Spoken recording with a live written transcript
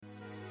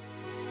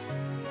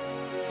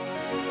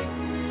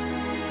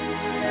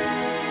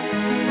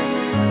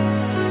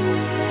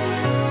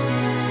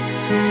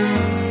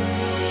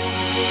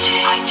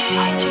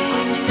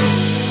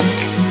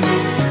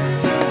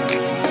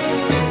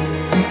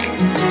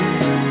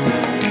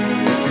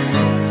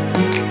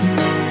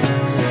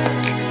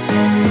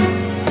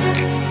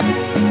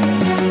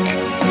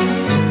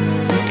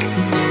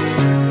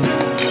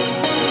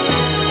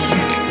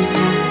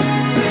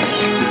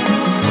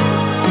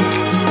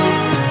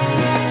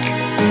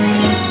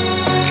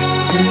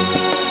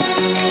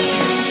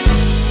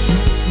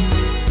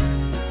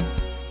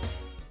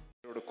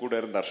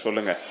இருக்கார்?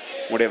 சொல்லுங்க.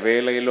 உங்களுடைய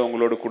வேலையில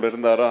உங்களோடு கூட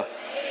இருந்தாரா?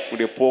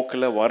 உங்களுடைய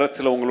போக்குல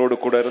வரத்துல உங்களோடு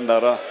கூட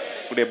இருந்தாரா?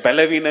 உங்களுடைய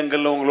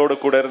பலவீனங்கள்ல உங்களோடு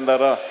கூட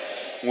இருந்தாரா?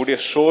 உங்களுடைய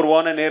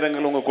சோர்வான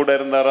நேரங்கள் உங்க கூட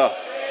இருந்தாரா?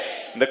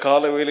 இந்த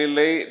கால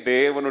வேளையிலே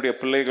தேவனுடைய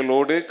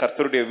பிள்ளைகளோடு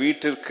கர்த்தருடைய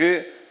வீட்டிற்கு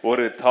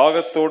ஒரு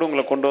தாகத்தோடு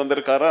உங்களை கொண்டு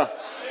வந்திருக்காரா?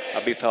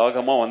 அப்படி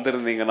தாகமா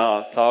வந்திருந்தீங்கன்னா,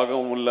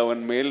 தாகம்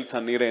உள்ளவன் மேல்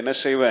தண்ணீரை என்ன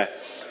செய்வேன்?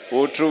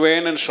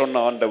 ஊற்றுவேன்னு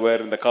சொன்ன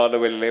ஆண்டவர் இந்த கால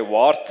வேளையிலே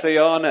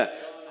வார்த்தையான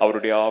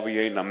அவருடைய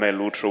ஆவியை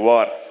நம்மேல்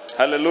ஊற்றுவார்.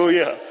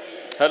 ஹல்லேலூயா,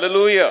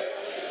 ஹல்லேலூயா.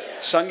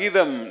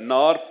 சங்கீதம்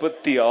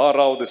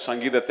 46வது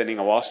சங்கீதத்தை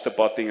நீங்க வாசித்து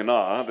பார்த்தீங்கன்னா,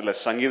 அதுல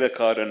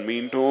சங்கீதக்காரன்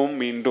மீண்டும்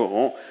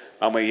மீண்டும்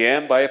நம்ம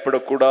ஏன்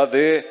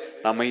பயப்படக்கூடாது,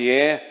 நம்ம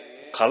ஏன்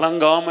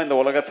கலங்காம இந்த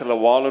உலகத்துல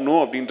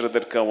வாழணும்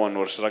அப்படின்றதற்கு அவன்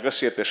ஒரு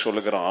ரகசியத்தை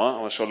சொல்லுகிறான்.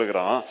 அவன்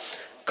சொல்லுகிறான்,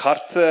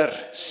 கர்த்தர்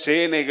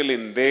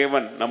சேனைகளின்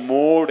தேவன்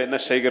நம்மோடு என்ன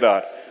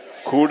செய்கிறார்?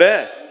 கூட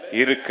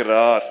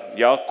இருக்கிறார்.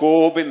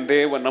 யாக்கோபின்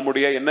தேவன்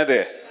நம்முடைய என்னது?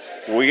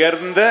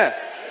 உயர்ந்த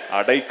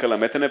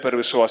அடைக்கலம். எத்தனை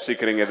பேர்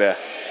விசுவாசிக்கிறீங்க இத?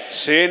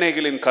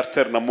 சேனைகளின்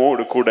கர்த்தர்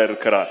நம்மோடு கூட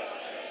இருக்கிறார்.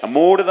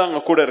 நம்மோடு தான்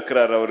அங்க கூட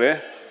இருக்கிறார். அவரு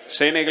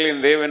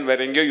சேனைகளின் தேவன்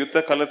வேற எங்கேயோ யுத்த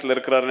காலத்துல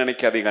இருக்கிறாருன்னு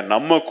நினைக்காதீங்க.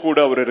 நம்ம கூட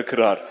அவர்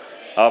இருக்கிறார்.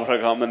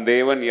 ஆபிரகாமின்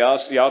தேவன்,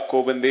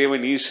 யாக்கோபின்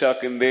தேவன்,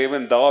 ஈசாக்கின்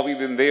தேவன்,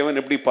 தாவீதின் தேவன்,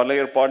 இப்படி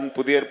பழைய ஏற்பாடு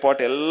புதிய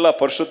ஏற்பாடு எல்லா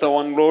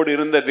பரிசுத்தவான்களோடு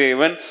இருந்த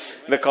தேவன்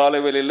இந்த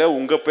காலவெளியில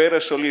உங்க பேரை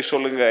சொல்லி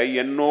சொல்லுங்க,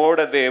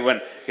 என்னோட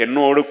தேவன்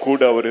என்னோடு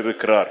கூட அவர்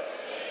இருக்கிறார்.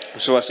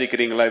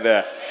 விசுவாசிக்கிறீங்களா இத?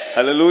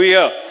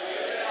 ஹல்லேலூயா.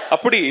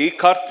 அப்படி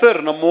கர்த்தர்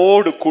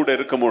நம்மோடு கூட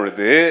இருக்கும்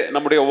பொழுது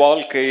நம்முடைய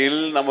வாழ்க்கையில்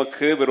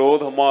நமக்கு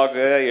விரோதமாக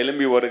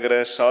எழும்பி வருகிற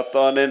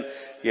சாத்தானின்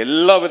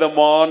எல்லா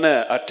விதமான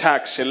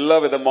அட்டாக்ஸ், எல்லா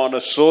விதமான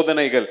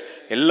சோதனைகள்,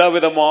 எல்லா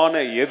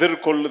விதமான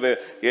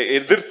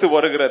எதிர்த்து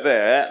வருகிறத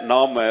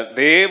நாம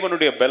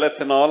தேவனுடைய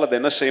பலத்தினால் அதை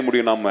என்ன செய்ய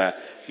முடியும்? நாம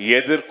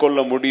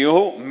எதிர்கொள்ள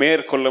முடியும்,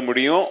 மேற்கொள்ள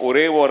முடியும்.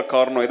 ஒரே ஒரு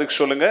காரணம், எதுக்கு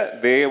சொல்லுங்க?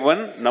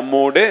 தேவன்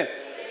நம்மோடு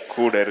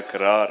கூட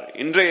இருக்கிறார்.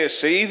 இன்றைய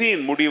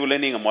செய்தியின் முடிவுல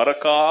நீங்க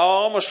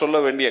மறக்காம சொல்ல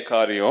வேண்டிய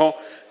காரியம்,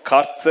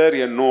 கர்த்தர்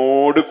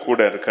என்னோடு கூட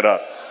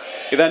இருக்கிறார்.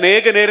 இது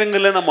அநேக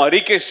நேரங்களில் நம்ம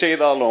அறிக்கை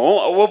செய்தாலும்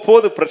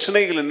அவ்வப்போது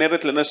பிரச்சனைகள்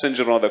நேரத்தில் என்ன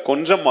செஞ்சிடும்? அதை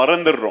கொஞ்சம்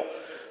மறந்துடுறோம்.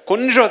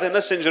 கொஞ்சம் அதை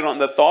என்ன செஞ்சிடும்?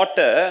 அந்த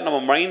தாட்டை நம்ம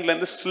மைண்ட்ல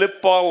இருந்து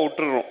ஸ்லிப்பாக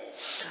விட்டுறோம்.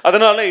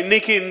 அதனால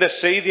இன்னைக்கு இந்த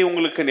செய்தி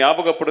உங்களுக்கு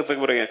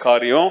ஞாபகப்படுத்துகிற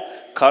காரியம்,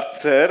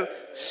 கர்த்தர்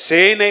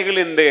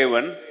சேனைகளின்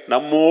தேவன்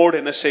நம்மோடு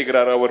என்ன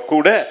செய்கிறார்? அவர்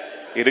கூட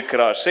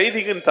இருக்கிறார்.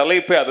 செய்தியின்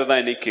தலைப்பு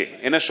அதுதான். இன்னைக்கு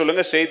என்ன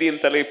சொல்லுங்க?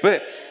 செய்தியின் தலைப்பு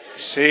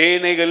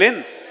சேனைகளின்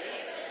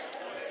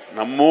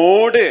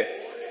நம்மோடு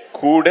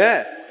கூட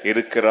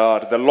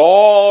இருக்கிறார். The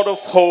Lord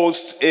of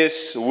hosts is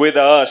with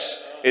us,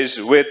 is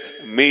with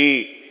me.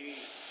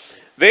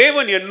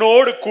 தேவன்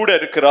என்னோடு கூட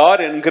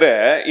இருக்கிறார் என்கிற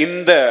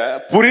இந்த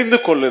புரிந்து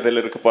கொள்ளுதல்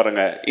இருக்கு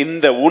பாருங்க,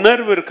 இந்த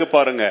உணர்வு இருக்கு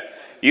பாருங்க,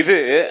 இது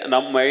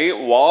நம்மை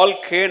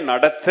வாழ்க்கை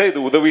நடத்த இது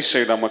உதவி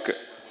செய்யும். நமக்கு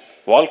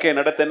வாழ்க்கை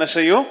நடத்த என்ன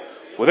செய்யும்?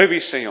 உதவி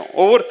செய்யும்.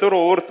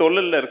 ஒவ்வொருத்தரும் ஒவ்வொரு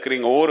தொழிலில்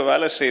இருக்கிறீங்க, ஒவ்வொரு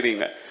வேலை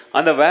செய்றீங்க.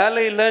 அந்த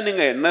வேலையில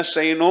நீங்க என்ன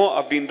செய்யணும்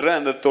அப்படின்ற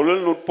அந்த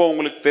தொழில்நுட்பம்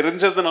உங்களுக்கு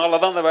தெரிஞ்சதுனால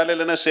தான் அந்த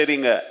வேலையில என்ன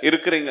செய்றீங்க,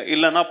 இருக்கிறீங்க.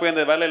 இல்லைன்னா போய்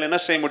அந்த வேலையில என்ன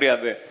செய்ய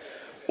முடியாது?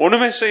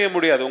 ஒண்ணுமே செய்ய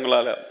முடியாது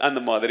உங்களால. அந்த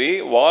மாதிரி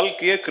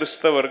வாழ்க்கைய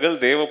கிறிஸ்தவர்கள்,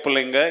 தேவ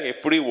பிள்ளைங்க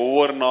எப்படி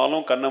ஒவ்வொரு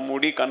நாளும் கண்ணை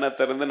மூடி கண்ணை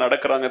திறந்து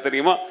நடக்கிறாங்க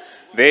தெரியுமா?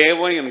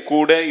 தேவன் என்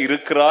கூட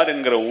இருக்கிறார்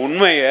என்கிற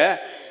உண்மையை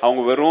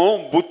அவங்க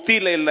வெறும்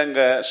புத்தியில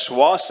இல்லைங்க,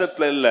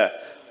 சுவாசத்துல இல்லை,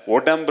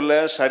 உடம்புல,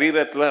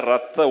 சரீரத்துல,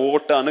 ரத்த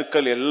ஓட்ட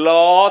அணுக்கள்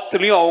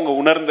எல்லாத்துலயும் அவங்க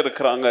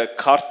உணர்ந்திருக்கிறாங்க,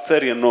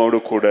 கர்த்தர் என்னோடு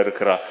கூட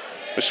இருக்கிறார்.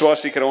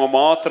 விசுவாசிக்கிறவங்க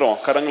மாத்திரம்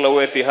கரங்களை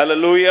உயர்த்தி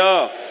ஹல்லேலூயா,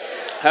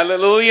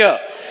 ஹல்லேலூயா.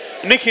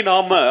 இன்னைக்கு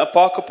நாம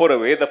பார்க்க போற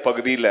வேத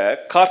பகுதியில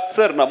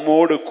கர்த்தர்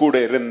நம்மோடு கூட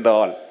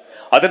இருந்தால்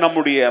அது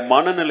நம்முடைய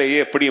மனநிலையை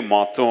எப்படி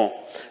மாற்றும்?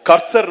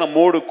 கர்த்தர்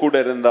நம்மோடு கூட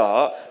இருந்தா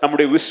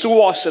நம்முடைய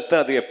விசுவாசத்தை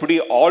அது எப்படி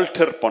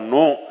ஆல்டர்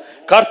பண்ணும்?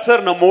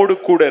 கர்த்தர் நம்மோடு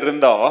கூட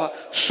இருந்தா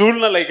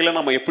சூழ்நிலைகளை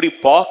நம்ம எப்படி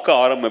பார்க்க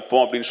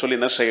ஆரம்பிப்போம் அப்படின்னு சொல்லி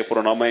என்ன செய்ய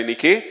போறோம்? நாம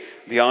இன்னைக்கு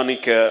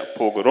தியானிக்க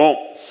போகிறோம்.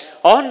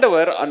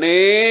 ஆண்டவர்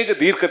அநேக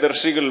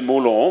தீர்க்கதரிசிகள்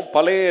மூலம்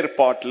பழைய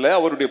ஏற்பாட்டில்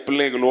அவருடைய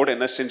பிள்ளைகளோடு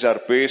என்ன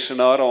செஞ்சார்?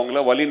 பேசினார்,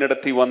 அவங்கள வழி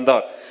நடத்தி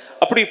வந்தார்.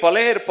 அப்படி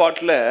பழைய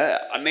ஏற்பாட்டில்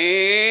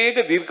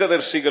அநேக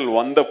தீர்க்கதரிசிகள்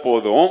வந்த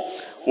போதும்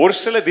ஒரு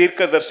சில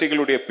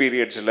தீர்க்கதரிசிகளுடைய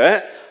பீரியட்ஸ்ல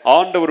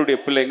ஆண்டவருடைய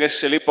பிள்ளைங்க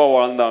செழிப்பா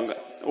வாழ்ந்தாங்க.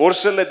 ஒரு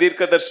சில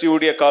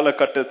தீர்க்கதரிசியுடைய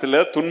காலகட்டத்தில்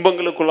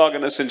துன்பங்களுக்குள்ளாக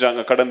என்ன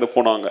செஞ்சாங்க? கடந்து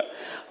போனாங்க.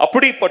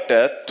 அப்படிப்பட்ட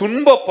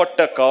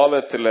துன்பப்பட்ட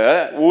காலத்துல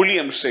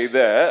ஊழியம்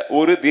செய்த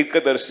ஒரு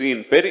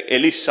தீர்க்கதரிசியின் பேர்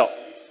எலிஷா.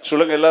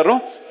 சொல்லுங்க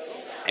எல்லாரும்.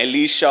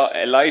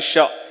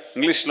 எலைஷா.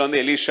 இங்கிலீஷ்ல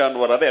வந்து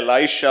எலிஷான்னு வராது,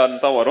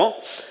 எலைஷான்னு தான் வரும்.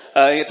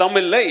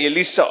 தமிழ்ல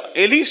எலிசா.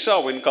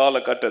 எலிசாவின்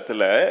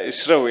காலகட்டத்தில்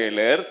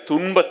இஸ்ரவேலர்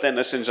துன்பத்தை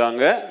என்ன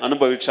செஞ்சாங்க?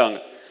 அனுபவிச்சாங்க.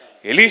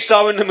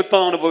 எலிசாவின்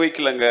நிமித்தம்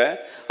அனுபவிக்கலங்க,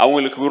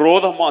 அவங்களுக்கு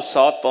விரோதமா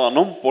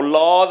சாத்தானும்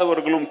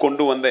பொல்லாதவர்களும்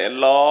கொண்டு வந்த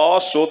எல்லா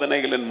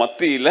சோதனைகளின்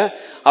மத்தியில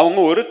அவங்க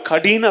ஒரு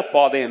கடின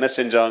பாதை என்ன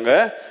செஞ்சாங்க?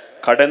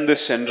 கடந்து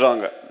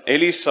சென்றாங்க.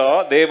 எலிசா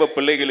தேவ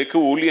பிள்ளைகளுக்கு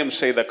ஊழியம்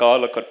செய்த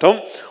காலகட்டம்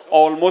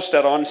ஆல்மோஸ்ட்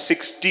அரௌண்ட்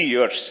 60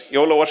 years.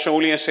 எவ்வளவு வருஷம்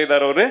ஊழியம்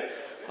செய்தார் அவரு?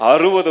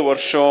 60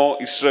 வருஷம்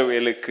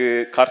இஸ்ரவேலுக்கு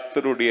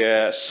கர்த்தருடைய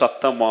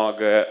சத்தமாக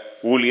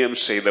ஊழியம்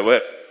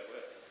செய்தவர்.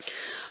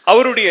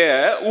 அவருடைய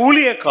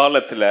ஊழிய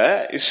காலத்துல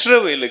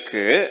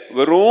இஸ்ரவேலுக்கு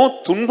வெறும்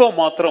துன்பம்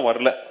மாத்திரம்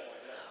வரல.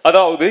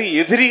 அதாவது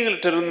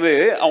எதிரிகள்கிட்ட இருந்து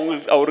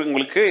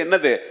அவங்களுக்கு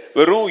என்னது,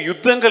 வெறும்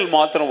யுத்தங்கள்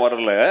மாத்திரம்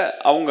வரல,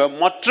 அவங்க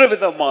மற்ற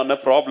விதமான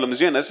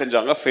ப்ராப்ளம்ஸையும் என்ன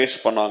செஞ்சாங்க, ஃபேஸ்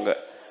பண்ணாங்க.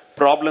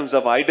 Problems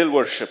of idol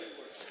worship.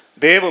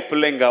 தேவ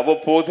பிள்ளைங்க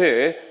அவ்வப்போது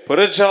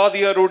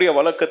புறஜாதியாருடைய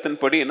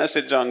வழக்கத்தின்படி என்ன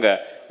செஞ்சாங்க,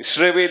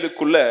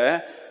 இஸ்ரவேலுக்குள்ள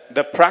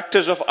the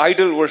practice of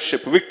idol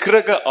worship,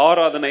 விக்கிரக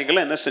ஆராதனைகளை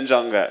என்ன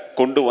செஞ்சாங்க,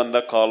 கொண்டு வந்த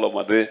காலம்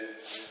அது.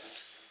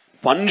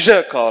 பஞ்ச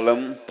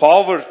காலம்,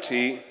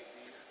 poverty.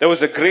 There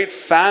was a great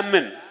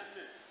famine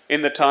in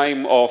the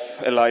time of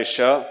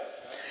Elisha.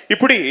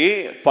 இப்படி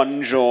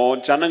பஞ்சம்,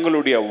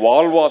 ஜனங்களுடைய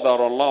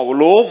வாழ்வாதாரம்லாம்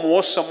அவ்வளோ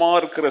மோசமா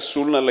இருக்கிற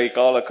சூழ்நிலை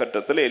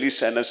காலகட்டத்தில்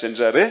எலிசா என்ன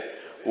செஞ்சாரு,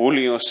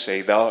 ஊழியம்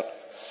செய்தார்.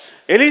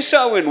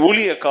 எலிசாவின்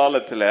ஊழிய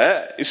காலத்துல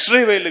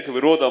இஸ்ரவேலுக்கு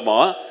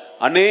விரோதமா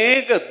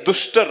அநேக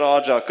துஷ்ட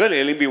ராஜாக்கள்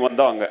எழும்பி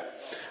வந்தாங்க.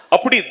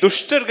 அப்படி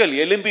துஷ்டர்கள்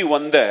எழும்பி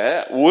வந்த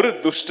ஒரு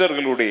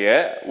துஷ்டர்களுடைய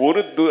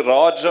ஒரு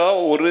ராஜா,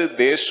 ஒரு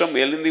தேசம்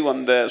எழும்பி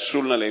வந்த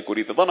சூழ்நிலை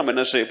குறித்து தான் நம்ம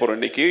என்ன செய்ய போறோம்,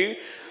 இன்னைக்கு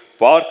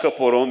பார்க்க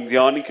போறோம்,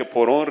 தியானிக்க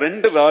போறோம்.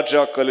 2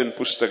 ராஜாக்களின்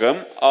புஸ்தகம்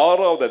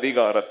 6வது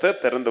அதிகாரத்தை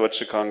திறந்து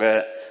வச்சுக்காங்க.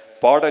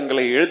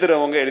 பாடங்களை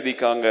எழுதுறவங்க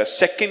எழுதிக்காங்க.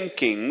 2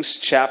 Kings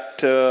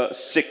chapter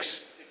 6.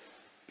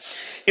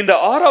 இந்த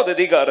 6வது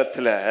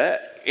அதிகாரத்துல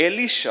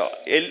எலிஷா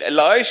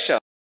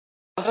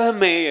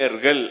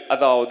அரமேயர்கள்,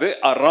 அதாவது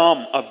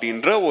அராம்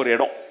அப்படின்ற ஒரு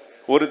இடம்,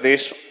 ஒரு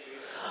தேசம்.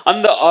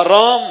 அந்த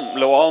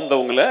அராம்ல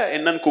வாழ்ந்தவங்களை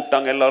என்னன்னு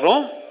கூப்பிட்டாங்க,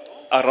 எல்லாரும்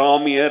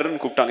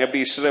அராமியர்னு கூப்பிட்டாங்க.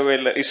 எப்படி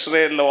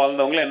இஸ்ரேல்ல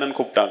வாழ்ந்தவங்களை என்னன்னு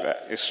கூப்பிட்டாங்க,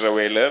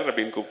 இஸ்ரவேலர்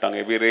அப்படின்னு கூப்பிட்டாங்க,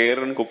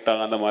 எபிரேயர்னு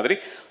கூப்பிட்டாங்க. அந்த மாதிரி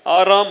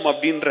ஆராம்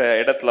அப்படின்ற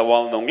இடத்துல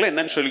வாழ்ந்தவங்களை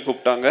என்னன்னு சொல்லி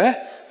கூப்பிட்டாங்க,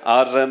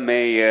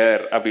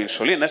 அரமேயர் அப்படின்னு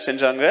சொல்லி என்ன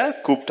செஞ்சாங்க,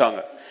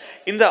 கூப்பிட்டாங்க.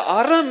 இந்த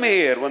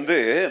அரமேயர்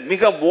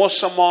மிக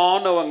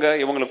மோசமானவங்க.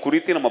 இவங்களை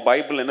குறித்து நம்ம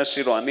பைபிள் என்ன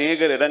செய்யறோம்,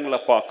 அநேக இடங்களை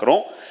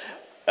பார்க்கிறோம்.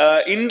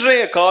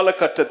 இன்றைய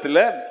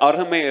காலகட்டத்தில்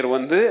அரமேயர்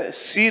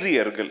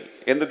சீரியர்கள்.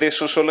 எந்த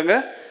தேசம் சொல்லுங்க,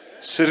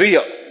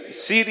 சிரியா.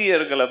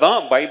 சீரியர்களை தான்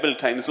பைபிள்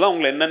டைம்ஸ்ல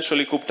அவங்களை என்னன்னு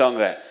சொல்லி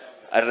கூப்பிட்டாங்க,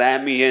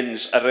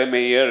 அராமியன்ஸ்,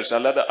 அரமேயர்ஸ்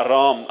அல்லது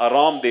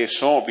அராம்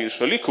தேசம் அப்படின்னு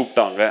சொல்லி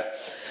கூப்பிட்டாங்க.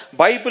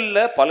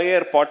 பைபிள்ல பழைய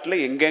ஏற்பாட்டுல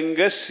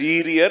எங்கெங்க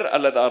சீரியர்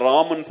அல்லது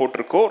அராமன்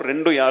போட்டிருக்கோ,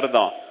 ரெண்டும் யாரு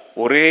தான்,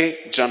 ஒரே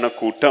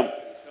ஜனக்கூட்டம்.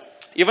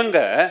 இவங்க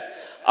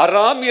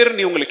அராமியர்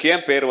இவங்களுக்கு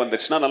ஏன் பேர்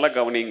வந்துச்சுன்னா, நல்லா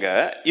கவனிங்க,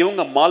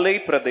 இவங்க மலை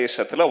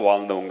பிரதேசத்துல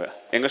வாழ்ந்தவங்க.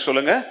 எங்க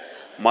சொல்லுங்க,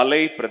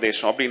 மலை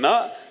பிரதேசம். அப்படின்னா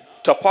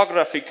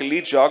டொபாகிராபிக்கலி,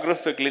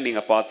 ஜியாகிரபிக்கலி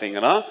நீங்க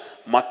பாத்தீங்கன்னா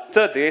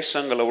மற்ற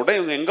தேசங்களை விட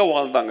இவங்க எங்க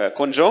வாழ்ந்தாங்க,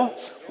 கொஞ்சம்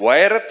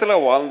உயரத்துல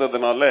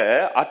வாழ்ந்ததுனால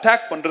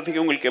அட்டாக் பண்றதுக்கு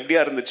இவங்களுக்கு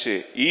எப்படியா இருந்துச்சு,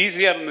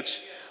 ஈஸியா இருந்துச்சு.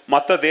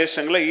 மற்ற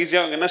தேசங்களை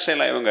ஈஸியா என்ன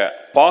செய்யலாம், இவங்க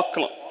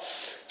பார்க்கலாம்.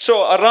 ஸோ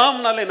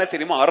அராம்னால என்ன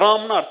தெரியுமா,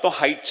 அராம்னு அர்த்தம்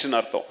ஹைட்ஸ்ன்னு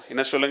அர்த்தம்.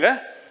 என்ன சொல்லுங்க,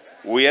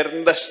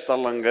 உயர்ந்த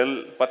ஸ்தலங்கள்.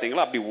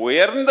 பார்த்தீங்களா, அப்படி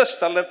உயர்ந்த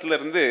ஸ்தலத்துல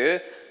இருந்து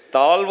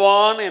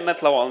தாழ்வான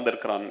எண்ணத்துல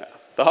வாழ்ந்திருக்கிறாங்க.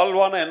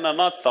 தாழ்வான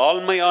எண்ணம்னா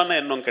தாழ்மையான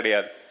எண்ணம்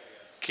கிடையாது,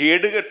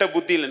 கேடுகட்ட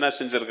புத்தியில் என்ன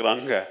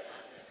செஞ்சிருக்கிறாங்க,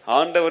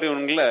 ஆண்டவர்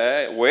இவங்களை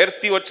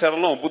உயர்த்தி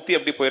வச்சாலும் புத்தி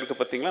எப்படி போயிருக்கு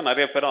பார்த்தீங்களா.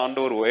 நிறைய பேர்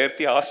ஆண்டவர்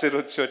உயர்த்தி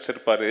ஆசீர்வதிச்சு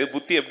வச்சிருப்பாரு,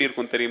 புத்தி எப்படி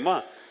இருக்கும் தெரியுமா,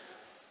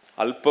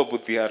 அல்ப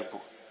புத்தியா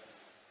இருக்கும்.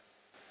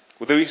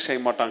 உதவி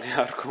செய்ய மாட்டாங்க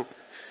யாருக்கும்,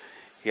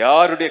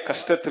 யாருடைய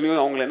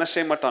கஷ்டத்திலையும் அவங்களை என்ன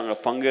செய்ய மாட்டாங்க,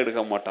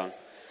 பங்கெடுக்க மாட்டாங்க.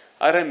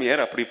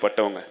 அரமியர்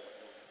அப்படிப்பட்டவங்க.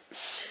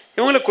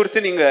 இவங்களை குறித்து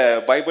நீங்க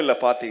பைபிள்ல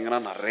பாத்தீங்கன்னா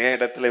நிறைய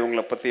இடத்துல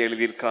இவங்களை பத்தி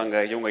எழுதியிருக்காங்க.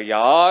 இவங்க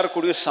யாரு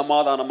கூடயும்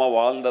சமாதானமா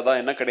வாழ்ந்ததா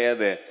என்ன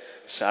கிடையாது,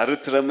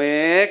 சரித்திரமே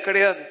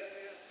கிடையாது.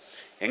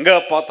 எங்க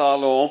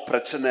பார்த்தாலும்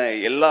பிரச்சனை,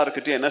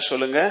 எல்லாருக்கிட்டையும் என்ன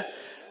சொல்லுங்க,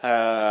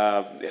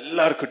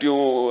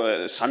 எல்லாருக்கிட்டையும்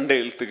சண்டை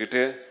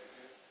இழுத்துக்கிட்டு.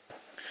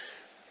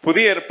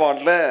 புதிய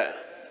ஏற்பாடுல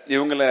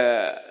இவங்களை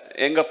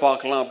எங்க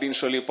பார்க்கலாம்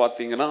அப்படின்னு சொல்லி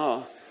பார்த்தீங்கன்னா,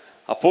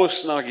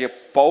 அப்போஸ்தலனாகிய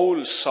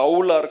பவுல்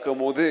சவுலா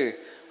இருக்கும் போது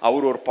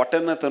அவர் ஒரு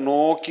பட்டணத்தை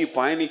நோக்கி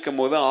பயணிக்கும்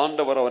போது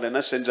ஆண்டவர் அவர்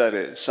என்ன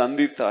செஞ்சாரு,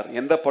 சந்தித்தார்.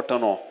 எந்த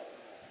பட்டணம்,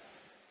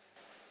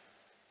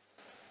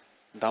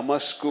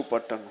 தமஸ்கு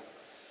பட்டணம்.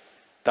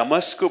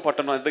 தமஸ்கு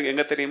பட்டணம்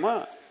எங்க தெரியுமா,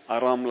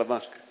 அராம்ல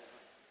தான் இருக்கு.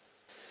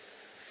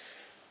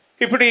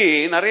 இப்படி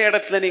நிறைய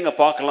இடத்துல நீங்க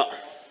பார்க்கலாம்.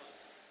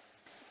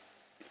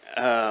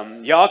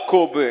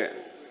 யாக்கோபு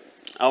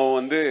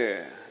அவன்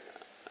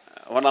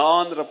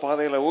வனாந்திர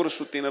பாதையில ஊர்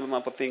சுத்தின்னு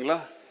இருந்தான். பார்த்தீங்களா,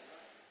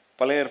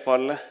 பழைய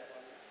ஏற்பாடுல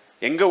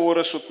எங்க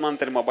ஊரை சுத்தினான்னு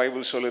தெரியுமா,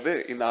 பைபிள் சொல்லுது,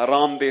 இந்த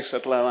அராம்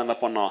தேசத்துல தான் என்ன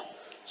பண்ணான்,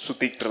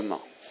 சுத்திட்டு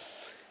இருந்தான்.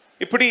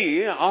 இப்படி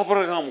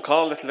ஆபிரகாம்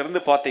காலத்துல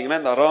இருந்து பாத்தீங்கன்னா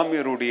இந்த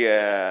அராமியருடைய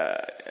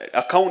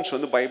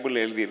அக்கவுண்ட்ஸ்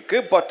பைபிள் எழுதியிருக்கு.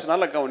 பட்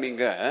நல்லா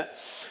கவனிங்க,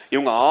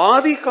 இவங்க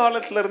ஆதி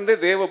காலத்துல இருந்தே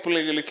தேவ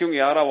பிள்ளைகளுக்கு இவங்க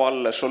யாரா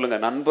வாழல சொல்லுங்க,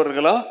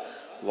 நண்பர்களா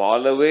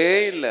வாழவே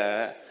இல்லை.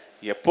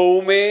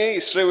 எப்பவுமே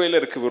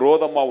இஸ்ரவேலருக்கு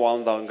விரோதமா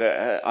வாழ்ந்தாங்க.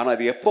 ஆனா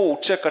அது எப்போ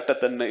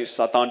உச்சக்கட்டத்தை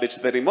தாண்டிச்சு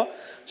தெரியுமா,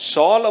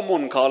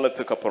 சாலமோன்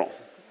காலத்துக்கு அப்புறம்,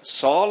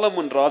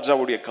 சாலமன்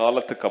ராஜாவுடைய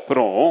காலத்துக்கு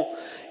அப்புறம்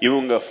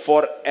இவங்க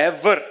ஃபார்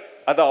எவர்,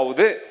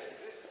 அதாவது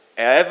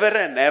எவர்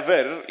அண்ட்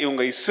எவர்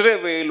இவங்க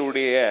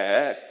இஸ்ரவேலுடைய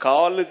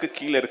காலுக்கு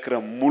கீழே இருக்கிற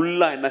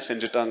முள்ளா என்ன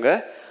செஞ்சுட்டாங்க,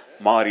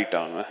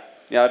 மாறிட்டாங்க.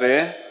 யாரு,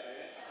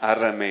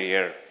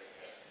 அரமேயர்.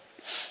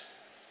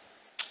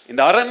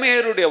 இந்த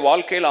அரமேயருடைய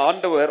வாழ்க்கையில்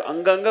ஆண்டவர்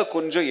அங்கங்க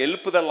கொஞ்சம்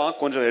எழுப்புதெல்லாம்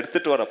கொஞ்சம்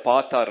எடுத்துட்டு வர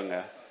பார்த்தாருங்க.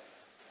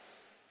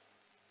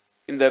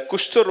 இந்த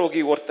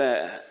குஷ்டரோகி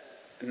ஒருத்தன்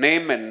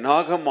நேமன்,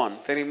 நாகமான்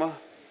தெரியுமா?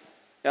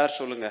 யார்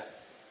சொல்லுங்க?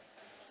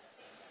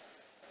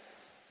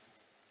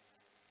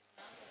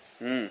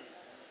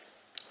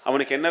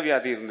 அவனுக்கு என்ன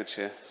வியாதி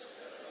இருந்துச்சு?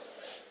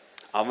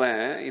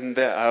 அவன்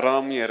இந்த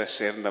அராமியரை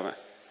சேர்ந்தவன்.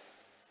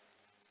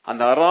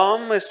 அந்த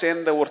அராமை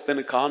சேர்ந்த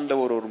ஒருத்தனுக்கு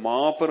ஆண்டவர் ஒரு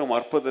மாபெரும்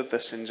அற்புதத்தை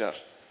செஞ்சார்.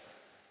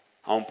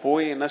 அவன்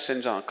போய் என்ன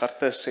செஞ்சான்?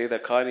 கர்த்தர் செய்த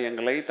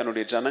காரியங்களை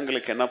தன்னுடைய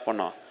ஜனங்களுக்கு என்ன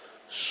பண்ணான்?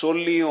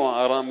 சொல்லியும்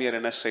அராமியர்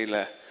என்ன செய்யல?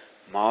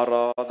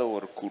 மாறாத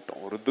ஒரு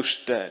கூட்டம், ஒரு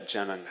துஷ்ட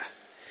ஜனங்க.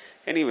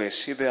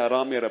 எனிவேஸ், இது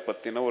அராமியரை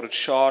பத்தின ஒரு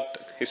ஷார்ட்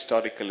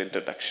ஹிஸ்டாரிக்கல்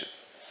இன்ட்ரடக்ஷன்.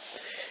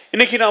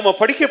 இன்னைக்கு நாம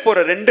படிக்க போற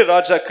 2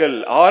 ராஜாக்கள்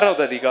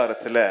 6வது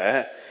அதிகாரத்துல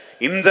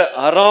இந்த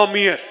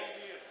அராமியர்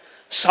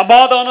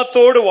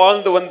சமாதானத்தோடு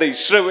வாழ்ந்து வந்த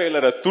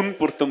இஸ்ரவேலரை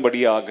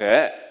துன்புறுத்தும்படியாக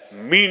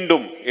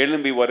மீண்டும்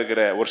எழும்பி வருகிற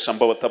ஒரு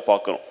சம்பவத்தை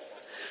பார்க்கிறோம்.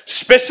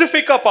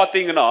 ஸ்பெசிபிக்கா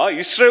பாத்தீங்கன்னா,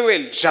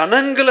 இஸ்ரவேல்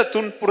ஜனங்களை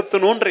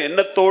துன்புறுத்தணும்ன்ற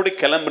எண்ணத்தோடு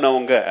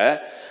கிளம்பினவங்க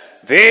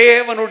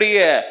தேவனுடைய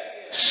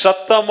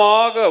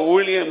சத்தமாக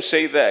ஊழியம்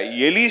செய்த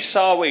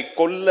எலிசாவை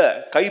கொல்ல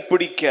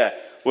கைப்பிடிக்க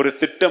ஒரு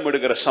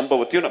திட்டமிடுகிற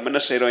சம்பவத்தையும் நம்ம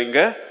என்ன செய்யறோம்?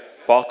 இங்க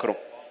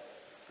பார்க்கிறோம்.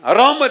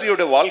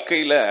 அராமரியோட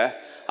வாழ்க்கையில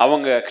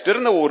அவங்க கிட்ட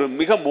இருந்த ஒரு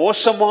மிக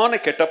மோசமான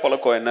கெட்ட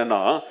பழக்கம் என்னன்னா,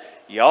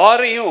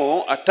 யாரையும்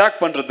அட்டாக்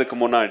பண்றதுக்கு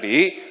முன்னாடி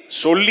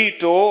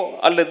சொல்லிட்டோ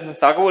அல்லது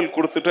தகவல்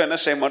கொடுத்துட்டோ என்ன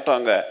செய்ய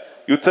மாட்டாங்க?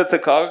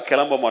 யுத்தத்துக்காக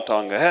கிளம்ப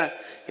மாட்டாங்க.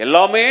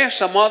 எல்லாமே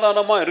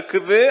சமாதானமா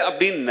இருக்குது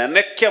அப்படின்னு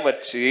நினைக்க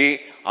வச்சு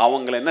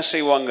அவங்கள என்ன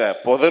செய்வாங்க?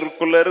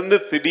 புதருக்குள்ள இருந்து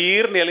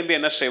திடீர்னு எழும்பி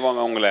என்ன செய்வாங்க?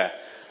 அவங்கள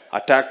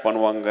அட்டாக்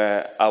பண்ணுவாங்க,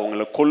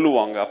 அவங்கள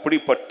கொல்லுவாங்க.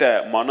 அப்படிப்பட்ட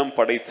மனம்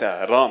படைத்த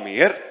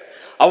அராமியர்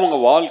அவங்க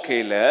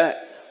வாழ்க்கையில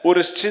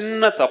ஒரு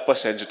சின்ன தப்பை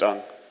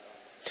செஞ்சுட்டாங்க.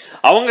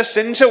 அவங்க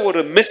செஞ்ச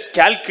ஒரு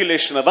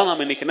மிஸ்கால்குலேஷனை தான்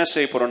நம்ம இன்னைக்கு என்ன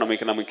செய்ய போறோம்?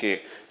 நமக்கு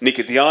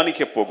இன்னைக்கு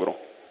தியானிக்க போகிறோம்.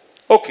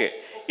 ஓகே,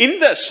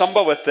 இந்த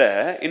சம்பவத்தை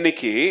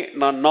இன்னைக்கு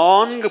நான்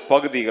 4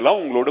 பகுதிகளா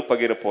உங்களோடு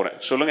பகிர போறேன்.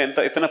 சொல்லுங்க,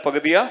 எத்தனை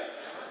பகுதியா?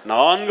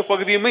 4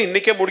 பகுதியுமே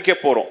இன்னைக்கே முடிக்க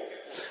போறோம்.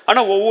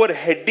 ஆனா ஒவ்வொரு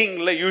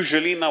ஹெட்டிங்ல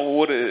யூஸ்வலி நான்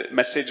ஒவ்வொரு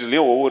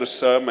மெசேஜ்லயும் ஒவ்வொரு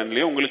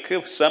சர்மன்லயும் உங்களுக்கு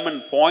சர்மன்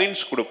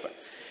பாயிண்ட்ஸ் கொடுப்பேன்.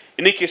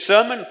 இன்னைக்கு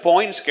சர்மன்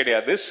பாயிண்ட்ஸ்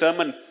கிடையாது,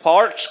 சர்மன்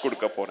பார்ட்ஸ்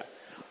கொடுக்க போறேன்.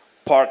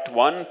 பார்ட்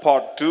 1,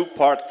 பார்ட் 2,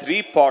 பார்ட் 3,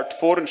 பார்ட்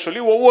 4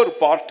 சொல்லி ஒவ்வொரு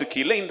பார்ட்டு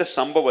கீழே இந்த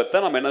சம்பவத்தை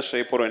நம்ம என்ன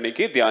செய்ய போறோம்?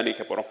 இன்னைக்கு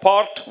தியானிக்க போறோம்.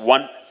 பார்ட்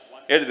 1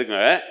 எழுதுங்க.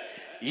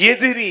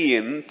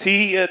 எதிரியின்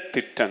தீய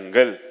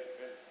திட்டங்கள்.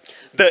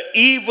 The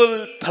evil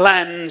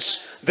plans,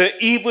 the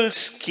evil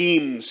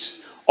schemes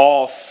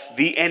of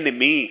the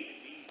enemy.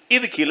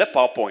 இது கீழே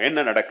பார்ப்போம்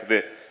என்ன நடக்குது.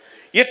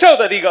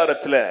 8வது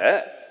அதிகாரத்துல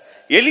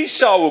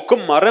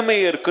எலிசாவுக்கும்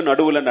அரமேயருக்கும்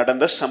நடுவுல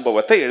நடந்த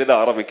சம்பவத்தை எழுத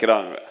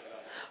ஆரம்பிக்கிறாங்க.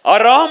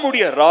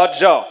 அராமுடைய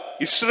ராஜா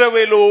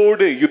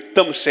இஸ்ரவேலோடு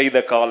யுத்தம் செய்த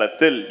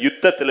காலத்தில்,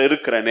 யுத்தத்தில்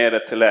இருக்கிற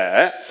நேரத்துல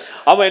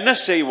அவன் என்ன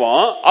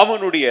செய்வான்?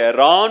 அவனுடைய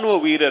ராணுவ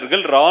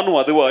வீரர்கள், ராணுவ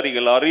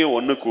அதிகாரிகள் எல்லாரையும்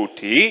ஒண்ணு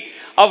கூட்டி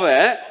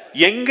அவன்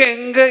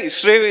எங்க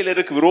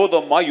இஸ்ரவேலருக்கு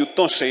விரோதமா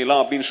யுத்தம்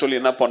செய்யலாம் அப்படின்னு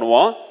சொல்லி என்ன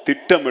பண்ணுவான்?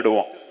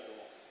 திட்டமிடுவான்.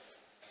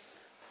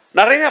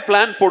 நிறைய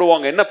பிளான்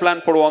போடுவாங்க. என்ன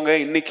பிளான் போடுவாங்க?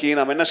 இன்னைக்கு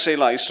நம்ம என்ன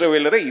செய்யலாம்?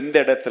 இஸ்ரவேலரை இந்த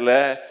இடத்துல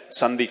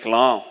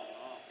சந்திக்கலாம்.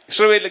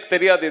 இஸ்ரவேலுக்கு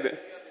தெரியாது இது.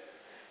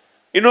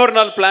 இன்னொரு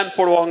நாள் பிளான்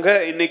போடுவாங்க.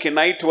 இன்னைக்கு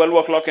நைட் 12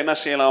 o'clock என்ன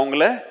செய்யலாம்?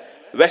 அவங்கள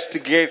வெஸ்ட்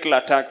கேட்ல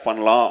அட்டாக்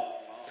பண்ணலாம்.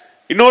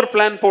 இன்னொரு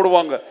பிளான்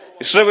போடுவாங்க.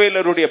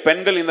 இஸ்ரவேலருடைய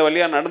பெண்கள் இந்த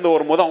வழியா நடந்து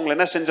வரும்போது அவங்களை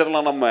என்ன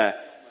செஞ்சிடலாம்? நம்ம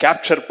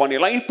கேப்சர்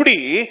பண்ணிடலாம். இப்படி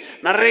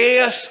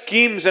நிறைய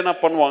ஸ்கீம்ஸ் என்ன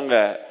பண்ணுவாங்க?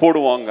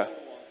 போடுவாங்க.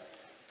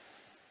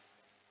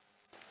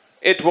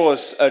 It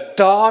was a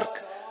dark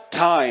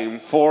time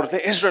for the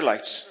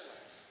Israelites.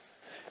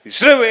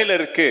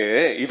 இஸ்ரவேலருக்கு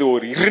இது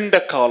ஒரு இருண்ட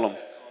காலம்,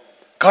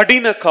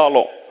 கடின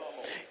காலம்.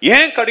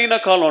 ஏன் கடின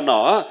காலம்னா,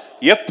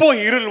 எப்போ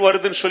இருள்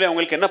வருதுன்னு சொல்லி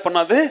அவங்களுக்கு என்ன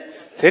பண்ணாது?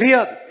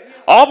 தெரியாது.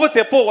 ஆபத்து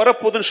எப்போ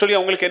வரப்போகுதுன்னு சொல்லி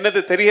அவங்களுக்கு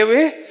என்னது?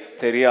 தெரியவே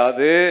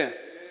தெரியாது.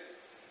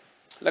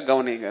 இல்ல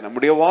கவனிங்க,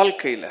 நம்முடைய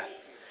வாழ்க்கையில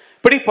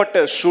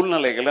இப்படிப்பட்ட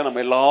சூழ்நிலைகளை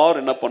நம்ம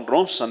எல்லாரும் என்ன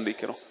பண்றோம்?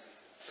 சந்திக்கிறோம்.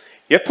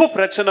 எப்போ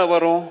பிரச்சனை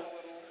வரும்?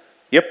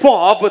 எப்போ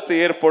ஆபத்து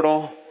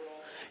ஏற்படும்?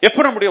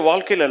 எப்போ நம்முடைய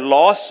வாழ்க்கையில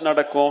லாஸ்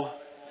நடக்கும்?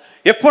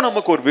 எப்போ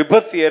நமக்கு ஒரு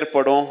விபத்து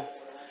ஏற்படும்?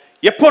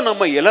 எப்போ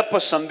நம்ம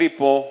இழப்பை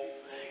சந்திப்போம்?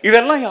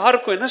 இதெல்லாம்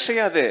யாருக்கும் என்ன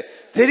செய்யாது?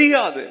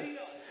 தெரியாது.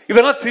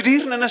 இதெல்லாம்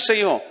திடீர்னு என்ன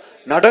செய்யும்?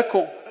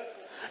 நடக்கும்.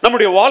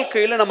 நம்முடைய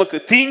வாழ்க்கையில நமக்கு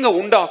தீங்க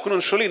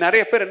உண்டாக்கணும்னு சொல்லி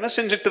நிறைய பேர் என்ன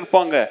செஞ்சுட்டு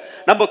இருப்பாங்க?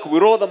 நமக்கு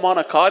விரோதமான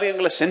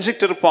காரியங்களை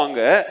செஞ்சுட்டு இருப்பாங்க.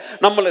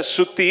 நம்மளை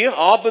சுத்தி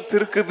ஆபத்து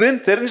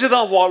இருக்குதுன்னு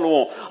தெரிஞ்சுதான்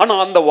வாழ்வோம். ஆனா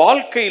அந்த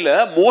வாழ்க்கையில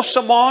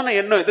மோசமான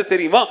எண்ணம் எது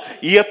தெரியுமா?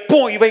 எப்போ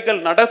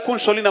இவைகள்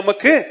நடக்கும் சொல்லி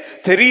நமக்கு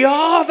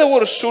தெரியாத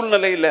ஒரு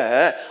சூழ்நிலையில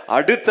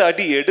அடுத்த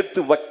அடி எடுத்து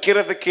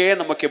வைக்கிறதுக்கே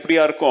நமக்கு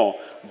எப்படியா இருக்கும்?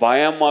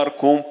 பயமா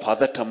இருக்கும்,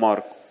 பதட்டமா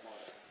இருக்கும்.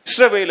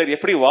 இஸ்ரவேலர்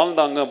எப்படி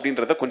வாழ்ந்தாங்க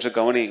அப்படின்றத கொஞ்சம்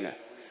கவனிங்க.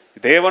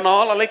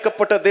 தேவனால்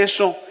அழைக்கப்பட்ட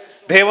தேசம்,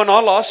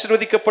 தேவனால்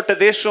ஆசீர்வதிக்கப்பட்ட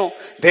தேசம்,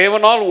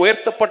 தேவனால்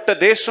உயர்த்தப்பட்ட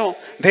தேசம்,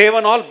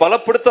 தேவனால்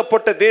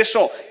பலப்படுத்தப்பட்ட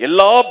தேசம்.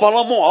 எல்லா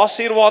பலமும்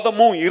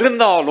ஆசீர்வாதமும்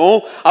இருந்தாலும்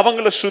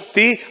அவங்களை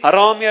சுத்தி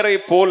அராமியரை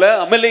போல,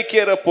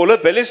 அமலேக்கியரை போல,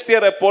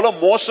 பெலிஸ்தியரை போல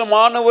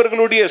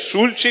மோசமானவர்களுடைய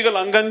சூழ்ச்சிகள்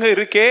அங்கங்க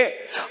இருக்கே.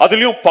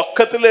 அதுலயும்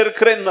பக்கத்துல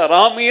இருக்கிற இந்த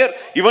அராமியர்,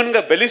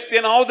 இவங்க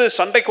பெலிஸ்தியனாவது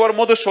சண்டைக்கு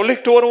வரும்போது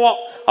சொல்லிட்டு வருவான்,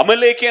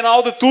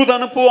 அமலேக்கியனாவது தூது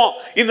அனுப்புவான்.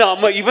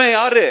 இவன்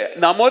யாரு?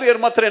 இந்த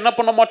அமோரியர் மாத்திரம் என்ன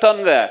பண்ண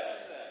மாட்டானுங்க?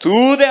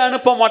 தூதை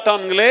அனுப்ப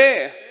மாட்டானுங்களே.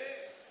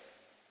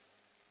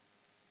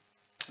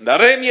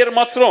 அரேமியர்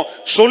மாத்திரம்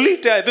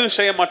சொல்லிட்டு எதுவும்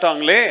செய்ய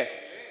மாட்டாங்களே,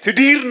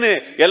 திடீர்னு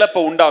இழப்ப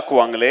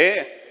உண்டாக்குவாங்களே.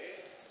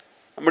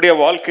 நம்முடைய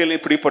வாழ்க்கையில்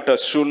இப்படிப்பட்ட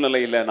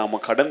சூழ்நிலையில நாம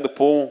கடந்து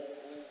போவோம்.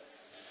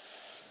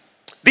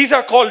 These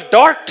are called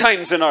dark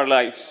times in our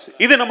lives.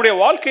 இது நம்முடைய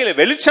வாழ்க்கையில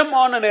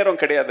வெளிச்சமான நேரம்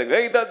கிடையாதுங்க.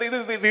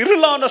 இது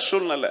இருளான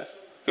சூழ்நிலை.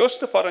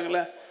 யோசித்து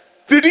பாருங்களேன்.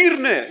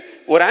 திடீர்னு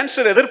ஒரு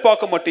ஆன்சர்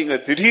எதிர்பார்க்க மாட்டீங்க,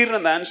 திடீர்னு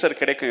அந்த ஆன்சர்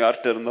கிடைக்கும்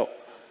யார்கிட்ட இருந்தோம்.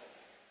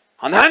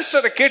 அந்த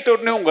ஆன்சரை கேட்ட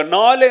உடனே உங்க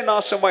நாளே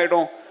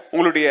நாசமாயிடும்,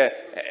 உங்களுடைய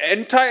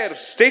என்டையர்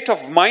ஸ்டேட்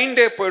ஆஃப்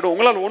மைண்டே போயிடும்,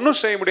 உங்களால் ஒன்றும்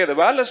செய்ய முடியாது,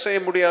 வேலை செய்ய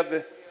முடியாது.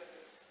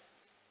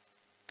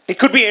 It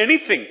could be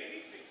anything.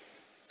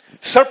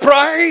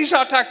 Surprise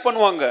attack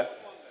பண்ணுவாங்க.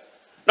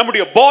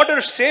 நம்முடைய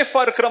பார்டர்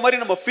சேஃபா இருக்கிற மாதிரி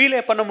நம்ம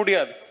ஃபீலே பண்ண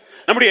முடியாது,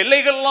 நம்முடைய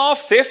எல்லைகள்லாம்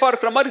சேஃபா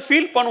இருக்கிற மாதிரி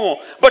ஃபீல் பண்ணுவோம்.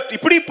 பட்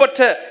இப்படிப்பட்ட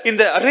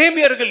இந்த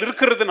அரேபியர்கள்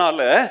இருக்கிறதுனால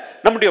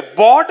நம்முடைய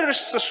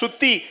பார்டர்ஸ்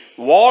சுத்தி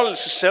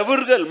வால்ஸ்,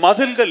 செவர்கள்,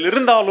 மதில்கள்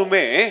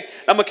இருந்தாலுமே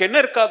நமக்கு என்ன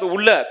இருக்காது?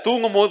 உள்ள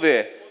தூங்கும் போது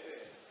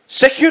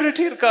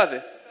செக்யூரிட்டி இருக்காது.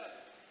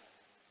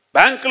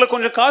 பேங்க்ல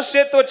கொஞ்சம் காசு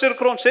சேர்த்து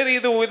வச்சிருக்கிறோம், சரி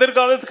இது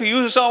எதிர்காலத்துக்கு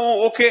யூஸ் ஆகும்,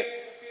 ஓகே,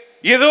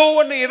 ஏதோ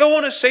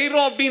ஒன்று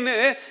செய்யறோம் அப்படின்னு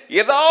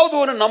ஏதாவது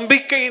ஒரு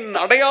நம்பிக்கையின்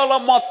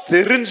அடையாளமா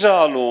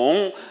தெரிஞ்சாலும்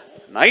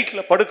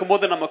நைட்ல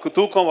படுக்கும்போது நமக்கு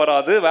தூக்கம்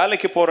வராது.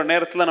 வேலைக்கு போற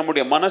நேரத்துல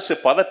நம்முடைய மனசு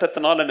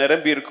பதட்டத்தினால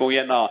நிரம்பி இருக்கும்.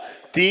 ஏன்னா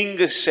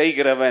தீங்கு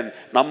செய்கிறவன்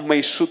நம்மை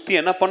சுத்தி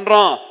என்ன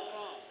பண்றான்?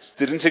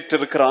 தெரிஞ்சுக்கிட்டு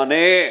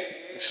இருக்கிறானே.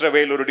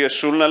 இஸ்ரவேலருடைய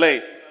சூழ்நிலை.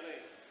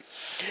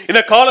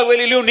 இந்த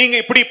காலவெளியிலும் நீங்க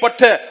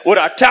இப்படிப்பட்ட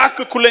ஒரு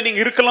அட்டாக்குக்குள்ள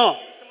நீங்க இருக்கலாம்.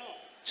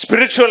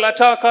 ஸ்பிரிச்சுவல்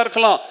அட்டாக்கா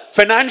இருக்கலாம்,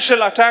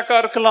 ஃபைனான்சியல் அட்டாக்கா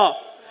இருக்கலாம்,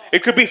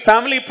 it could be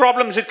family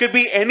problems, it could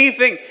be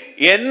anything.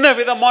 என்ன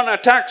விதமான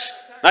அட்டாக்ஸ்?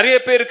 நிறைய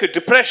பேருக்கு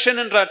டிப்ரெஷன்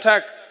என்ற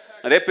அட்டாக்,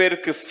 நிறைய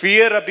பேருக்கு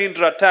ஃபியர்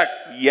அப்படின்ற அட்டாக்.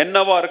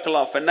 என்னவா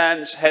இருக்கலாம்?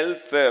 ஃபைனான்ஸ்,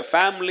 ஹெல்த்,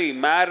 ஃபேமிலி,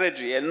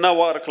 மேரேஜ்,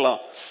 என்னவா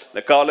இருக்கலாம்.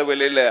 இந்த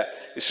காலவெளியில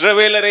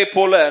இஸ்ரவேலரை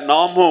போல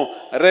நாமும்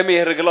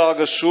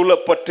அரேமியர்களாக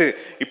சூழப்பட்டு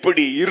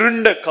இப்படி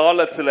இருண்ட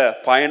காலத்துல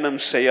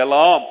பயணம்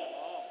செய்யலாம்.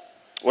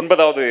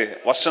 9வது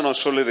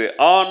வசனம் சொல்லுது,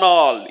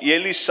 ஆனால்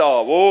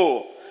எலிசாவோ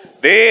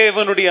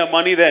தேவனுடைய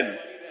மனிதன்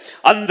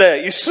அந்த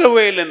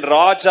இஸ்ரவேலின்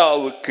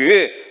ராஜாவுக்கு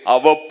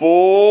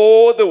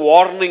அவ்வப்போது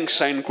வார்னிங்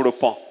சைன்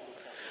கொடுப்பான்.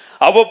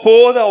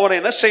 அவ்வப்போது அவனை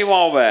என்ன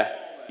செய்வான்? அவன்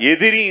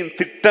எதிரியின்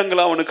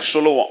திட்டங்களை அவனுக்கு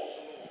சொல்லுவான்.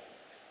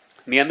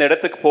 நீ அந்த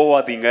இடத்துக்கு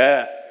போவாதீங்க,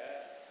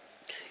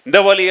 இந்த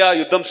வழியா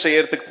யுத்தம்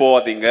செய்யறதுக்கு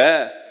போவாதீங்க,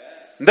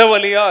 இந்த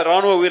வழியா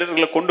ராணுவ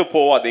வீரர்களை கொண்டு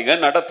போவாதீங்க,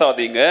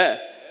 நடத்தாதீங்க,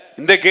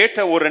 இந்த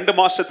கேட்டை ஒரு 2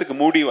 மாசத்துக்கு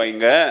மூடி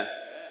வைங்க,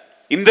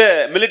 இந்த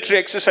மிலிட்டரி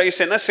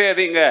எக்ஸசைஸ் என்ன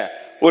செய்யாதீங்க,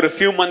 ஒரு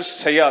ஃபியூ மந்த்ஸ்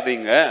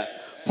செய்யாதீங்க,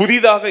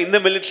 புதிதாக இந்த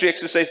மிலிட்டரி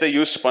எக்ஸசைஸை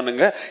யூஸ்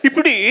பண்ணுங்க.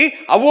 இப்படி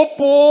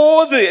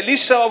அவ்வப்போது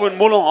எலிசாவின்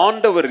மூலம்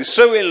ஆண்டவர்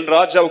இஸ்ரவேல்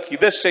ராஜாவுக்கு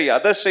இதை செய்,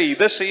 அதை செய்,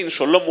 இதை செய்ன்னு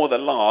சொல்லும்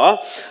போதெல்லாம்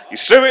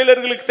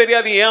இஸ்ரவேலர்களுக்கு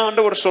தெரியாது ஏன்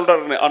ஆண்டவர்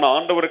சொல்றாரு. ஆனா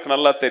ஆண்டவருக்கு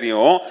நல்லா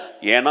தெரியும்.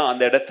 ஏன்னா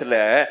அந்த இடத்துல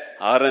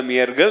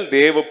அரேமியர்கள்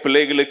தேவ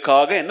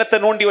பிள்ளைகளுக்காக என்னத்தை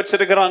நோண்டி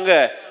வச்சிருக்கிறாங்க?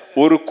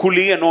 ஒரு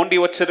குழியை நோண்டி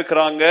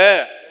வச்சிருக்கிறாங்க.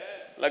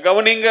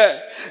 கவனிங்க,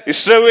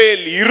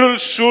 இஸ்ரவேல் இருள்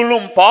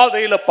சூழும்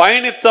பாதையில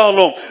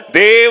பயணித்தாலும்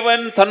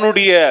தேவன்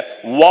தன்னுடைய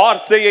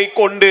வார்த்தையை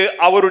கொண்டு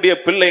அவருடைய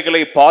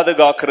பிள்ளைகளை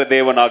பாதுகாக்கிற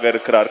தேவனாக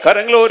இருக்கிறார்.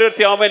 கரங்களை ஒரு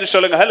ஆமென்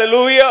சொல்லுங்க.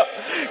 ஹல்லேலூயா.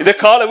 இந்த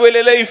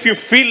காலவேளையில if you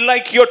feel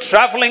like you're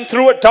traveling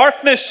through a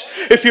darkness,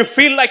 if you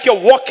feel like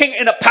you're walking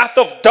in a path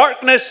of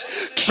darkness,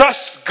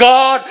 trust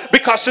God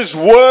because his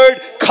word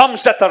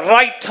comes at the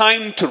right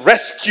time to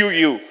rescue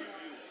you.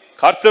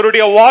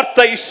 கர்த்தருடைய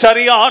வார்த்தை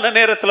சரியான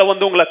நேரத்துல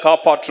வந்து உங்களை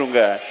காப்பாற்றுங்க.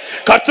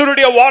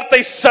 கர்த்தருடைய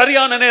வார்த்தை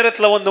சரியான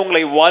நேரத்துல வந்து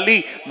உங்களை வழி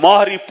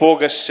மாறி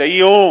போக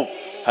செய்யும்.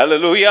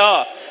 Hallelujah,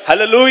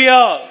 hallelujah.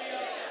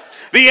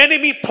 The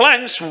enemy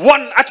plans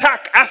one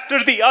attack after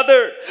the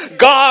other.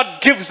 God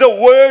gives a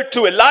word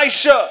to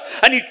Elisha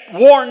and he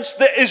warns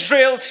the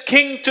Israel's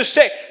king to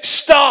say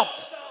stop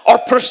or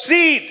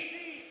proceed.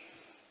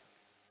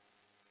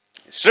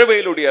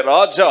 இஸ்ரவேலுடைய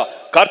ராஜா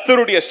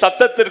கர்த்தருடைய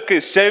சத்தத்திற்கு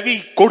செவி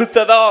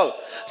கொடுத்ததால்,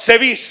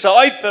 செவி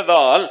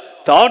சாய்த்ததால்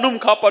தானும்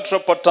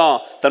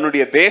காப்பாற்றப்பட்டான்,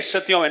 தன்னுடைய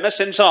தேசத்தையும் என்ன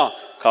செஞ்சான்?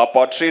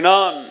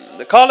 காப்பாற்றினான்.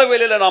 இந்த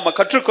காலவேளையில நாம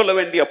கற்றுக்கொள்ள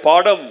வேண்டிய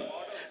பாடம்,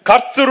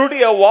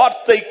 கர்த்தருடைய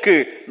வார்த்தைக்கு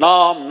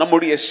நாம்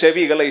நம்முடைய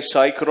செவிகளை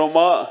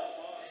சாய்க்கிறோமா?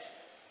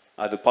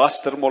 அது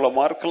பாஸ்டர்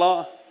மூலமா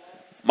இருக்கலாம்,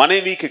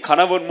 மனைவிக்கு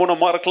கணவன்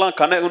மூலமா இருக்கலாம்,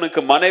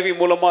 கணவனுக்கு மனைவி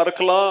மூலமா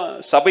இருக்கலாம்,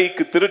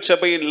 சபைக்கு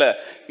திருச்சபையில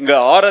இங்க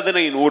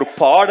ஆராதனையின் ஒரு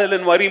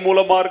பாடலின் வரி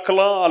மூலமா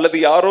இருக்கலாம், அல்லது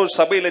யாரோ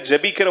சபையில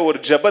ஜெபிக்கிற ஒரு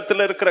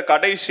ஜெபத்துல இருக்கிற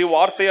கடைசி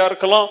வார்த்தையா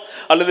இருக்கலாம்,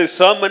 அல்லது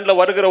சர்மன்ல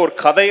வருகிற ஒரு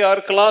கதையா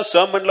இருக்கலாம்,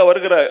 சர்மன்ல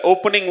வருகிற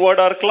ஓப்பனிங்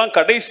வேர்டா இருக்கலாம்,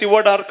 கடைசி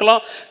வேர்டா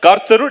இருக்கலாம்.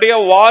 கர்த்தருடைய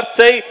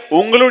வார்த்தை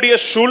உங்களுடைய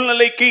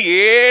சூழ்நிலைக்கு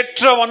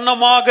ஏற்ற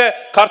வண்ணமாக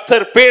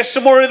கர்த்தர்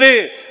பேசும் பொழுது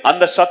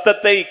அந்த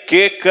சத்தத்தை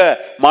கேட்க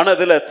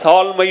மனதில்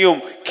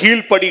தாழ்மையும்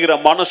கீழ்ப்படுகிற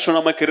மனசு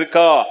நமக்கு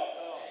இருக்கா?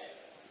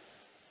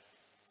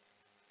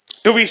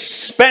 Do we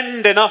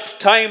spend enough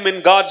time in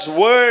God's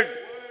word?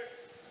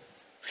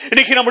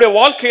 இன்னைக்கு நம்முடைய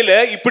வாழ்க்கையில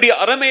இப்படி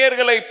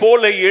அரமேயர்களை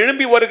போல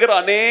எழும்பி வருகிற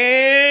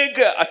அநேக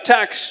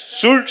அட்டாக்ஸ்,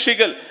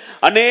 சூழ்ச்சிகள்,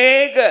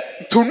 அநேக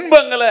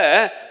துன்பங்களை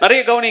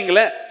நிறைய கவனிங்கள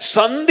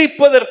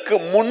சந்திப்பதற்கு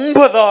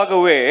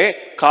முன்பதாகவே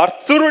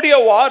கர்த்தருடைய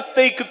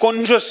வார்த்தைக்கு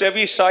கொஞ்சம்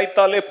செவி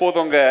சாய்த்தாலே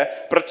போதுங்க,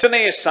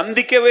 பிரச்சனையை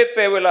சந்திக்கவே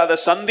தேவையில்லை. அதை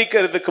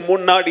சந்திக்கிறதுக்கு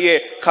முன்னாடியே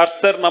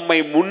கர்த்தர் நம்மை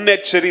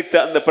முன்னெச்சரித்து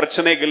அந்த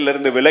பிரச்சனைகள்ல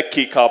இருந்து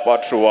விலக்கி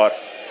காப்பாற்றுவார்.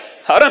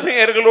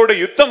 அரமேயர்களோடு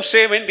யுத்தம்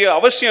செய்ய வேண்டிய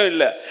அவசியம்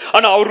இல்லை.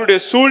 ஆனா அவருடைய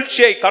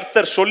சூழ்ச்சியை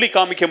கர்த்தர் சொல்லி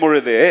காமிக்கும்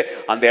பொழுது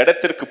அந்த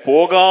இடத்திற்கு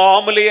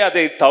போகாமலே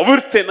அதை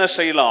தவிர்த்து என்ன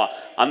செய்யலாம்?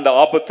 அந்த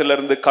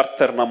ஆபத்திலிருந்து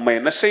கர்த்தர் நம்மை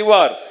என்ன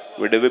செய்வார்?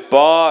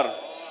 விடுவிப்பார்.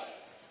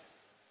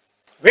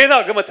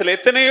 வேதாகமத்தில்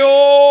எத்தனையோ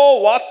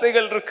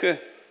வார்த்தைகள் இருக்கு.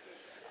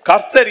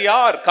 கர்த்தர்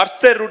யார்,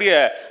 கர்த்தருடைய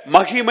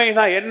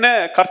மகிமைனா என்ன,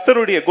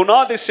 கர்த்தருடைய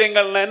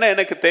குணாதிசயங்கள்னா என்ன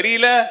எனக்கு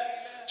தெரியல.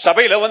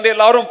 சபையில வந்து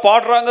எல்லாரும்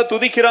பாடுறாங்க,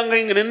 துதிக்கிறாங்க,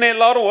 இங்க நின்று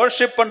எல்லாரும்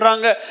வர்ஷிப்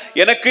பண்றாங்க.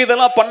 எனக்கு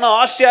இதெல்லாம் பண்ண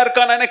ஆசையா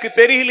இருக்கான்னு எனக்கு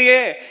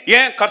தெரியலையே.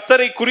 ஏன்?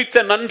 கர்த்தரை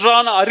குறித்த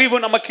நன்றான அறிவு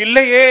நமக்கு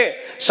இல்லையே.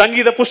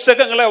 சங்கீத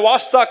புஸ்தகங்களை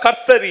வாஸ்தா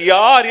கர்த்தர்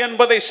யார்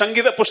என்பதை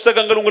சங்கீத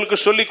புஸ்தகங்கள்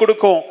உங்களுக்கு சொல்லி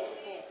கொடுக்கும்.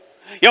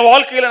 என்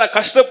வாழ்க்கையில நான்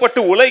கஷ்டப்பட்டு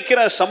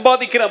உழைக்கிறேன்,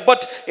 சம்பாதிக்கிறேன்,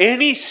 பட்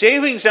எனி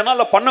சேவிங்ஸ்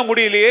என்னால பண்ண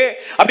முடியலையே.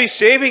 அப்படி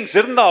சேவிங்ஸ்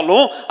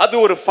இருந்தாலும் அது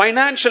ஒரு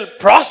ஃபைனான்சியல்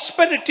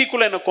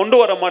ப்ராஸ்பெரிட்டிக்குள்ள என்ன கொண்டு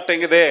வர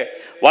மாட்டேங்குதே.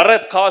 வர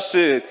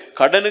காசு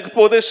கடனுக்கு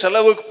போகுது,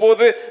 செலவுக்கு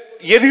போகுது,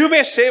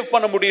 எதையுமே சேவ்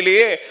பண்ண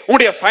முடியலையே.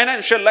 உங்களுடைய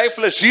ஃபைனான்சியல்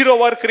லைஃப்ல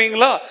ஜீரோவா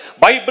இருக்கிறீங்களா?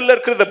 பைபிள்ல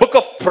இருக்கிற the book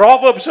of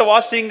Proverbs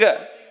வாசிங்க.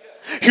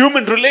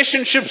 ஹியூமன்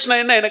ரிலேஷன்ஷிப்ஸ்னா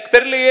என்ன எனக்கு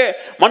தெரியலையே.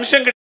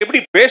 மனுஷங்க எப்படி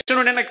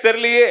பேசணும்னு எனக்கு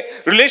தெரியலையே.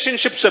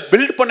 ரிலேஷன்ஷிப்ஸை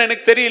பில்ட் பண்ண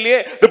எனக்கு தெரியலையே.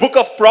 the book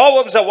of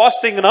Proverbs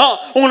வாசித்தீங்கன்னா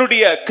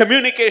உங்களுடைய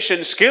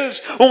கம்யூனிகேஷன் ஸ்கில்ஸ்,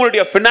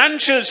 உங்களுடைய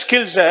ஃபினான்ஷியல்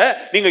ஸ்கில்ஸை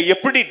நீங்க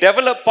எப்படி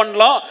டெவலப்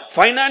பண்ணலாம்,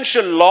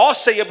 ஃபைனான்ஷியல்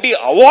லாஸை எப்படி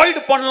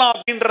அவாய்ட் பண்ணலாம்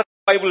அப்படின்ற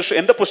பைபிள்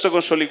எந்த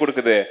புத்தகம் சொல்லி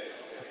கொடுக்குது?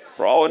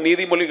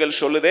 நீதிமொழிகள்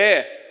சொல்லுதே.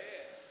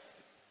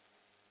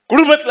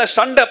 குடும்பத்துல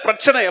சண்டை,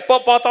 பிரச்சனை,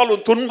 எப்ப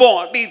பார்த்தாலும் துன்பம்,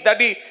 அடி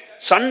தடி,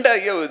 சண்டை.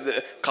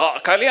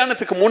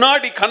 கல்யாணத்துக்கு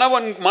முன்னாடி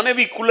கணவன்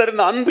மனைவிக்குள்ள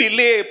இருந்த அன்பு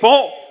இல்லையே. இப்போ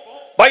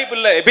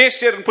பைபிள்ல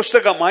எபேசியரின்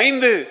புஸ்தகம்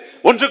 5,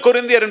 1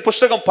 கொரிந்தியரின்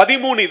புஸ்தகம்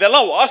 13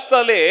 இதெல்லாம்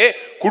வாசித்தாலே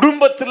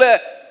குடும்பத்துல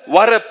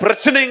வர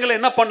பிரச்சனைகளை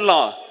என்ன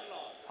பண்ணலாம்?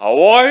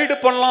 அவாய்ட்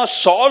பண்ணலாம்,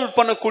 சால்வ்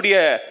பண்ணக்கூடிய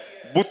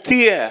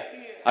புத்திய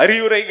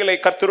அறிவுரைகளை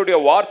கர்த்தருடைய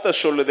வார்த்தை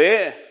சொல்லுதே.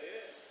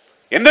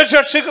 எந்த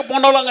சர்ச்சுக்கு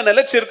போனாலும் அங்க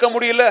நிலைச்சு இருக்க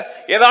முடியல.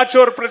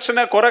 ஏதாச்சும் ஒரு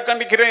பிரச்சனை, குறை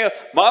கண்டிக்கிறேன்,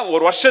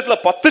 ஒரு வருஷத்துல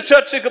 10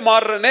 சர்ச்சுக்கு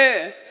மாறுறேன்னு.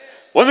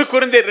 1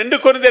 கொரிந்தியர் 2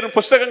 கொரிந்தியர்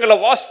புஸ்தகங்களை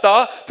வாசித்தா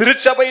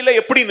திருச்சபையில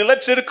எப்படி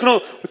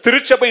நிலைச்சிருக்கணும்,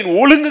 திருச்சபையின்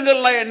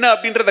ஒழுங்குகள்லாம் என்ன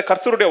அப்படின்றத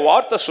கர்த்தருடைய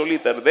வார்த்தை சொல்லி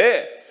தருதே.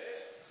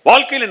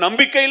 வாழ்க்கையில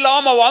நம்பிக்கை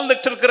இல்லாம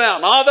வாழ்ந்துட்டு இருக்கிறேன்,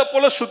 அநாதை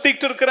போல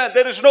சுத்திட்டு இருக்கிறேன்,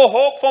 there is no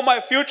hope for my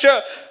future.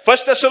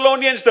 First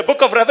Thessalonians the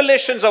book of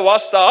Revelations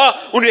வாசித்தா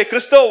உன்னுடைய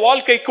கிறிஸ்தவ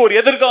வாழ்க்கைக்கு ஒரு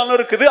எதிர்காலம்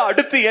இருக்குது,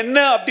 அடுத்து என்ன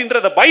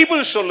அப்படின்றத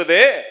பைபிள்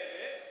சொல்லுதே.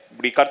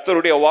 இப்படி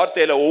கர்த்தருடைய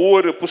வார்த்தையில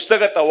ஒவ்வொரு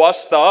புஸ்தகத்தை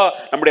வாசித்தா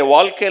நம்முடைய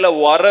வாழ்க்கையில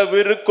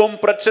வரவிருக்கும்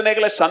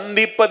பிரச்சனைகளை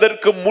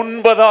சந்திப்பதற்கு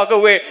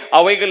முன்பதாகவே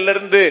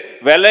அவைகளிலிருந்து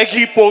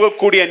விலகி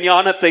போகக்கூடிய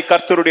ஞானத்தை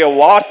கர்த்தருடைய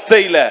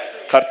வார்த்தையில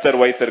கர்த்தர்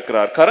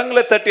வைத்திருக்கிறார்.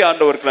 கரங்களை தட்டி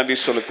ஆண்டவருக்கு நன்றி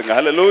சொல்லுங்க.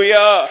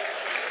 ஹல்லேலூயா,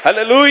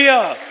 ஹல்லேலூயா.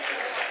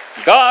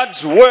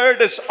 God's word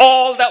is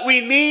all that we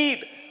need.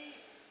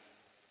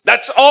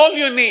 That's all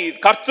you need.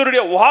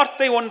 கர்த்தருடைய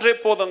வார்த்தை ஒன்றே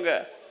போதுங்க.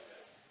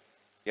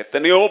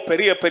 எத்தனையோ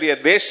பெரிய பெரிய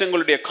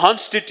தேசங்களுடைய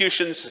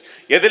கான்ஸ்டிடியூஷன்ஸ்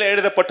எதில்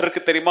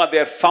எழுதப்பட்டிருக்கு தெரியுமா? they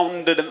are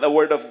founded in the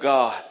word of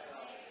God.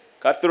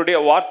 கர்த்தருடைய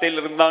வார்த்தையில்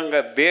இருந்தாங்க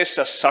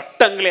தேச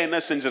சட்டங்களை என்ன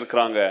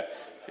செஞ்சிருக்கிறாங்க?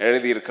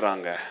 எழுதி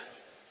இருக்கிறாங்க.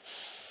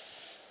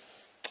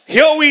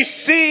 Here we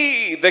see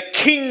the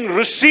king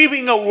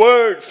receiving a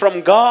word from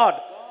God.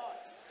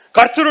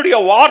 கர்த்தருடைய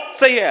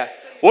வார்த்தையை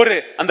ஒரு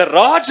அந்த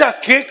ராஜா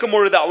கேட்கும்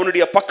பொழுது,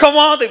 அவனுடைய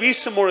பக்கமாக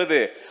வீசும் பொழுது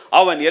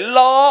அவன்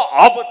எல்லா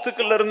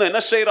ஆபத்துக்கள் இருந்து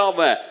என்ன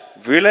செய்யறாம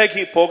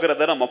விலகி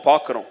போகிறத நம்ம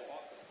பார்க்கிறோம்.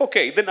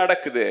 ஓகே, இது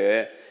நடக்குது.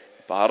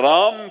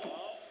 ஆராம்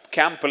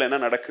கேம்ப்ல என்ன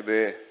நடக்குது?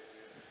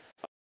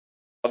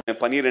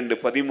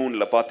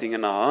 12-13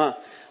 பாத்தீங்கன்னா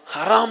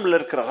ஹராம்ல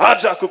இருக்கிற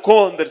ராஜாக்கு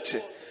கோவம் வந்துருச்சு.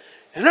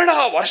 என்னடா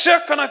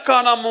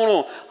வருஷக்கணக்கான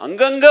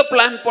அங்கங்க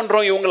பிளான்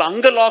பண்றோம், இவங்களை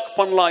அங்க லாக்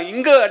பண்ணலாம்,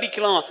 இங்க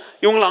அடிக்கலாம்,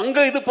 இவங்களை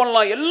அங்க இது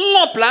பண்ணலாம்,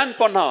 எல்லாம் பிளான்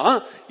பண்ணா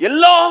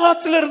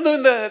எல்லாத்துல இருந்தும்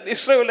இந்த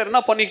இஸ்ரவேலர்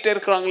என்ன பண்ணிக்கிட்டே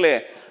இருக்கிறாங்களே,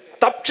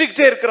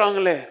 தப்பிச்சுக்கிட்டே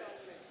இருக்கிறாங்களே,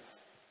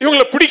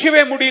 இவங்களை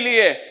பிடிக்கவே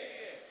முடியலையே.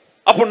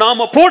 அப்போ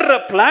நாம போடுற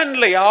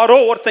பிளான்ல யாரோ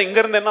ஒருத்தன் இங்க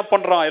இருந்து என்ன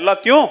பண்றான்?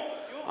 எல்லாத்தையும்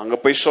அங்க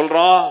போய்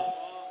சொல்றான்.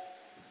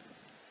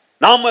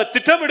 நாம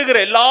திட்டமிடுகிற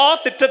எல்லா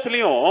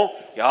திட்டத்திலையும்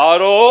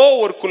யாரோ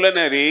ஒரு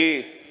குள்ளநரி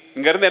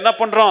இங்க இருந்து என்ன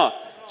பண்றான்,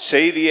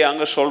 செய்தியை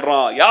அங்க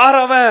சொல்றான். யார்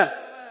அவன்?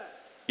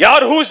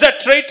 யார்? who is that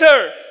traitor?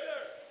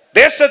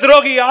 தேச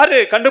துரோகி யாரு?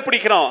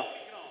 கண்டுபிடிக்கிறான்.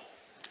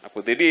 அப்போ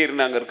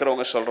திடீர்னு அங்க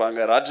இருக்கிறவங்க சொல்றாங்க,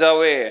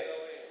 ராஜாவே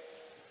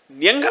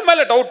எங்க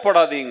மேல டவுட்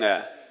போடாதீங்க,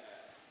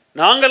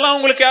 நாங்கெல்லாம்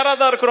உங்களுக்கு யாரா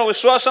தான் இருக்கிறோம்,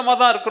 விசுவாசமா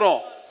தான்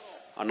இருக்கிறோம்.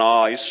 ஆனா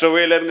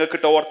இஸ்ரவேலருங்க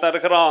கிட்ட ஒருத்தன்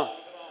இருக்கிறான்,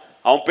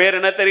 அவன் பேர்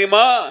என்ன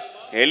தெரியுமா?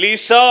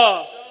 எலிசா.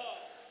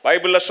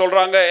 பைபிள்ல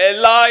சொல்றாங்க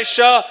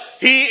Elisha,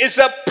 he is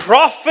a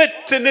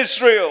prophet in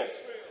Israel.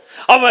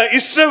 அவன்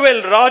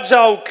இஸ்ரவேல்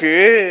ராஜாவுக்கு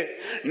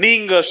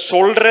நீங்க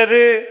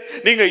சொல்றது,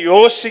 நீங்க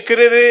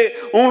யோசிக்கிறது,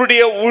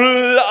 உங்களுடைய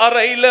உள்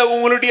அறையில,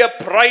 உங்களுடைய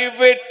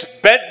பிரைவேட்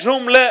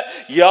பெட்ரூம்ல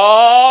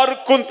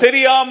யாருக்கும்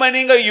தெரியாம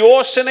நீங்க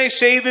யோசனை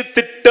செய்து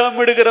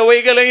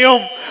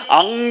திட்டமிடுகிறவைகளையும்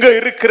அங்க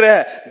இருக்கிற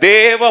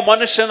தேவ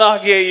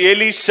மனுஷனாகிய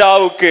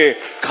எலிசாவுக்கு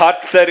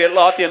கர்த்தர்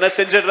எல்லாத்தையும் என்ன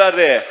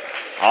செஞ்சிடறாரு?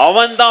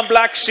 அவன் தான்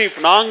பிளாக் ஷீப்,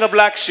 நாங்க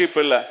பிளாக் ஷீப்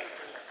இல்ல.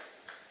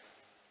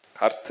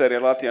 கர்த்தர்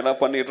எல்லாத்தையும் என்ன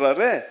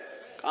பண்ணிடுறாரு?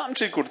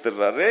 காமிச்சு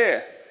கொடுத்துடுறாரு.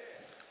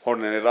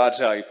 உடனே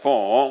ராஜா இப்போ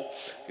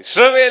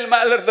இஸ்ரவேல்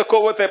மேல இருந்த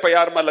கோபத்தை இப்ப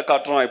யார் மேல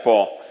காட்டுறான்? இப்போ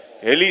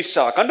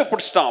எலிசா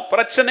கண்டுபிடிச்சிட்டான்.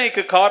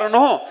 பிரச்சனைக்கு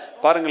காரணம்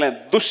பாருங்களேன்,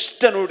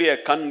 துஷ்டனுடைய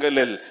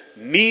கண்களில்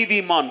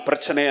நீதிமான்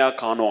பிரச்சனையா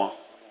காணுவான்.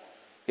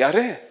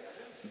 யாரு?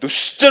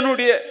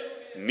 துஷ்டனுடைய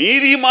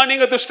நீதிமான்.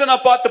 நீங்க துஷ்டனை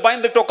பார்த்து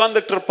பயந்துட்டு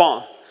உட்காந்துட்டு இருப்பான்.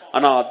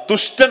 ஆனா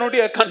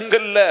துஷ்டனுடைய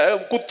கண்கள்ல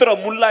குத்துற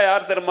முள்ளா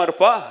யார் தெரியுமா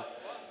இருப்பா?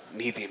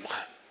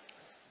 நீதிமான்.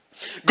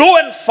 Go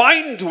and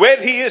find where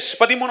he is.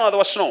 13வது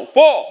வசனம்.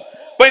 போ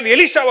போய்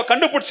எலிசாவை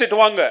கண்டுபிடிச்சிட்டு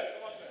வாங்க.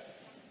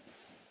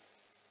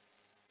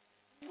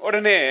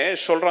 உடனே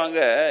சொல்றாங்க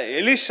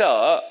எலிசா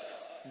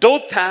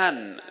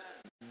டோதான்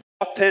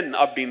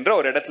அப்படின்ற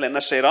ஒரு இடத்துல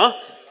என்ன செய்யறான்?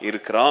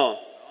 இருக்கிறான்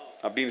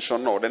அப்படின்னு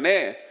சொன்ன உடனே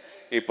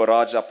இப்போ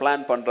ராஜா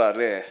பிளான்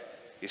பண்றாரு.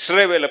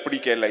 இஸ்ரவேலை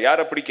பிடிக்க இல்ல,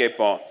 யாரை பிடிக்க?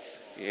 இப்போ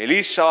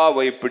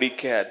எலிசாவை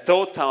பிடிக்க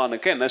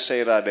தோத்தானுக்கு என்ன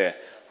செய்யறாரு?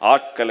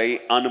 ஆட்களை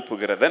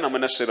அனுப்புகிறத நம்ம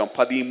என்ன செய்யறோம்?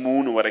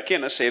 13 வரைக்கும்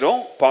என்ன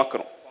செய்யறோம்?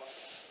 பார்க்கிறோம்.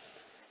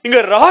 இங்க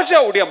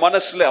ராஜாவுடைய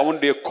மனசுல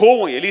அவனுடைய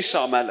கோபம்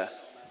எலிசா மேல.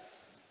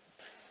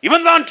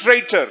 இவன் தான்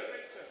ட்ரைட்டர்,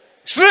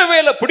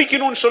 இஸ்ரவேலை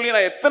பிடிக்கணும்னு சொல்லி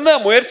நான் எத்தனை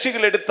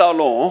முயற்சிகள்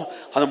எடுத்தாலும்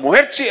அந்த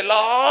முயற்சி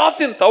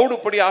எல்லாத்தையும்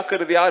தவிடுபடி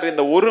ஆக்குறது யாரு?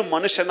 இந்த ஒரு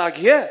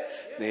மனுஷனாகிய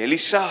இந்த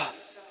Elisha.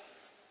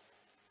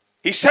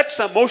 He sets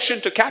a motion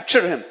to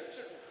capture him.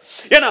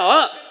 ஏன்னா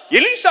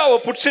எலிசாவை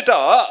பிடிச்சிட்டா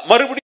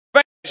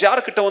மறுபடியும்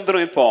யாருக்கிட்ட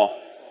வந்துடும்? இப்போ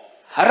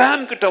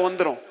அராம் கிட்ட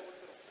வந்துரும்.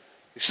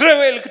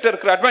 இஸ்ரவேல் கிட்ட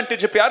இருக்கிற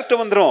அட்வான்டேஜ் இப்ப யார்கிட்ட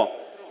வந்துரும்?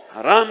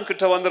 அராம்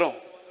கிட்ட வந்துரும்.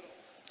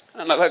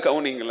 நல்லா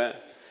கவனிங்களேன்,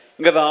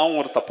 இங்கதான் அவன்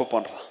ஒரு தப்பு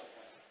பண்றான்.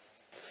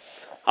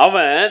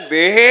 அவன்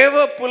தேவ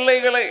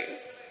பிள்ளைகளை,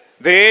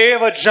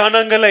 தேவ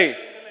ஜனங்களை,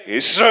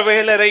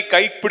 இஸ்ரவேலரை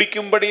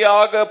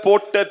கைப்பிடிக்கும்படியாக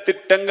போட்ட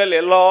திட்டங்கள்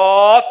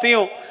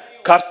எல்லாத்தையும்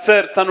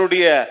கர்த்தர்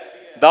தன்னுடைய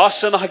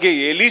தாசனாகிய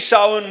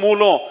எலிசாவின்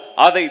மூலம்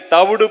அதை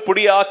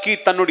தவிடுபடியாக்கி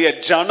தன்னுடைய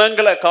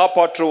ஜனங்களை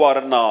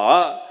காப்பாற்றுவார்னா,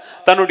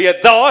 தன்னுடைய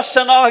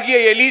தாசனாகிய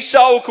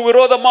எலிசாவுக்கு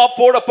விரோதமா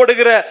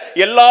போடப்படுகிற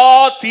எல்லா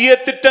தீய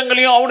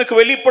திட்டங்களையும் அவனுக்கு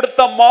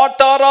வெளிப்படுத்த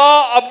மாட்டாரா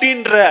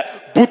அப்படின்ற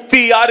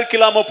புத்தி யாருக்கு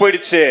இல்லாம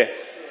போயிடுச்சு?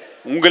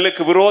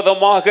 உங்களுக்கு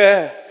விரோதமாக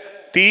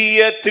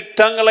தீய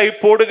திட்டங்களை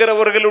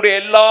போடுகிறவர்களுடைய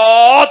எல்லா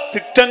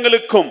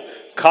திட்டங்களுக்கும்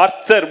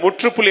கர்த்தர்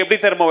முற்றுப்புள்ளி எப்படி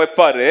தெரியுமா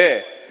வைப்பாரு?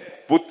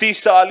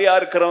 புத்திசாலியா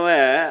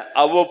இருக்கிறவன்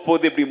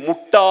அவ்வப்போது இப்படி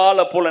முட்டாள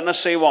போல என்ன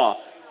செய்வான்?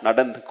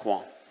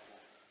 நடந்துக்குவான்.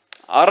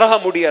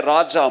 அரகமுடைய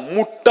ராஜா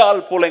முட்டாள்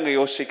போல இங்க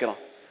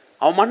யோசிக்கிறான்.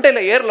 அவன் மண்டையில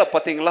ஏறல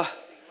பாத்தீங்களா?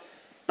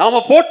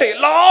 நாம போட்ட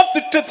எல்லா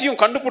திட்டத்தையும்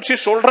கண்டுபிடிச்சு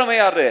சொல்றவன்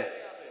யாரு?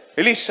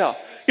 எலிசா.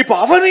 இப்ப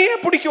அவனையே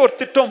பிடிக்க ஒரு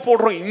திட்டம்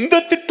போடுறோம், இந்த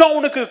திட்டம்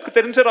உனக்கு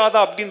தெரிஞ்சிடாதா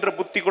அப்படின்ற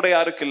புத்தி கூட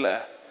யாருக்கு இல்ல?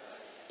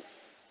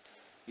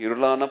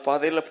 இருளான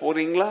பாதையில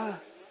போறீங்களா?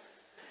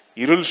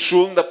 இருள்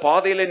சூழ்ந்த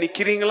பாதையில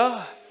நிக்கிறீங்களா?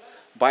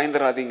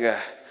 பயந்துராதீங்க,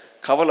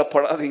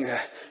 கவலைப்படாதீங்க.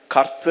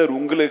 கர்த்தர்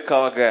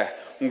உங்களுக்காக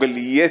உங்கள்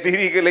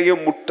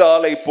எதிரிகளையும்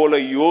முட்டாளை போல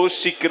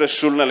யோசிக்கிற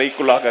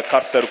சூழ்நிலைக்குள்ளாக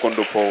கர்த்தர்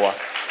கொண்டு போவார்.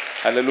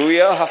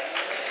 ஹல்லேலூயா,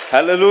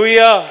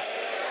 ஹல்லேலூயா.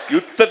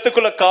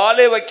 யுத்தத்துக்குள்ள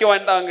காலே வைக்க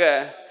வேண்டாங்க.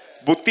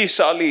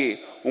 புத்திசாலி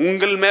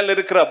உங்கள் மேல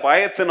இருக்கிற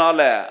பயத்தினால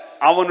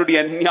அவனுடைய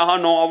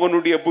ஞானம்,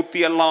 அவனுடைய புத்தி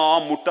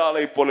எல்லாம்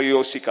முட்டாளை போல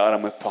யோசிக்க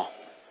ஆரம்பிப்பான்.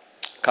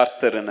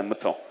 கர்த்தர்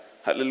நிமித்தம்.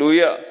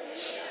 ஹல்லேலூயா.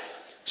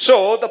 So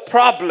the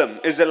problem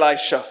is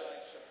Elisha.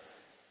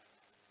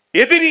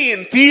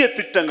 எதிரியின் தீய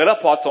திட்டங்களை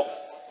பார்த்தோம்.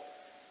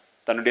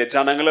 தன்னுடைய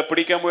ஜனங்களை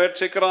பிடிக்க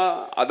முயற்சிக்கிறான்,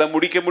 அதை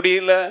முடிக்க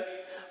முடியல.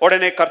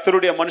 உடனே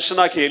கர்த்தருடைய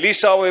மனுஷனாகி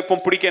எலிசாவை இப்போ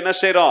பிடிக்க என்ன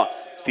செய்யறான்?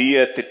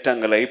 தீய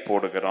திட்டங்களை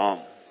போடுகிறான்.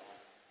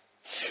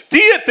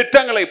 தீய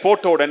திட்டங்களை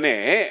போட்ட உடனே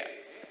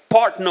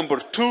பார்ட்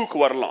நம்பர் 2க்கு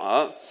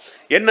வரலாம்.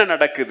 என்ன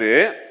நடக்குது?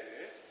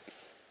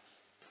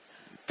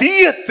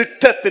 தீய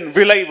திட்டத்தின்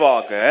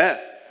விளைவாக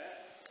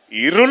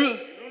இருள்,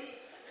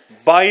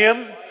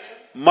 பயம்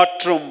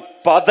மற்றும்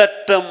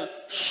பதட்டம்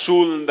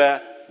சூழ்ந்த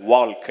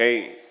வாழ்க்கை.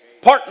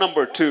 Part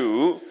number 2,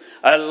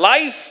 a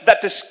life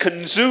that is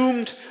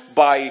consumed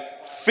by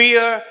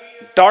fear,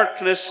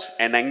 darkness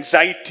and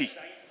anxiety.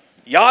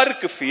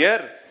 யாருக்கு fear?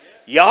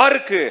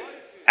 யாருக்கு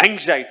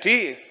ஆங்ஸைட்டி,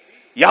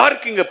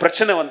 யாருக்கு இங்க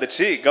பிரச்சனை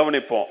வந்துச்சு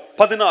கவனிப்போம்.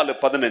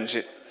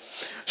 14-15.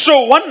 So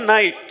one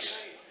night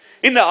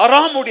இந்த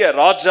அராமுடைய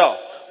ராஜா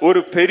ஒரு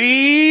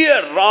பெரிய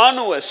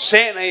ராணுவ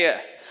சேனைய,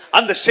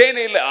 அந்த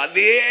சேனையில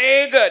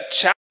அநேக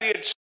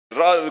சாரியட்ஸ்,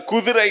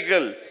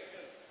 குதிரைகள்,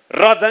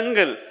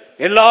 ரதங்கள்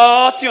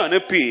எல்லாத்தையும்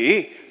அனுப்பி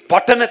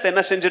பட்டணத்தை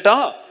என்ன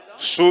செஞ்சுட்டான்?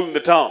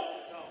 சூழ்ந்துட்டான்.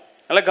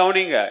 நல்லா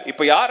கவனிங்க.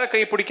 இப்ப யார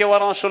கைப்பிடிக்க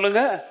வரான்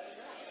சொல்லுங்க?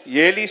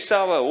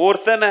 எலிசாவை.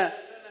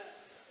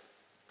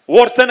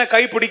 ஒருத்தனை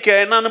கைப்பிடிக்க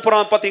என்ன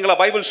அனுப்புறான் பாத்தீங்களா?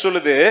 பைபிள்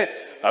சொல்லுது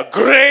a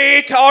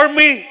great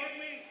army,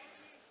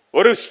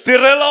 ஒரு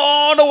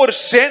திரளான ஒரு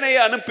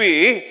சேனையை அனுப்பி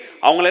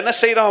அவங்களை என்ன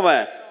செய்யறான்?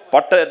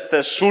 பட்டணத்தை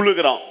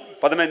சூழுகிறான்.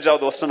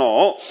 15வது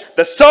வசனம்,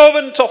 the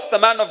servant of the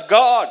man of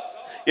God.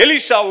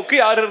 எலிசாவுக்கு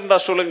யார் இருந்தா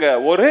சொல்லுங்க?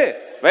 ஒரு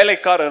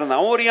வேலைக்காரர்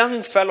இருந்தான். ஒரு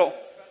யங் ஃபெலோ.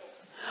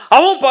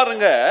 அவன்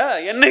பாருங்க,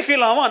 என்னைக்கு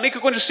இல்லாம அன்னைக்கு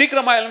கொஞ்சம்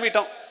சீக்கிரமா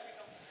எழும்பிட்டான்.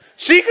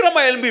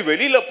 சீக்கிரமா எழும்பி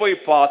வெளியில போய்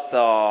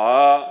பார்த்தா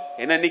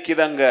என்ன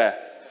நிக்குதாங்க?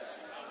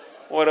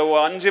 ஒரு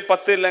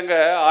 5-10 இல்லைங்க,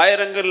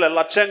 ஆயிரங்கள் இல்ல,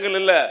 லட்சங்கள்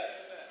இல்ல,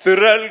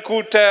 திரள்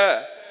கூட்ட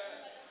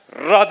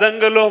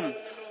ரதங்களும்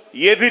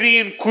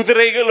எதிரியின்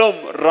குதிரைகளும்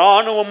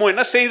ராணுவமும்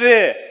என்ன செய்து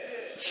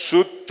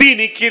சுத்தி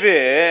நிக்குது.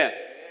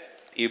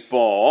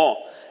 இப்போ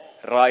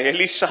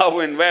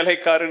எலிசாவின்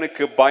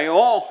வேலைக்காரனுக்கு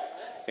பயம்,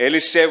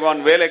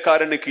 எலிசாவின்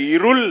வேலைக்காரனுக்கு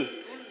இருள்,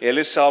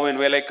 எலிசாவின்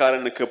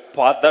வேலைக்காரனுக்கு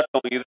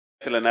பதட்டம்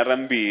இதயத்துல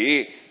நிரம்பி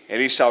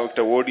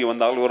எலிசாவிட்ட ஓடி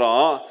வந்தாலும்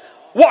வரும்.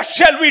 What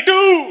shall we do?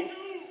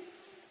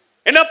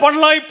 என்ன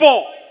பண்ணலாம் இப்போ?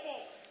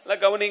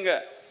 கவனிங்க,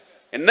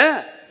 என்ன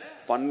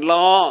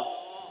பண்ணலாம்?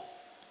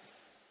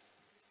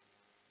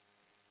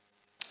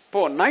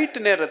 இப்போ நைட்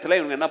நேரத்துல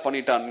இவங்க என்ன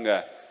பண்ணிட்டாங்க?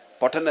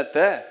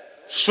 பட்டணத்தை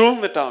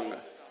சூழ்ந்துட்டாங்க.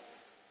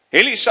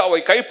 எலிசாவை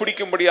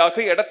கைப்பிடிக்கும்படியாக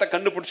இடத்தை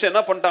கண்டுபிடிச்சு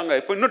என்ன பண்ணிட்டாங்க?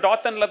 இப்போ இன்னும்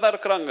டாத்தன்ல தான்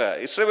இருக்கிறாங்க,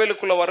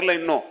 இஸ்ரவேலுக்குள்ள வரல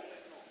இன்னும்.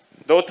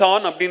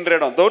 தோத்தான் அப்படின்ற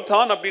இடம்,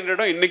 தோத்தான் அப்படின்ற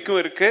இடம்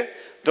இன்னைக்கும் இருக்கு.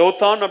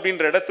 தோத்தான்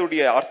அப்படின்ற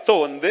இடத்துடைய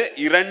அர்த்தம்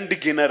 2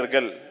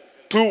 கிணறுகள்,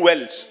 2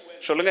 wells.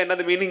 சொல்லுங்க,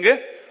 என்னது மீனிங்?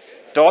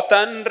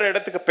 தோத்தான்ற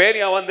இடத்துக்கு பேர்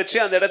வந்துச்சு,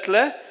 அந்த இடத்துல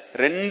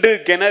 2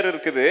 கிணறு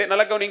இருக்குது.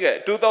 நல்லா கவனிங்க.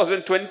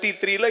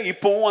 2023ல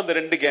இப்பவும் அந்த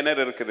 2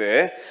 கிணறு இருக்குது.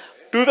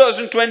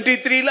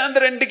 2023ல அந்த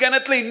 2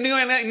 கிணத்துல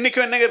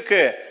இன்னைக்கும் என்ன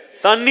இருக்கு?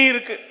 தண்ணி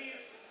இருக்கு.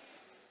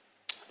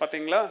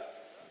 பாத்தீங்களா?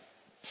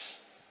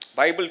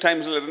 பைபிள்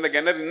டைம்ஸ்ல இருந்த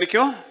கிணறு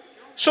இன்னைக்கும்.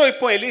 சோ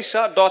இப்போ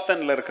எலிசா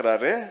தோத்தான்ல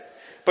இருக்கிறாரு.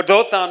 இப்ப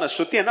தோத்தானை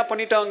சுத்தி என்ன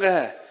பண்ணிட்டாங்க?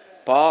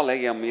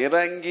 பாளையம்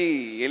இறங்கி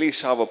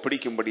எலிசாவை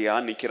பிடிக்கும்படியா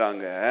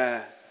நிக்கிறாங்க.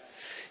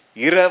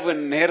 இரவு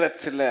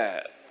நேரத்துல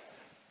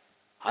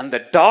அந்த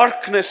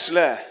டார்க்னஸ்ல,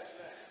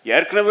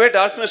 ஏற்கனவே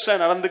டார்க்னஸ்ல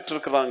நடந்துட்டு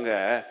இருக்கிறாங்க.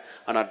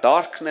 ஆனா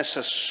டார்க்னஸ்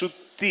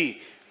சுத்தி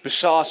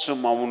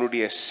பிசாசும்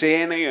அவனுடைய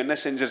சேனையும் என்ன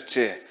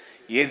செஞ்சிருச்சு?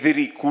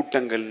 எதிரி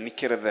கூட்டங்கள்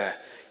நிக்கிறத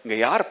இங்க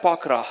யார்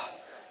பாக்குறா?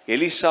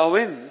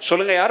 எலிசாவின்,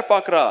 சொல்லுங்க, யார்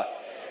பாக்குறா?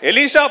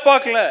 எலிசா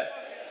பார்க்கல,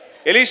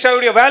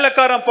 எலிசாவுடைய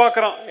வேலைக்காரன்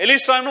பார்க்கறான்.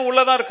 எலிசா இன்னும்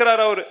உள்ளதான்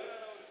இருக்கிறார் அவரு.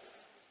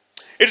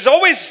 It's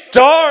always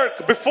dark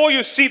before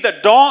you see the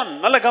dawn.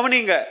 நல்ல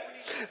கவனிங்க.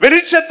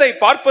 வெளிச்சத்தை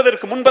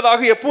பார்ப்பதற்கு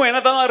முன்பதாக எப்பவும்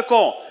என்னதான்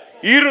இருக்கும்?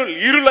 இருள்.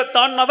 இருளை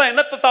தாண்டினாதான்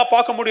என்னத்தை தான்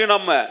பார்க்க முடியும்?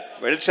 நம்ம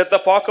வெளிச்சத்தை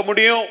பார்க்க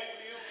முடியும்.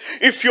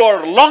 If you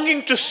are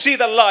longing to see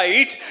the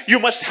light, you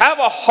must have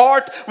a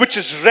heart which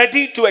is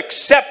ready to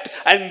accept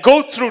and go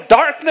through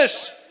darkness.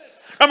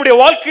 நம்முடைய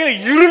வாழ்க்கையில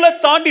இருளை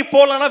தாண்டி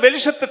போலனா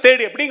வெளிச்சத்தை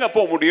தேடி எப்படிங்க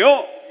போக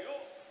முடியும்?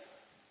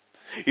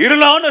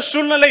 இருளான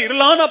சூழ்நிலை,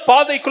 இருளான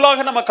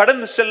பாதைக்குள்ளாக நம்ம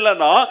கடந்து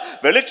செல்லனா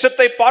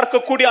வெளிச்சத்தை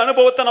பார்க்கக்கூடிய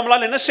அனுபவத்தை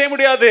நம்மளால என்ன செய்ய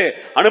முடியாது?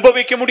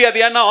 அனுபவிக்க முடியாது.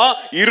 ஏன்னா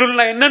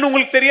இருள்னா என்னன்னு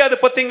உங்களுக்கு தெரியாது.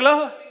 பாத்தீங்களா?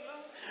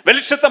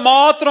 வெளிச்சத்தை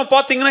மாத்திரம்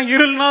பாத்தீங்கன்னா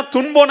இருள்னா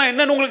துன்பம்னா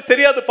என்னன்னு உங்களுக்கு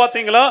தெரியாது.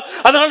 பாத்தீங்களா?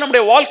 அதனால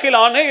நம்முடைய வாழ்க்கையில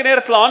அநேக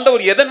நேரத்தில்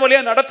ஆண்டவர் எதன்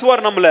வழியா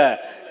நடத்துவார்? நம்மள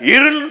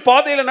இருளின்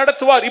பாதையில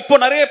நடத்துவார். இப்போ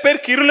நிறைய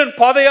பேருக்கு இருளின்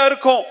பாதையா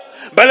இருக்கும்.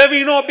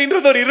 பலவீனம்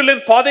அப்படின்றது ஒரு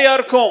இருளின் பாதையா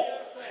இருக்கும்.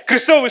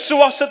 கிறிஸ்தவ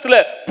விசுவாசத்துல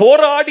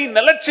போராடி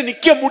நிலைச்சு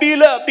நிக்க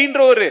முடியல அப்படின்ற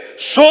ஒரு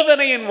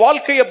சோதனையின்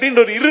வாழ்க்கை அப்படின்ற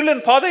ஒரு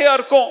இருளின் பாதையா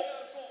இருக்கும்.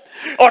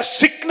 or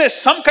sickness,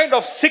 some kind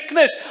of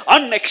sickness,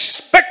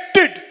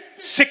 unexpected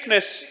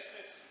sickness.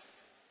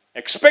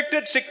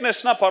 Expected sickness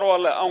na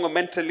பரவாயில்ல, அவங்க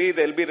mentally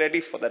they'll be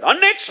ready for that.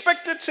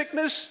 Unexpected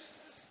sickness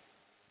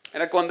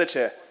எனக்கு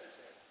வந்துச்சு.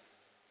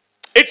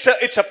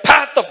 It's a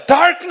path of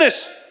darkness.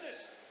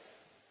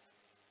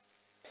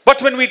 But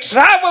when we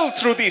travel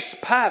through this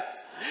path,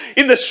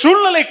 இந்த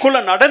சூழ்நிலைக்குள்ள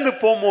நடந்து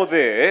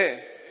போகும்போது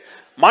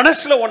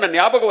மனசுல ஒன்ன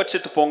ஞாபகம்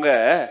வச்சுட்டு போங்க.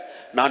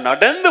 நான்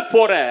நடந்து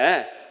போறேன்,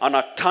 ஆனா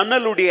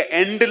டனலுடைய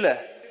எண்ட்ல,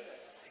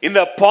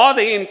 இந்த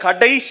பாதையின்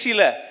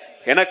கடைசியில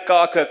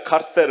எனக்காக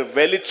கர்த்தர்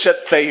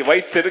வெளிச்சத்தை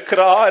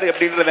வைத்திருக்கிறார்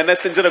அப்படின்றது என்ன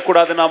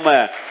செஞ்சிடக்கூடாது? நாம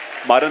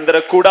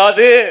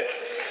மறந்துடக்கூடாது.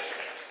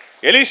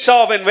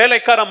 எலிசாவின்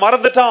வேலைக்காரன்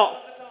மறந்துட்டான்.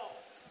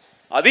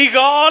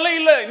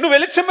 அதிகாலையில இன்னும்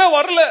வெளிச்சமே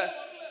வரல,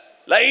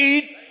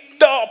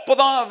 லைட்டா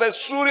அப்பதான்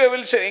சூரிய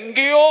வெளிச்சம்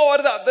எங்கேயோ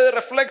வருது, அது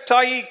ரிஃப்ளெக்ட்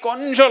ஆகி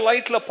கொஞ்சம்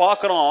லைட்ல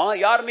பாக்குறோம்.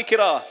 யார்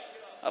நிக்கிறா?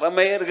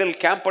 அரமேயர்கள்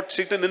கேம்ப்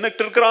அடிச்சுட்டு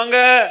நின்னுட்டு இருக்கிறாங்க.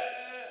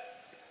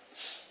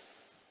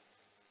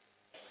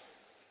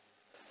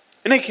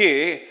 இன்னைக்கு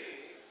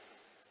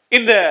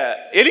இந்த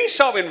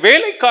எலிசாவின்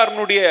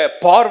வேலைக்காரனுடைய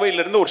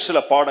பார்வையிலிருந்து ஒரு சில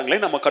பாடங்களை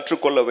நம்ம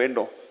கற்றுக்கொள்ள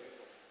வேண்டும்.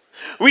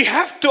 We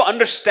have to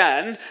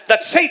understand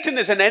that Satan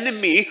is an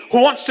enemy who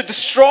wants to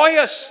destroy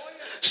us.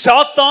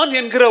 சாத்தான்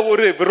என்கிற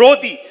ஒரு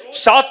விரோதி,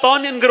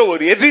 சாத்தான் என்கிற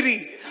ஒரு எதிரி,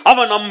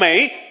 அவன் நம்மை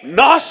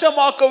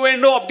நாசமாக்க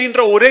வேண்டும்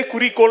அப்படின்ற ஒரே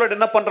குறிக்கோளோட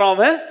என்ன பண்றான்,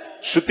 அவன்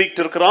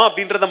சுத்திட்டு இருக்கிறான்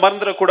அப்படின்றத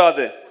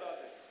மறந்துடக்கூடாது.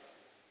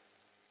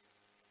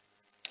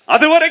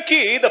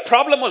 அதுவரைக்கும் the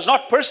problem was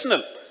not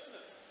personal.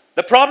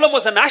 The problem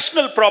was a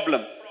national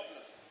problem.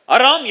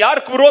 Aram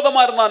யாருக்கு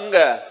விரோதமா இருந்தாங்க?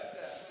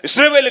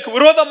 இஸ்ரவேலுக்கு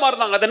விரோதமா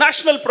இருந்தாங்க. அது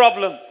நேஷனல்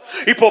ப்ராப்ளம்.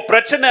 இப்போ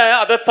பிரச்சனை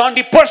அதை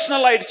தாண்டி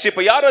பர்சனல் ஆயிடுச்சு.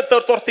 இப்போ யாரை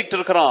துரத்திட்டு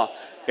இருக்கிறான்?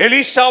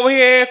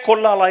 எலிசாவையே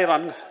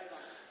கொல்லாலாயிராங்க.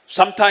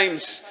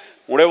 சம்டைம்ஸ்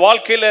உங்களுடைய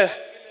வாழ்க்கையில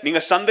நீங்க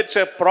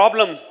சந்திச்ச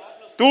ப்ராப்ளம்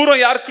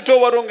தூரம் யாருக்கிட்டோ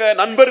வருங்க,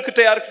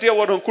 நண்பர்கிட்ட யாருக்கிட்டயோ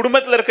வரும்,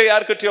 குடும்பத்தில் இருக்க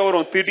யாருக்கிட்டயோ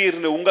வரும்,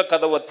 திடீர்னு உங்க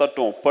கதவை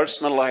தட்டும்,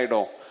 பர்சனல்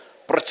ஆயிடும்.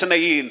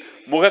 பிரச்சனையின்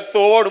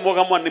முகத்தோடு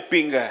முகமா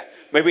நிப்பீங்க.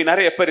 மேபி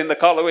நிறைய பேர் இந்த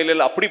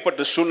காலவேளையில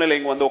அப்படிப்பட்ட சூழ்நிலை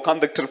இங்க வந்து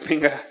உட்கார்ந்துட்டு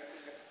இருப்பீங்க.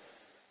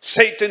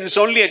 Satan's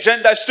only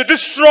agenda is to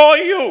destroy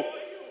you.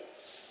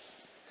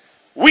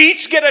 We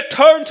each get a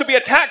turn to be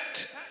attacked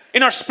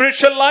in our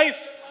spiritual life.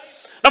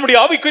 நம்முடைய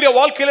ஆவிக்குரிய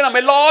வாழ்க்கையில நம்ம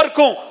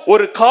எல்லாருக்கும்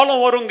ஒரு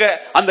காலம் வருங்க.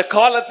 அந்த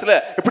காலத்துல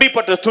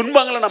இப்படிப்பட்ட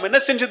துன்பங்களை நம்ம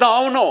என்ன செஞ்சுதான்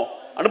ஆகணும்,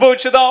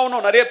 அனுபவிச்சுதான்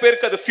ஆகணும். நிறைய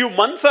பேருக்கு அது few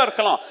months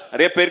இருக்கலாம்,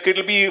 நிறைய பேருக்கு it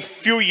will be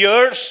few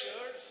years,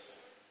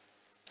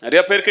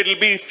 நிறைய பேருக்கு it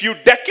will be few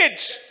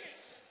decades.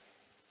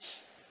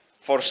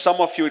 For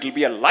some of you it will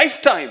be a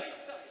lifetime.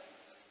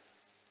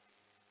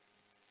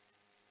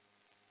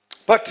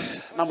 But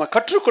நம்ம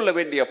கற்றுக்கொள்ள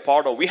வேண்டிய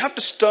பாடம், we have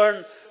to stand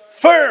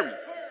firm.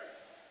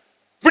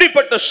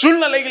 இப்படிப்பட்ட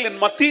சூழ்நிலைகளின்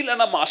மத்தியில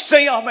நம்ம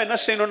அசையாம என்ன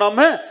செய்யணும்,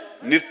 நாம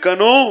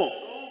நிற்கணும்.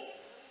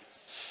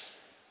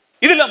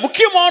 இதுல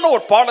முக்கியமான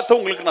ஒரு பாடத்தை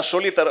உங்களுக்கு நான்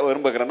சொல்லி தர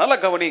விரும்புகிறேன். நல்லா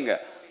கவனிங்க.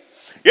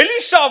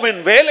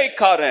 எலிசாவின்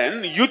வேலைக்காரன்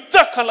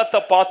யுத்த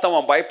களத்தை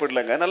பார்த்தவன்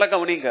பயப்படலங்க. நல்லா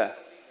கவனிங்க.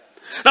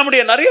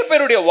 நம்முடைய நிறைய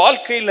பேருடைய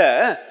வாழ்க்கையில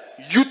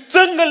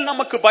யுத்தங்கள்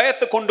நமக்கு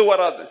பயத்தை கொண்டு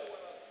வராது.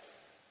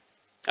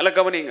 நல்லா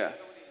கவனிங்க.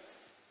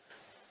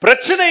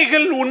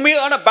 பிரச்சனைகள்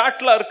உண்மையான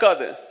பேட்டிலா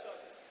இருக்காது.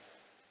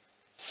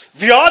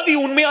 வியாதி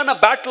உண்மையான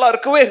பேட்டிலா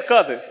இருக்கவே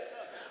இருக்காது.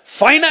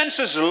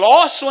 ஃபைனான்சஸ்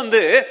லாஸ்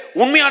வந்து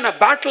உண்மையான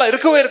பேட்டிலா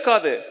இருக்கவே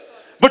இருக்காது.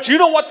 But you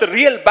know what the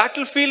real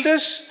battlefield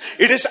is?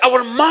 It is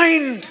our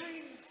mind.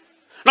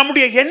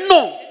 நம்முடைய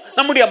எண்ணம்,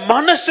 நம்முடைய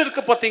மனசு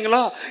இருக்கு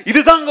பாத்தீங்களா,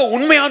 இதுதாங்க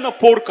உண்மையான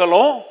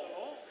போர்க்களம்.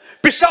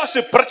 பிசாசு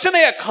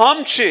பிரச்சனையை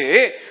காமிச்சு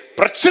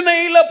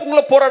பிரச்சனையில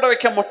உங்களை போராட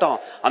வைக்க மாட்டான்.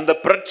 அந்த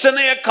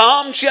பிரச்சனையை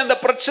காமிச்சு அந்த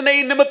பிரச்சனை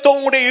நிமித்தம்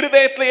உங்களுடைய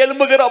இருதயத்துல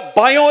எழும்புகிற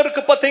பயம்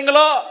இருக்கு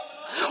பாத்தீங்களா,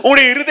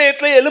 உங்களுடைய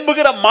இருதயத்துல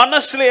எழும்புகிற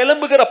மனசுல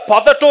எழும்புகிற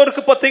பதட்டம்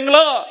இருக்கு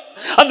பாத்தீங்களா,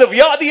 அந்த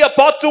வியாதியை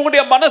பார்த்து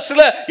உங்களுடைய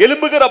மனசுல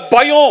எழும்புகிற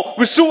பயம்,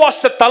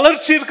 விசுவாச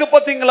தளர்ச்சி இருக்கு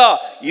பாத்தீங்களா,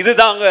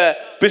 இதுதாங்க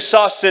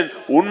பிசாசின்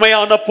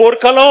உண்மையான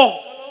போர்க்களம்.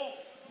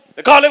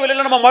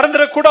 காலவேளையில நம்ம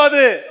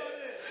மறந்துடக்கூடாது.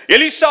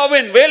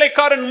 எலிசாவின்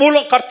வேலைக்காரன்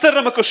மூலம் கர்த்தர்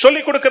நமக்கு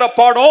சொல்லிக் கொடுக்கிற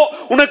பாடம்,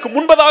 உனக்கு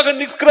முன்பதாக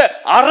நிற்கிற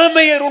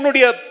அரமையர்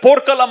உன்னுடைய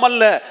போர்க்களம்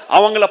அல்ல.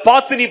 அவங்கள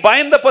பார்த்து நீ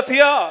பயந்த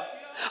பத்தியா,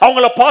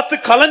 அவங்கள பார்த்து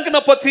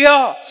கலங்கின பத்தியா,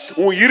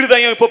 உன்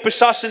இருதயம் இப்ப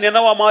பிசாசின்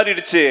என்னவா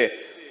மாறிடுச்சு,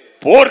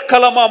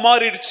 போர்க்களமா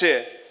மாறிடுச்சு.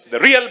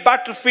 The real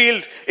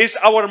battlefield is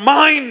our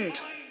mind.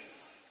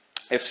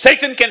 If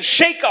Satan can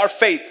shake our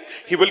faith,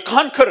 he will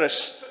conquer us.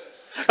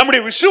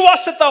 நம்முடைய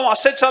விசுவாசத்தை அவன்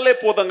அசைச்சாலே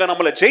போதுங்க,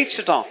 நம்மளை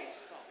ஜெயிச்சுட்டான்.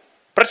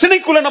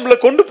 பிரச்சனைக்குள்ள நம்மளை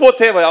கொண்டு போக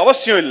தேவை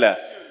அவசியம் இல்ல,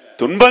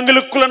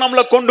 துன்பங்களுக்குள்ள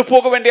நம்மளை கொண்டு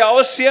போக வேண்டிய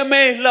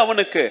அவசியமே இல்லை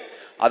அவனுக்கு.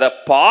 அதை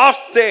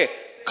பார்த்தே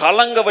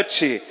கலங்க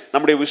வச்சு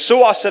நம்முடைய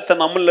விசுவாசத்தை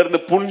நம்மள இருந்து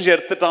புரிஞ்சு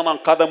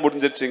எடுத்துட்டான், கதை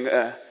முடிஞ்சிருச்சுங்க.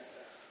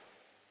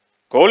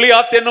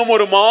 கோலியாத் என்னும்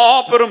ஒரு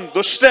மாபெரும்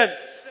துஷ்டன்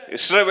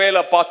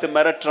இஸ்ரவேலை பார்த்து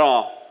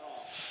மிரட்டுறான்.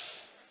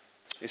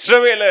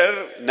 இஸ்ரவேலர்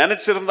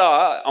நினைச்சிருந்தா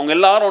அவங்க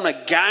எல்லாரும் உன்னை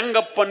கேங்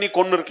அப் பண்ணி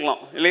கொண்டு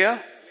இருக்கலாம் இல்லையா.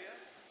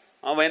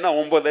 அவன் என்ன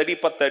 9 அடி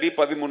 10 அடி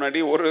 13 அடி,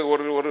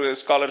 ஒரு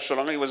ஸ்காலர்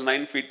சொல்றாங்க he was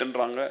 9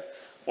 feetன்றாங்க,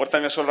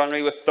 ஒருத்தங்க சொல்றாங்க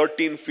he was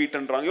 13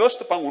 feetன்றாங்க.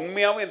 யோசித்துப்பாங்க,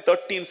 உண்மையாவே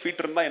 13 feet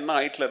இருந்தா என்ன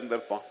ஹைட்ல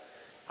இருந்திருப்பான்.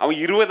 அவன்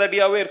 20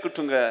 அடியாவே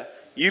இருக்கட்டுங்க,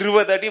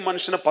 20 அடி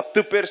மனுஷனை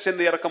 10 பேர்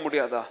சேர்ந்து இறக்க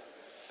முடியாதா?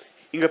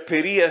 இங்க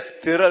பெரிய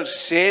திரள்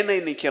சேனை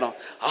நிக்கிறான்.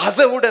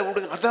 அதை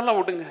விடுங்க, அதெல்லாம்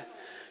விடுங்க.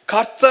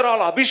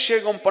 கர்த்தரால்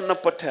அபிஷேகம்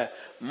பண்ணப்பட்ட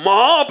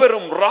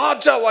மாபெரும்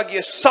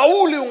ராஜாவாகிய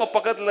சவுல் இவங்க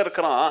பக்கத்துல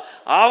இருக்கிறான்.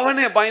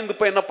 அவனே பயந்து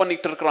போய் என்ன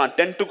பண்ணிட்டு இருக்கிறான்,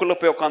 டென்ட்டுக்குள்ள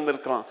போய் உட்கார்ந்து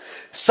இருக்கிறான்.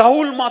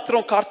 சவுல்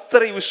மாத்திரம்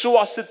கர்த்தரை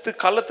விசுவாசித்து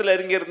களத்துல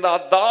இறங்கி இருந்தா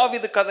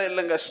தாவீது கதை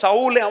இல்லைங்க.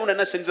 சவுலே அவன்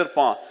என்ன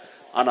செஞ்சிருப்பான்,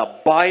 ஆனா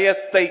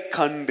பயத்தை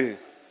கண்டு,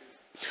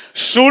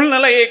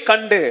 சூழ்நிலையை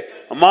கண்டு,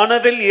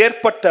 மனதில்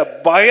ஏற்பட்ட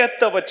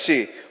பயத்தை வச்சு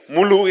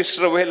முழு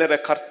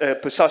இஸ்ரவேலரை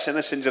பிசாசு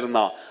என்ன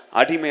செஞ்சிருந்தான்,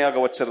 அடிமையாக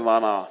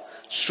வச்சிருந்தானா.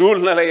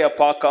 சூழ்நிலையை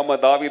பார்க்காம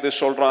தாவீது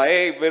சொல்றான்,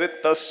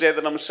 விருத்த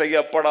சேதனம்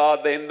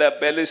செய்யப்படாத இந்த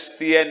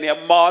பெலிஸ்தியன்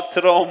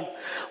எம்மாத்திரம்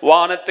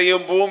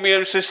வானத்தையும்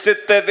பூமியையும்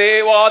சிருஷ்டித்த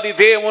தேவாதி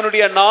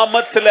தேவனுடைய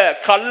நாமத்துல,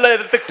 கல்ல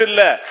எடுத்துக்கிட்டு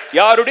இல்ல,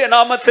 யாருடைய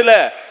நாமத்துல,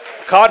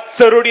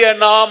 கர்த்தருடைய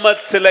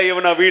நாமத்துல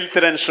இவனை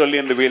வீழ்த்துறேன்னு சொல்லி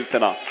இந்த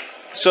வீழ்த்தினான்.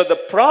 So the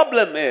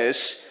problem is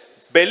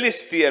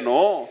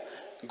பெலிஸ்தியனோ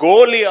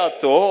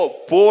கோலியாத்தோ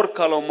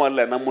போர்க்களம் அல்ல,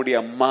 நம்முடைய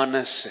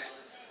மனசு.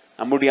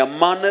 நம்முடைய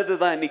மனது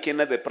தான் இன்னைக்கு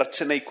என்னது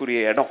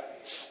பிரச்சனைக்குரிய இடம்.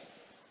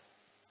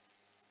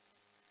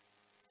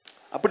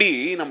 அப்படி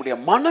நம்முடைய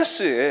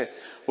மனசு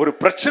ஒரு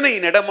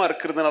பிரச்சனையின் இடமா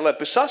இருக்கிறதுனால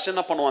பிசாசு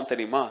என்ன பண்ணுவான்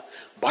தெரியுமா?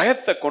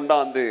 பயத்தை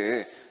கொண்டாந்து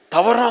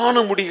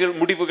தவறான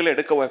முடிவுகளை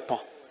எடுக்க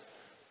வைப்பான்.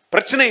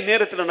 பிரச்சனை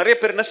நேரத்தில் நிறைய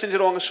பேர் என்ன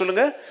செஞ்சிருவாங்க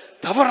சொல்லுங்க?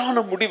 தவறான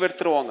முடிவு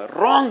எடுத்துருவாங்க,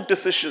 ராங்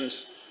டிசிஷன்ஸ்.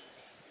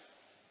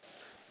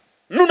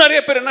 இன்னும் நிறைய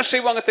பேர் என்ன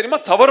செய்வாங்க தெரியுமா?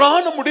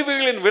 தவறான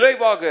முடிவுகளின்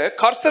விளைவாக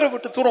கர்த்தரை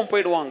விட்டு தூரம்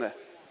போயிடுவாங்க,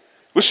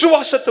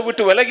 விசுவாசத்தை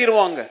விட்டு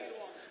விலகிடுவாங்க,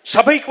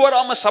 சபைக்கு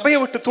வராம சபையை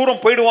விட்டு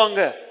தூரம்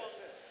போயிடுவாங்க.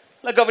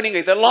 கவனிங்க,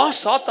 இதெல்லாம்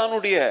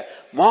சாத்தானுடைய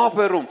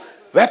மாபெரும்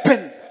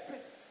வெப்பன்.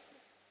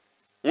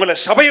 உங்களை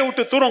சபையை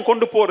விட்டு தூரம்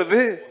கொண்டு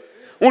போறது,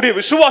 உங்களுடைய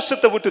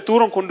விசுவாசத்தை விட்டு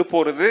தூரம் கொண்டு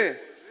போறது.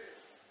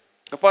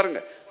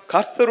 பாருங்க,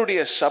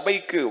 கர்த்தருடைய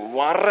சபைக்கு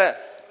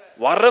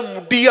வர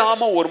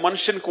முடியாம ஒரு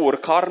மனுஷனுக்கு ஒரு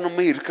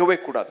காரணமே இருக்கவே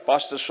கூடாது.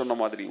 பாஸ்டர் சொன்ன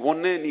மாதிரி,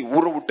 ஒண்ணு நீ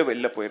ஊரை விட்டு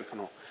வெளில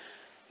போயிருக்கணும்,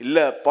 இல்ல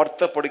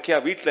படுத்த படுக்கையா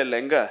வீட்டுல இல்ல,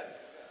 எங்க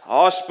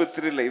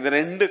ஆஸ்பத்திரியில். இந்த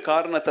ரெண்டு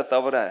காரணத்தை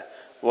தவிர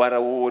வர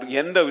ஒரு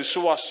எந்த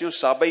விசுவாசியும்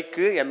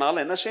சபைக்கு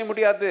என்னால என்ன செய்ய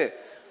முடியாது,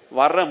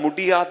 வர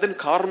முடியாதுன்னு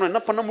காரணம்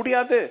என்ன பண்ண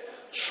முடியாது,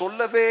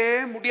 சொல்லவே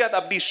முடியாது.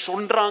 அப்படி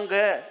சொல்றாங்க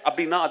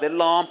அப்படின்னா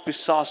அதெல்லாம்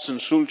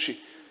பிசாசின் சூழ்ச்சி.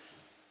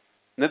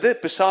 என்னது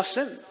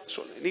பிசாசின்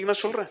சொல்? நீங்க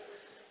நான் சொல்றேன்,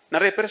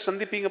 நிறைய பேரை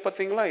சந்திப்பீங்க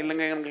பார்த்தீங்களா?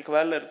 இல்லைங்க எங்களுக்கு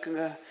வேலை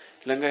இருக்குங்க,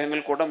 இல்லைங்க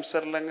எங்களுக்கு உடம்பு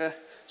சரியில்லைங்க,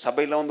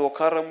 சபையில வந்து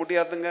உட்கார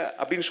முடியாதுங்க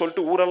அப்படின்னு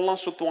சொல்லிட்டு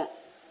ஊரெல்லாம் சுத்துவான்.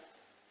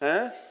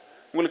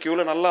 உங்களுக்கு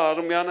இவ்வளோ நல்லா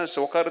அருமையான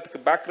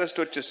உட்காரத்துக்கு பேக்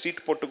ரெஸ்ட் வச்சு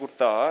சீட் போட்டு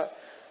கொடுத்தா,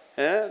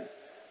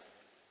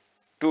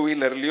 டூ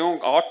வீலர்லையும்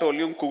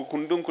ஆட்டோலையும்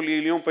குண்டும்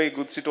குழியிலையும் போய்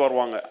குதிச்சுட்டு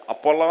வருவாங்க.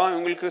 அப்போல்லாம்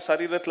இவங்களுக்கு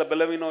சரீரத்தில்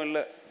பலவீனம்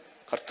இல்லை.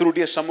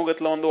 கர்த்தருடைய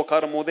சமூகத்தில் வந்து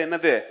உட்காரும் போது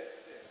என்னது,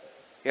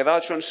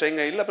 ஏதாச்சும் ஒன்று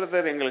செய்யுங்க. இல்லை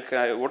பிரதர் எங்களுக்கு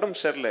உடம்பு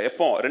சரியில்லை,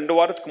 எப்போ 2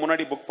 வாரத்துக்கு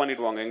முன்னாடி புக்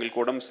பண்ணிடுவாங்க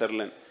எங்களுக்கு உடம்பு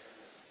சரியில்லைன்னு.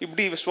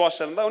 இப்படி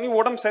விசுவாசம் இருந்தால் நீ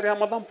உடம்பு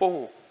சரியாம தான்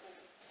போகும்.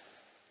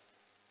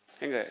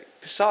 எங்க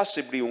பிசாசு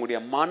இப்படி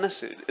உங்களுடைய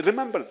மனசு.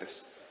 Remember this.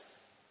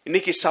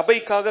 இன்னைக்கு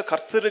சபைக்காக,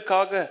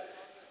 கர்த்தருக்காக,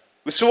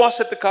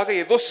 விசுவாசத்துக்காக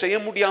ஏதோ செய்ய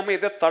முடியாம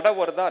ஏதோ தடை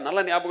வருதா,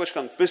 நல்லா ஞாபகம்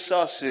வச்சுக்காங்க.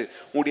 பிசாசு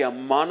உங்களுடைய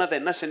மனதை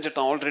என்ன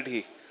செஞ்சுட்டான்? ஆல்ரெடி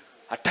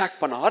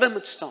அட்டாக் பண்ண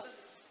ஆரம்பிச்சுட்டான்.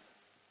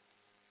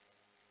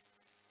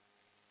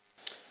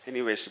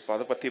 எனிவேஸ், இப்போ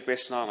அதை பத்தி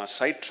பேசினா நான்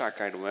சைட்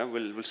ட்ராக் ஆயிடுவேன்.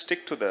 Will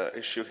stick to the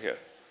issue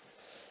here.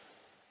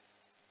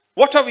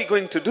 What are we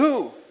going to do?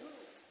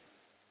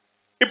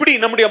 இப்படி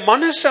நம்முடைய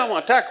மனசை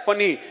அட்டாக்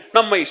பண்ணி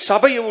நம்மை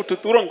சபையை விட்டு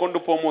தூரம்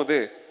கொண்டு போகும்போது,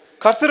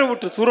 கர்த்தரை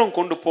விட்டு தூரம்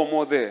கொண்டு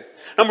போகும்போது,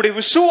 நம்முடைய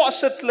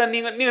விசுவாசத்துல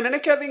நீங்க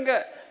நினைக்காதீங்க,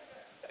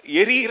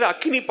 எரியிற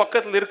அக்கினி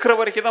பக்கத்துல இருக்கிற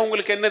வரைக்கும் தான்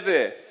உங்களுக்கு என்னது,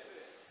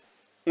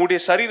 உங்களுடைய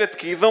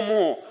சரீரத்துக்கு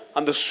இதமும்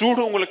அந்த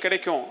சூடு உங்களுக்கு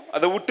கிடைக்கும்.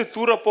 அதை விட்டு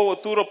தூர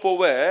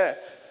போவ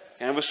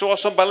என்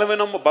விசுவாசம்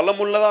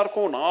பலமுள்ளதா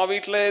இருக்கும், நான்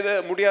வீட்டுல இது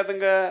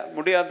முடியாதுங்க,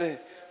 முடியாது.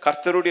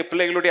 கர்த்தருடைய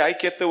பிள்ளைகளுடைய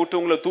ஐக்கியத்தை விட்டு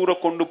உங்களை தூர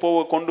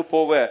கொண்டு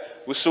போவ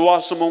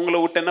விசுவாசம் உங்களை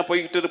விட்டு என்ன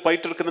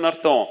போயிட்டு இருக்குதுன்னு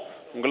அர்த்தம்,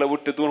 உங்களை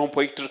விட்டு தூரம்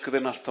போயிட்டு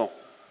இருக்குதுன்னு அர்த்தம்.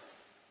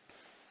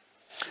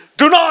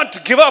 Do not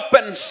give up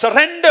and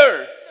surrender.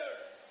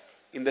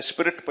 இந்த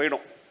ஸ்பிரிட்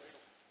போயிடும்.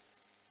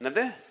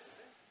 என்னது?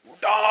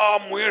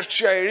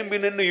 முயற்சியா எழும்பி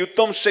நின்று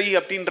யுத்தம் செய்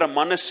அப்படின்ற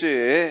மனசு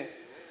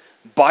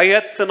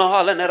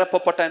பயத்தினால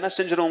நிரப்பப்பட்ட என்ன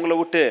செஞ்சிடும், உங்களை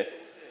விட்டு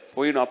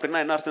போயிடும்.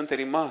 அப்படின்னா என்ன அர்த்தம்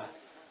தெரியுமா?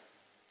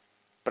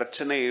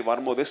 பிரச்சனை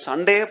வரும்போது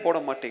சண்டையே போட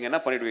மாட்டீங்க, என்ன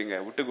பண்ணிடுவீங்க,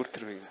 விட்டு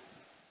கொடுத்துருவீங்க.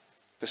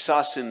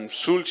 பிசாசின்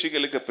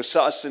சூழ்ச்சிகளுக்கு,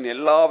 பிசாசின்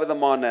எல்லா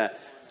விதமான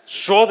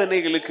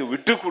சோதனைகளுக்கு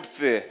விட்டு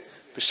கொடுத்து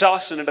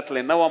பிசாசின்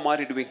இடத்துல என்னவா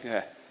மாறிடுவீங்க,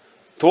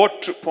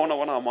 தோற்று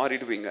போனவனா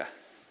மாறிடுவீங்க.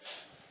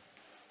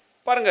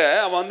 பாருங்க,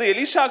 அவன் வந்து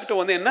எலிசா கிட்ட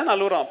வந்து என்ன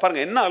அழுறான்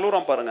பாருங்க, என்ன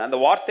அழுறான் பாருங்க. அந்த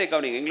வார்த்தை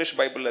கவனிங்க. இங்கிலீஷ்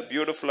பைபிள்ல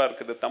பியூட்டிஃபுல்லா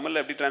இருக்குது,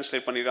 தமிழ்ல எப்படி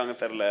டிரான்ஸ்லேட் பண்ணிருக்காங்க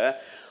தெரியல.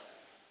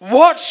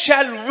 What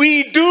shall we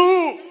do?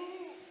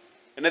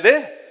 என்னது?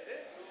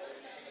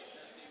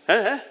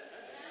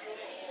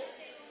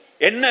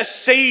 என்ன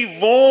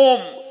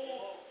செய்வோம்?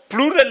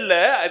 ப்ளூரல்ல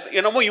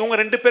என்னமோ இவங்க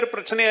 2 பேர்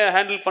பிரச்சனையை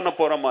ஹேண்டில் பண்ண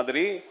போற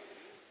மாதிரி.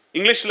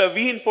 இங்கிலீஷ்ல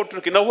வீன்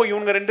போட்டிருக்கு. என்னவோ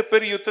இவங்க 2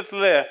 பேர்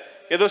யுத்தத்துல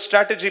ஏதோ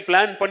ஸ்ட்ராட்டஜி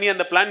பிளான் பண்ணி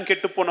அந்த பிளான்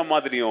கெட்டு போன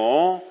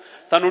மாதிரியும்,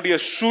 தன்னுடைய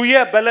சுய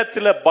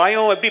பலத்துல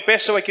பயம் எப்படி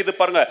பேச வைக்குது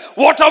பாருங்க.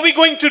 What are we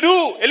going to do?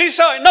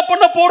 Elisha என்ன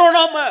பண்ண போறோம்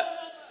நாம?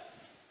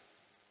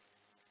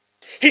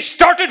 He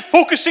started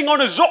focusing on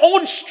his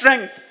own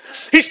strength.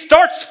 He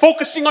starts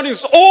focusing on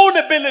his own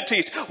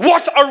abilities.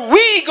 What are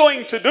we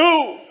going to do?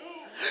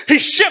 He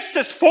shifts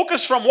his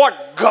focus from what?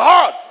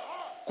 God.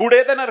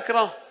 கூடவே தான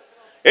இருக்கிறான்.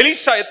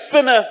 Elisha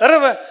எத்தனை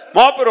தடவை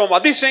மாபெரும்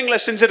அதிசயங்களை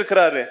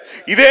செஞ்சிருக்கிறாரு.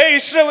 இதே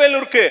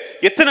இஸ்ரவேலுக்கு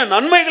எத்தனை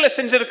நன்மைகளை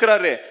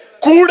செஞ்சிருக்கிறாரு.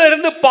 கூட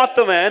இருந்து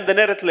பார்த்தவன் இந்த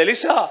நேரத்தில்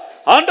எலிசா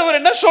ஆண்டவர்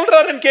என்ன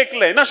சொல்றாருன்னு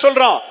கேட்கல. என்ன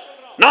சொல்றான்?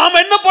 நாம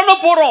என்ன பண்ண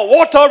போறோம்?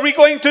 What are we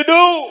going to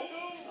do?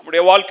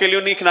 நம்முடைய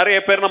வாழ்க்கையிலும் இன்னைக்கு நிறைய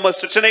பேர் நம்ம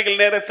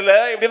பிரச்சனைகள் நேரத்துல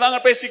இப்படிதாங்க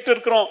பேசிக்கிட்டு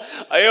இருக்கிறோம்.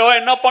 ஐயோ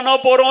என்ன பண்ண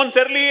போறோம்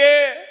தெரியலையே,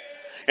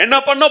 என்ன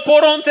பண்ண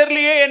போறோம்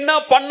தெரியலையே, என்ன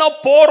பண்ண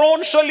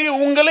போறோம்னு சொல்லி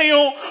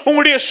உங்களையும்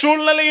உங்களுடைய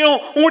சூழ்நிலையும்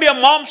உங்களுடைய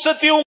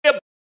மாம்சத்தையும்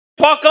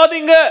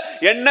பார்க்காதீங்க.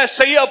 என்ன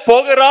செய்ய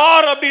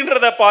போகிறார்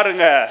அப்படின்றத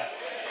பாருங்க.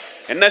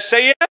 என்ன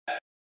செய்ய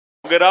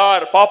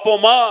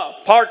பாப்போமா?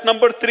 பார்ட்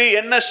நம்பர் 3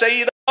 என்ன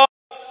செய்தார்?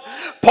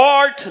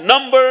 பார்ட்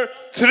நம்பர்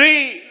 3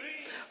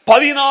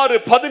 16,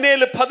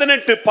 17,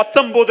 18,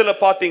 19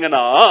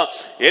 பாத்தீங்கன்னா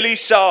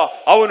எலிஷா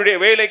அவனுடைய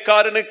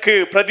வேலைக்காரனுக்கு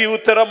பிரதி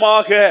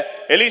உத்தரமாக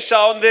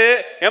எலிஷா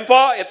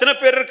ஏம்பா எத்தனை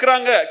பேர்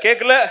இருக்கிறாங்க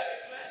கேட்கல,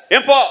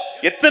 ஏம்பா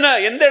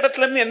எந்த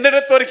இடத்துல இருந்து எந்த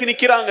இடத்து வரைக்கும்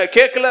நிக்கிறாங்க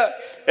கேட்கல,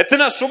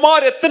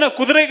 சுமார் எத்தனை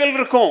குதிரைகள்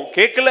இருக்கும்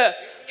கேட்கல,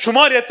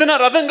 சுமார் எத்தனை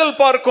ரதங்கள்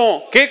பார்க்கும்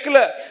கேட்கல,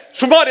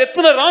 சுமார்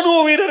எத்தனை ராணுவ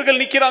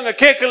வீரர்கள் நிக்கிறாங்க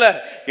கேட்கல.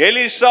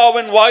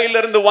 எலிஷாவின்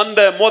வாயிலிருந்து வந்த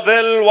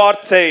முதல்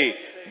வார்த்தை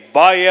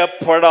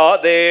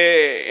பயப்படாதே.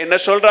 என்ன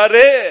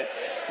சொல்றாரு?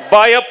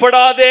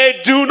 பயப்படாதே.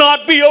 Do not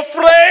be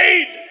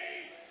afraid.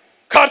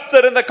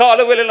 கர்த்தர் இந்த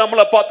காலவேளையில்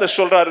நம்மளை பார்த்து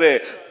சொல்றாரு,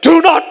 Do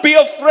not be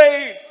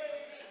afraid.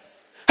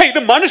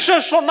 இது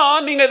மனுஷன் சொன்னா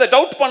நீங்க இதை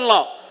டவுட்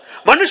பண்ணலாம்.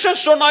 மனுஷன்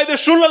சொன்னா இது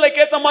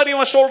சூழ்நிலைக்கு ஏத்த மாதிரி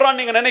இவன் சொல்றான்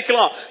நீங்க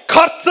நினைக்கலாம்.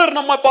 கர்த்தர்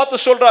நம்ம பார்த்து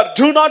சொல்றார்,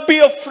 Do not be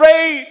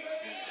afraid.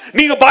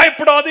 நீங்க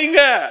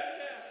பயப்படாதீங்க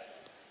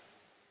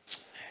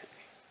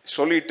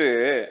சொல்லிட்டு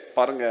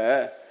பாருங்க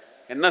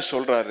என்ன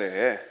சொல்றாரு.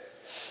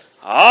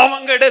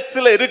 அவங்க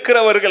இடத்துல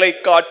இருக்கிறவர்களை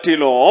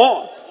காட்டிலும்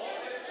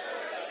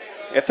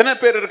எத்தனை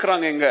பேர்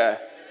இருக்கிறாங்க? இங்க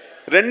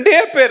 2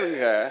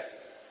 பேருங்க,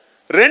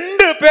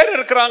 2 பேர்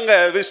இருக்கிறாங்க.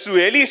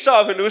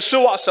 எலிசாவின்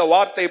விசுவாச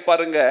வார்த்தை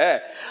பாருங்க.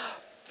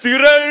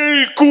 திரள்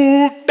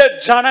கூட்ட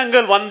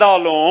ஜனங்கள்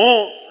வந்தாலும்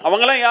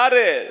அவங்கெல்லாம்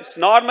யாரு?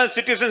 நார்மல்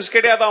சிட்டிசன்ஸ்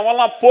கிடையாது,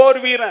 அவங்கெல்லாம் போர்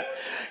வீரன்.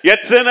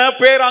 எத்தனை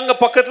பேர் அங்க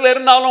பக்கத்துல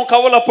இருந்தாலும்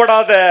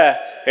கவலைப்படாத.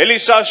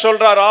 எலிசா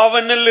சொல்றார்,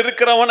 அவனில்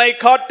இருக்கிறவனை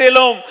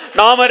காட்டிலும்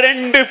நாம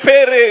 2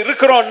 பேர்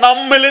இருக்கிறோம்.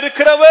 நம்மில்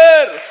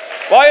இருக்கிறவர்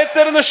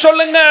வாயத்திலிருந்து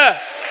சொல்லுங்க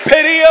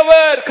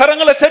பெரியவர்.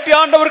 கரங்களை தட்டி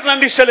ஆண்டவருக்கு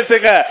நன்றி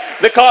செலுத்துங்க.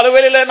 இந்த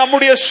காலவேளையில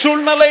நம்முடைய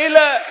சூழ்நிலையில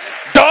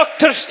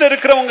டாக்டர்ஸ்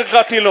இருக்கிறவங்க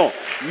காட்டிலும்,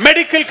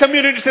 மெடிக்கல்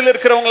கம்யூனிட்டியில்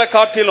இருக்கிறவங்களை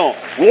காட்டிலும்,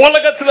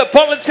 உலகத்துல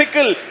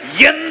பொலிட்டிக்கல்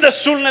எந்த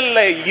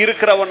சூழ்நிலை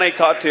இருக்கிறவனை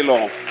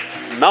காட்டிலும்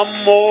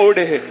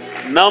நம்மோடு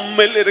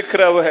நம்மில்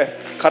இருக்கிறவர்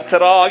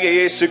கர்த்தராகிய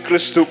இயேசு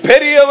கிறிஸ்து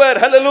பெரியவர்.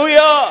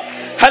 ஹல்லேலூயா,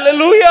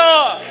 ஹல்லேலூயா.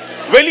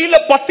 வெளியில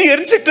பத்தி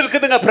எரிஞ்சிட்டு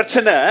இருக்குதுங்க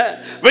பிரச்சனை,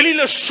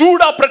 வெளியில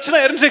சூடா பிரச்சனை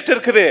எரிஞ்சிட்டு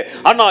இருக்குது.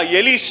 ஆனா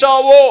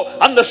எலிசாவோ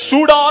அந்த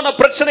சூடான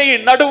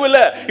பிரச்சனையின் நடுவுல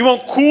இவன்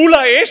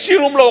கூலா ஏசி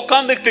ரூம்ல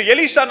உட்கார்ந்துட்டு,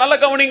 எலிசா நல்ல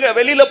கவனிங்க,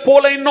 வெளியில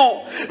போல இன்னும்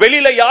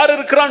வெளியில யார்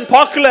இருக்கிறான்னு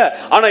பார்க்கல.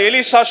 ஆனா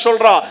எலிசா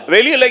சொல்றான்,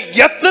 வெளியில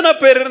எத்தனை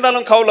பேர்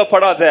இருந்தாலும்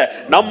கவலைப்படாத,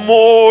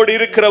 நம்மோடு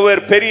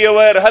இருக்கிறவர்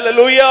பெரியவர்.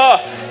 ஹல்லேலூயா.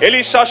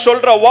 எலிசா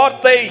சொல்ற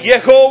வார்த்தை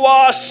யெகோவா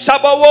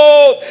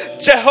சபவோத்,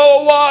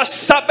 யெகோவா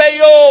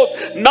சபயோத்,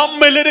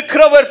 நம்மில்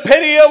இருக்கிறவர்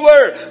பெரியவர்,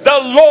 the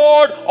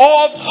Lord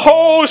of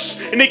hosts.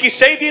 இன்னைக்கு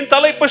செய்தியின்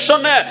தலைப்பு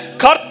சொன்ன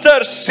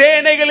கர்த்தர்,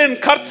 சேனைகளின்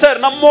கர்த்தர்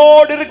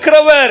நம்மோடு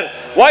இருக்கிறவர்.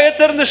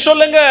 வாயத்திலிருந்து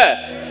சொல்லுங்க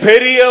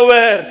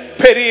பெரியவர்,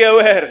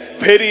 பெரியவர்,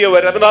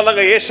 பெரியவர். அதனால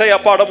தாங்க ஏசாயா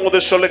பாடும்போது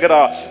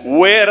சொல்லுகிறார்,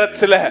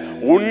 உயரத்துல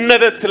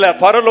உன்னதத்துல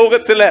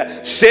பரலோகத்துல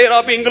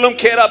சேராபீன்களும்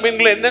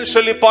கேராபீன்களும் என்னன்னு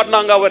சொல்லி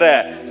பாடினாங்க அவரை?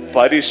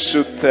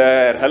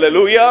 பரிசுத்தர்.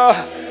 ஹல்லேலூயா,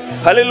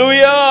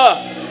 ஹல்லேலூயா.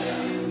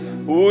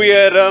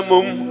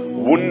 உயரமும்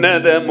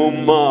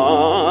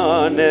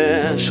உன்னதமுமான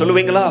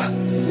சொல்லுவீங்களா?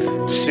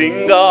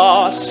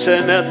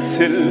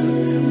 சிங்காசனத்தில்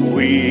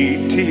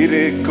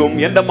வீற்றிருக்கும்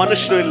எந்த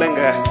மனுஷனும்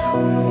இல்லைங்க.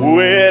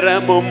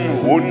 உயரமும்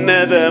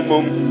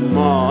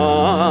உன்னதமுமான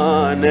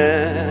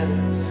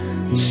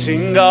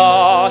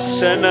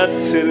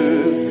சிங்காசனத்தில்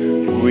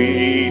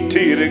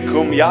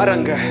வீற்றிருக்கும்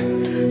யாரங்க?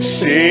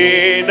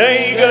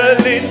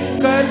 சேனைகளின்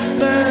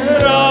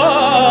கர்த்தராகிய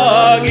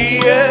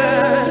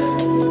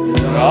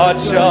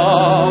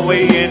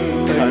ராஜாவை என்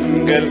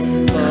கண்கள்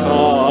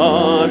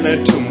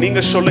காணட்டும்.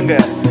 நீங்க சொல்லுங்க,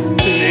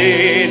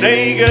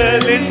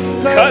 சேனைகளின்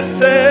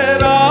கர்த்தராகிய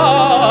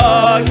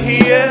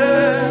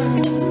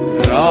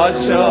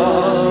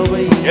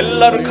ராஜாவை.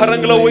 எல்லாரும்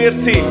கரங்களை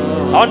உயர்த்தி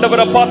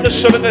ஆண்டவரை பார்த்து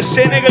சொல்லுங்க,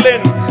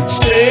 சேனைகளின்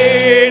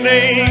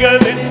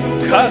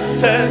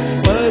கர்த்தர்.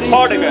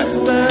 பாடுங்க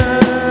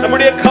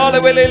நம்முடைய கால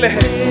வேளையில,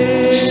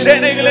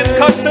 சேனைகளின்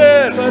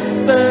கர்த்தர்,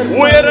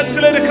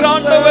 உயரத்தில் இருக்கிற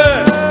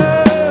ஆண்டவர்,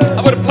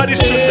 அவர்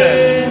பரிசுத்தர்.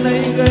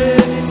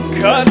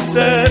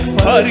 கர்த்தர்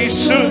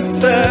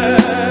பரிசுத்தர்,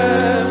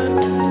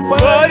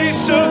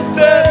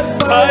 பரிசுத்தர்,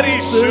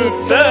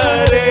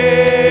 பரிசுத்தரே,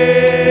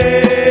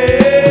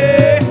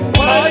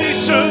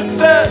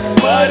 பரிசுத்தர்,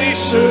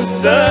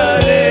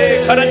 பரிசுத்தரே.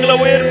 கரங்களை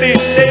உயர்த்தி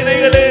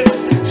சேனைகளின்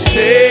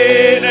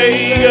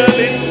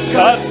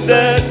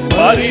கர்த்தர்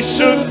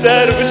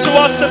பரிசுத்தர்.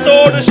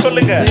 விசுவாசத்தோடு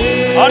சொல்லுங்க,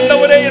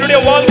 ஆண்டவரே என்னுடைய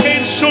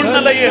வாழ்க்கையின்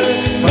சூழ்நிலையில்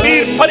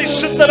நீர்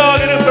பரிசுத்தராக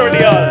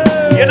இருக்கிறபடியால்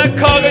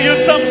எனக்காக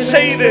யுத்தம்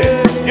செய்து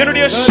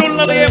என்னுடைய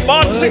சூழ்நிலையை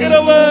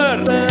மாற்றுகிறவர்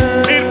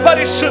நீர்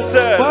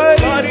பரிசுத்தர்,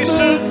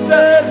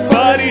 பரிசுத்தர்,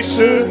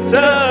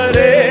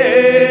 பரிசுத்தரே,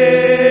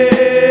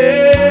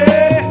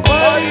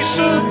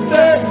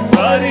 பரிசுத்தர்,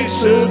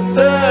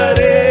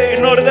 பரிசுத்தரே.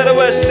 இன்னொரு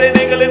தடவை,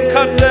 சேனைகளின்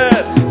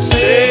கர்த்தர்,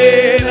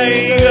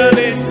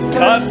 சேனைகளின்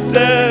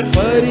கர்த்தர்.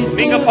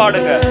 நீங்க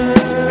பாடுங்க,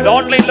 இது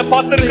ஆன்லைன்ல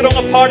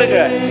பார்த்திருக்கிறவங்க பாடுங்க,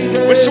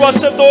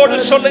 விசுவாசத்தோடு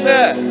சொல்லுங்க,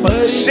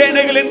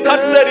 சேனைகளின்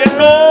கர்த்தர்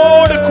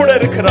என்னோடு கூட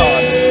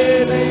இருக்கிறார்.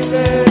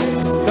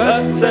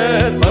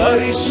 கர்த்தர்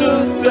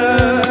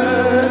பரிசுத்தர்,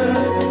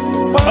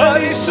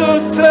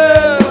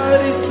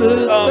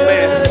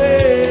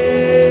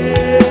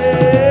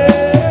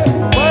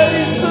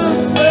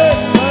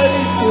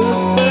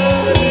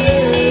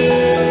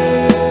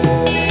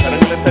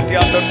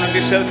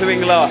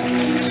 செலுத்துவீங்களா?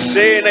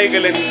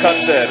 சேனைகளின்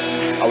கர்த்தர்,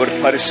 அவர்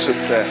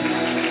பரிசுத்தர்.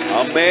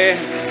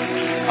 ஆமென்,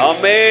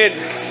 ஆமென்.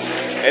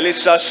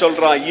 எலிசா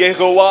சொல்றான்,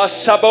 Jehovah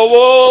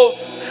சபவோத்,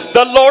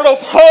 the Lord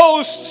of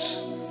hosts.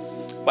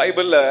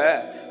 பைபிள்ல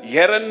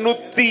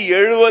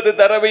 270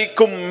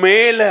 தடவைக்கும்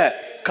மேல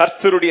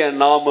கர்த்தருடைய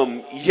நாமம்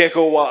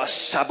Jehovah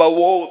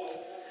சபவோத்,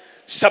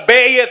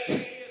 சபேயத்.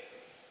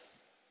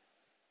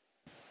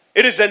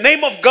 It is the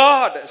name of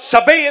God.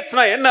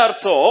 சபேயத்னா என்ன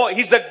அர்த்தம்?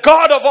 He is the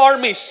God of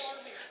armies.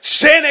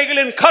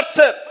 சேனைகளின்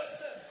கர்த்தர்.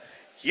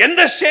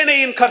 எந்த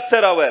சேனையின்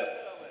கர்த்தர் அவர்?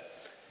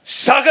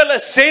 சகல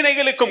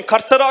சேனைகளுக்கும்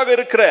கர்த்தராக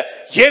இருக்கிற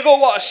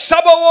யெகோவா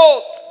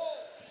சபவோத்.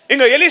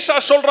 இங்க எலிசா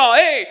சொல்றான்,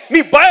 ஏய் நீ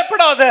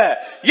பயப்படாத,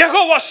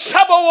 யெகோவா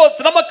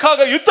சபவோத்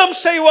நமக்காக யுத்தம்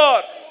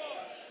செய்வார்.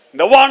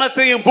 இந்த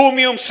வானத்தையும்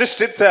பூமியும்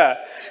சிருஷ்டித்த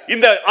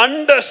இந்த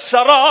அண்ட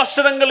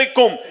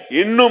சராசரங்களுக்கும்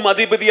இன்னும்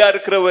அதிபதியா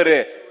இருக்கிறவர்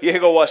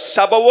யெகோவா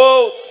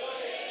சபவோத்.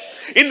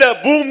 இந்த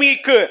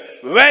பூமிக்கு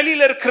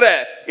வெளியில இருக்கிற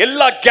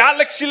எல்லா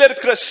கேலக்சில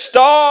இருக்கிற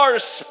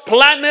ஸ்டார்ஸ்,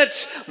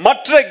 பிளானட்ஸ்,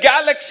 மற்ற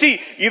கேலக்சி,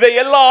 இதை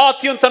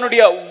எல்லாத்தையும்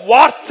தன்னுடைய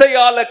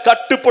வார்த்தையால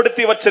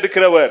கட்டுப்படுத்தி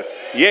வச்சிருக்கிறவர்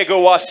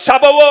Jehovah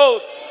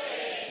சபவோத்.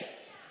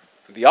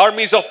 The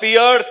armies of the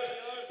earth.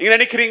 நீங்க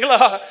நினைக்கிறீங்களா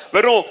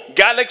வெறும்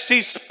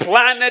galaxies,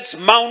 planets,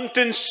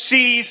 mountains,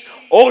 seas,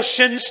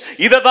 oceans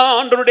இததான்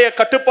ஆண்டவருடைய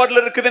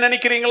கட்டுப்பாடுல இருக்குதுன்னு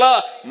நினைக்கிறீங்களா?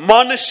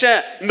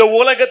 மனுஷன், இந்த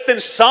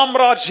உலகத்தின்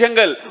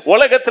சாம்ராஜ்யங்கள்,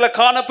 உலகத்துல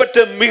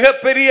காணப்பட்ட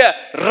மிகப்பெரிய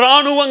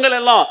ராணுவங்கள்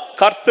எல்லாம்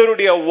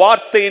கர்த்தருடைய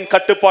வார்த்தையின்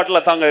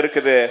கட்டுப்பாட்டுல தாங்க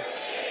இருக்குது.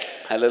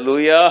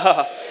 ஹல்லேலூயா.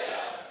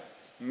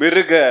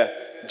 மிருக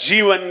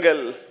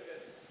ஜீவன்கள்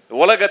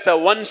உலகத்தை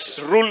ஒன்ஸ்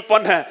ரூல்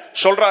பண்ண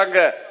சொல்றாங்க.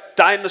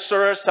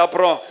 டைனோசரஸ்,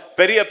 அப்புறம்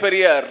பெரிய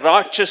பெரிய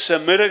ராட்சச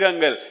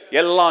மிருகங்கள்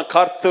எல்லாம்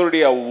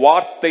கர்த்தருடைய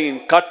வார்த்தையின்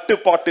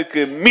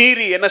கட்டுப்பாட்டுக்கு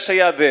மீறி என்ன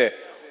செய்யாது?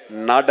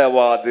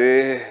 நடவாது.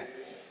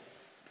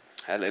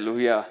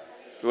 ஹல்லேலூயா.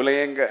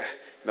 இவ்வளவுங்க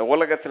இந்த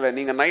உலகத்துல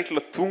நீங்க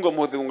நைட்ல தூங்கும்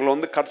போது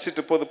உங்களை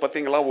கடிச்சிட்டு போது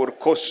பாத்தீங்களா ஒரு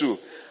கொசு,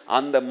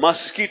 அந்த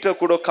மஸ்கிட்டோ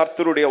கூட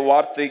கர்த்தருடைய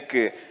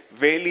வார்த்தைக்கு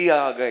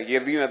வெளியாக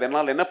எதையும்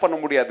அதனால என்ன பண்ண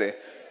முடியாது.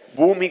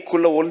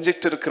 பூமிக்குள்ள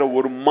ஒளிஞ்சிட்டு இருக்கிற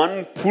ஒரு மண்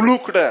புழு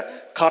கூட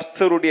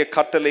கர்த்தருடைய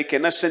கட்டளைக்கு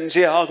என்ன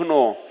செஞ்சே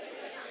ஆகணும்.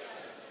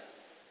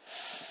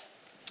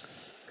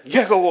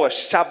 Jehovah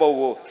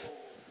சபவோத்,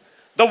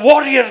 the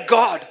warrior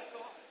God.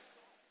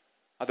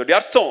 அதோட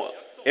அர்த்தம்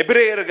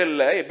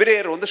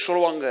எபிரேயர்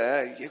சொல்லுவாங்க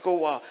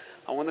யெகோவா,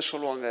 அவங்க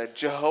சொல்லுவாங்க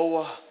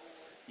ஜெகோவா,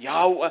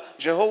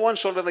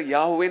 ஜெகோவான்னு சொல்றத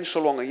யாவேன்னு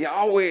சொல்லுவாங்க.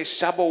 யாவே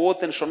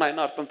சபவோத்னு சொன்னா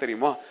என்ன அர்த்தம்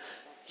தெரியுமா?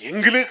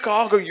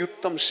 எங்களுக்காக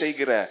யுத்தம்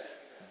செய்கிற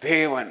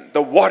தேவன்,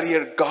 the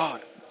warrior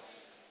God,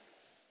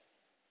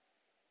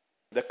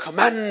 the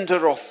commander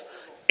of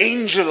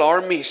angel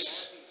armies,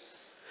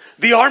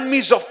 the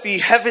armies of the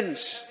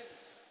heavens.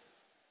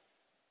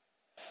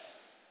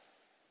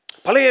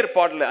 பழைய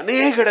ஏற்பாடுல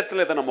அநேக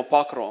இடத்துல இதை நம்ம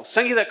பார்க்கிறோம்.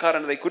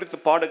 சங்கீதக்காரன் இதை குறித்து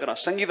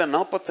பாடுகிறான். சங்கீதம்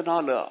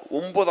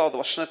 44:9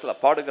 வசனத்துல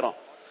பாடுகிறான்,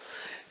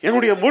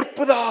 என்னுடைய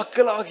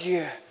முற்புதாக்களாகிய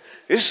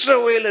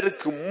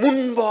இஸ்ரவேலருக்கு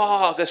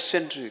முன்பாக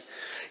சென்று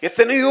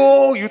எத்தனையோ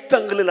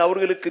யுத்தங்களில்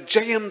அவர்களுக்கு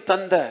ஜெயம்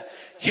தந்த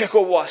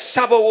யெகோவா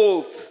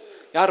சபவோத்.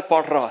 யார்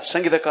பாடுறா?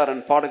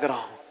 சங்கீதக்காரன்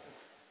பாடுகிறான்.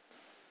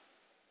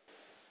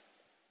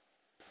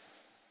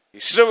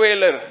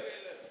 இஸ்ரவேலர்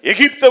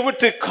எகிப்தை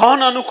விட்டு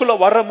கானானுக்குள்ள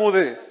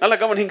வரும்போது, நல்ல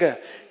கவனிங்க,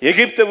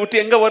 எகிப்தை விட்டு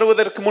எங்க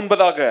வருவதற்கு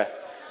முன்பதாக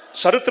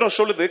சரித்திரம்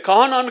சொல்லுது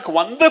கானானுக்கு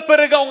வந்த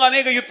பிறகு அவங்க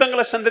அநேக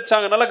யுத்தங்களை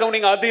சந்திச்சாங்க. நல்ல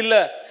கவனிங்க, அது இல்ல.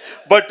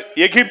 பட்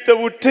எகிப்தை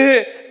விட்டு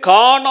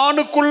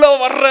கானானுக்குள்ள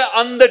வர்ற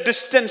அந்த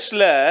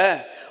டிஸ்டன்ஸ்ல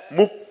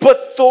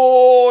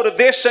 31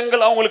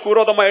 தேசங்கள் அவங்களுக்கு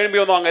விரோதமா எழும்பி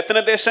வந்தாங்க.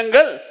 எத்தனை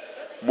தேசங்கள்?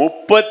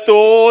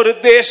 31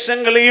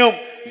 தேசங்களையும்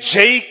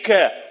ஜெயிக்க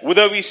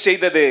உதவி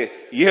செய்தது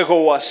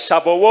யெகோவா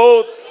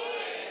சபவோத்.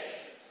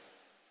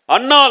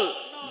 அன்னால்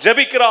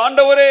ஜெபிக்கிற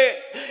ஆண்டவரே,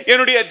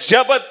 என்னுடைய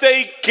ஜெபத்தை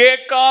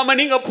கேட்காம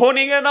நீங்க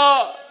போனீங்கன்னா,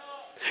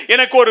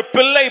 எனக்கு ஒரு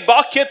பிள்ளை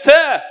பாக்கியத்தை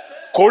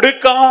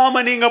கொடுக்காம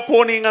நீங்க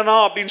போனீங்கன்னா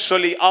அப்படின்னு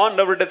சொல்லி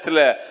ஆண்டவரிடத்துல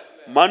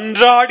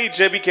மன்றாடி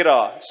ஜெபிக்கிறா.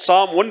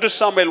 1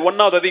 சாமுவேல்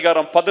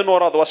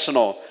 1:11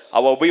 வசனம்.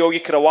 அவ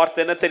உபயோகிக்கிற வார்த்தை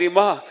என்ன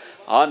தெரியுமா?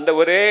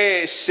 ஆண்டவரே,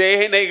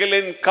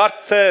 சேனைகளின்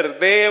கர்த்தர்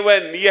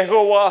தேவன்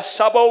யெகோவா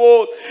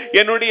சபவோத்,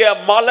 என்னுடைய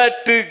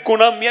மலட்டு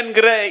குணம்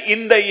என்கிற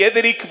இந்த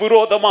எதிரிக்கு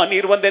விரோதமா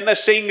நீர் என்ன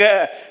செய்யுங்க?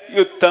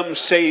 யுத்தம்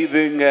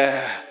செய்துங்க.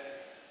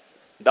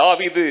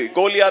 தாவீது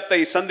கோலியாத்தை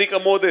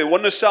சந்திக்கும் போது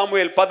 1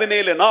 சாமுவேல்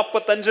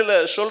 17:45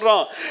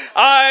 சொல்றான்,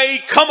 I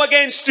come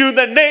against you in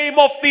the name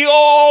of the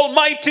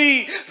Almighty,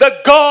 the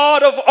God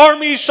of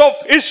armies of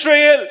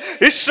Israel.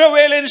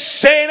 இஸ்ரவேலின்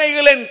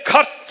சேனைகளின்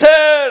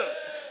கர்த்தர்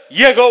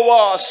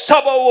யெகோவா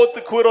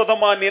சபவோத்துக்கு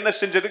விரோதமா நீ என்ன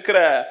செஞ்சிருக்கிற?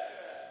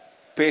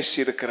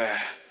 பேசியிருக்கிற.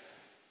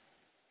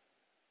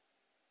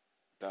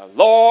 The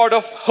Lord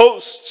of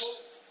hosts.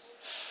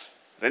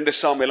 2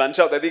 Samuel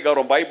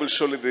 5 Bible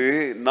சொல்லுது,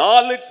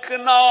 நாளுக்கு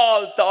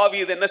நாள்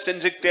தாவீது என்ன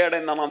செஞ்சுக்கிட்டே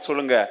அடைந்தான்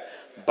சொல்லுங்க?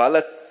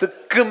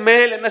 பலத்துக்கு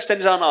மேல் என்ன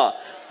செஞ்சானா?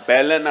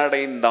 பலன்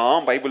அடைந்தான்.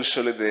 பைபிள்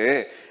சொல்லுது,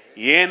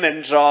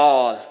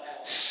 ஏனென்றால்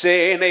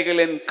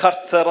சேனைகளின்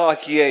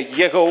கர்த்தராகிய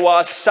யெகோவா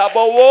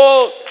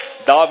சபவோத்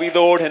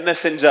தாவீதோடு என்ன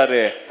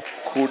செஞ்சாரு?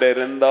 கூட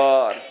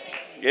இருந்தார்.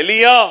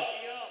 எலியா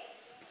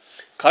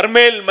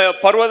கர்மேல்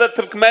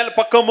பர்வதத்திற்கு மேல்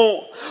பக்கமும்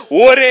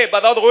ஒரே,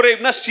 அதாவது ஒரே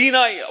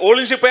சீனாய்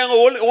ஒளிஞ்சு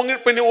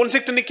போய்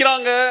ஒளிஞ்சிட்டு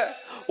நிக்கிறாங்க.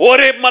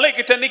 ஒரே மலை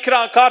கிட்ட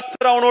நிக்கிறான்.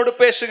 கர்த்தர் அவனோடு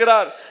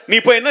பேசுகிறார். நீ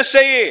போய் என்ன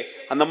செய்ய,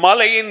 அந்த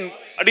மலையின்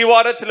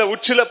அடிவாரத்துல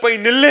உச்சில போய்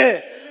நில்லு.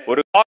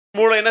 ஒரு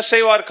மூலம் என்ன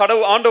செய்வார்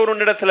கடவுள்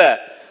ஆண்டவர் இடத்துல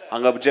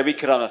அங்க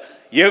ஜெபிக்கிறாங்க.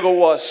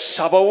 யெகோவா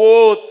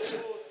சபவோத்.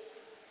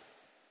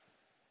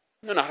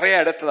 நிறைய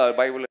இடத்துல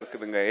பைபிள்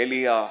இருக்குதுங்க.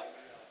 எலியா,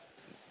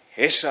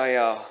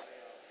 ஏசாயா,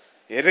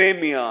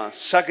 எரேமியா,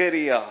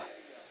 சகரியா,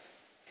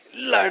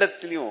 எல்லா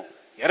இடத்துலயும்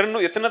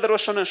எத்தனை தடவை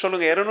சொன்ன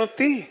சொல்லுங்க,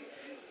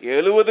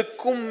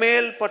 270க்கும்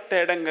மேல்பட்ட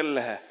இடங்கள்ல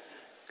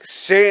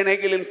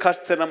சேனைகளின்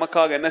கர்த்தர்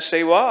நமக்காக என்ன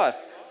செய்வார்,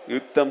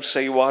 யுத்தம்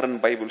செய்வார்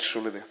பைபிள்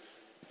சொல்லுது.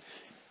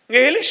 இங்க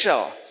எலிஷா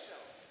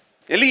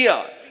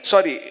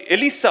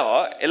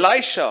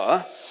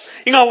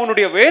இங்க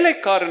அவனுடைய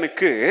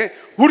வேலைக்காரனுக்கு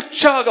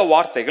உற்சாக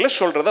வார்த்தைகளை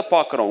சொல்றத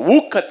பார்க்கிறோம்.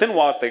 ஊக்கத்தின்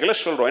வார்த்தைகளை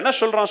சொல்றோம். என்ன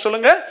சொல்றான்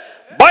சொல்லுங்க,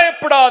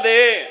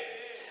 பயப்படாதே,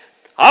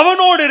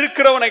 அவனோடு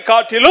இருக்கிறவனை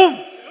காட்டிலும்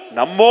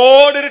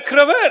நம்மோடு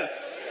இருக்கிறவர்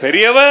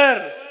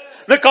பெரியவர்.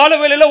 இந்த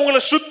காலவேளையில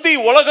உங்களை சுத்தி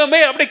உலகமே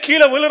அப்படி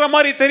கீழே விழுற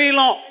மாதிரி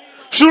தெரியலாம்.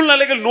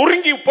 சூழ்நிலைகள்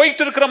நொறுங்கி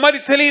போயிட்டு இருக்கிற மாதிரி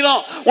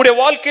தெரியலாம். உங்களுடைய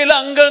வாழ்க்கையில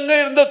அங்கங்க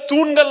இருந்த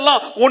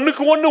தூண்கள்லாம்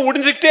ஒண்ணுக்கு ஒண்ணு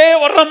உடைஞ்சுக்கிட்டே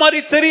வர்ற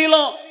மாதிரி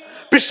தெரியலாம்.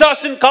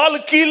 பிசாசின் காலு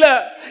கீழே,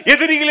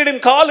 எதிரிகளின்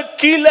காலு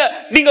கீழே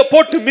நீங்க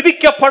போட்டு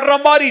மிதிக்கப்படுற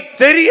மாதிரி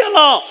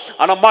தெரியலாம்.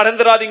 ஆனா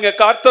மறந்துடாதீங்க,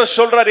 கர்த்தர்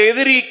சொல்றாரு,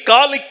 எதிரி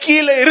காலு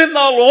கீழே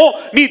இருந்தாலும்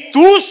நீ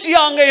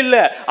தூசியாங்க இல்ல,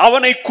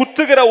 அவனை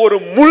குத்துகிற ஒரு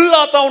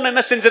முள்ளா தான்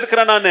என்ன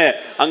செஞ்சிருக்கிறேன் நானு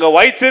அங்க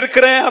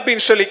வைத்திருக்கிறேன்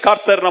அப்படின்னு சொல்லி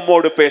கர்த்தர்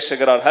நம்மோடு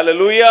பேசுகிறார்.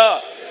 ஹல்லேலூயா.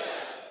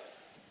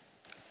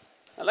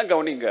 அதெல்லாம்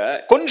கவனிங்க.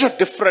 கொஞ்சம்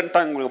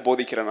டிஃப்ரெண்டா உங்களுக்கு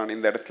போதிக்கிறேன் நான்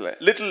இந்த இடத்துல,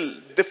 லிட்டில்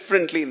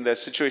டிஃப்ரெண்ட்லி இந்த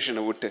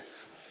சிச்சுவேஷனை விட்டு.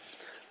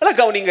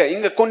 கவனிங்க,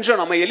 இங்க கொஞ்சம்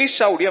நம்ம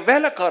எலிஷாவுடைய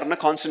வேலைக்காரனை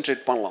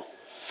கான்சென்ட்ரேட் பண்ணலாம்.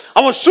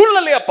 அவன்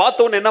சூழ்நிலைய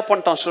பார்த்தவன் என்ன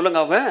பண்ணிட்டான் சொல்லுங்க,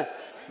 அவன்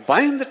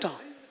பயந்துட்டான்.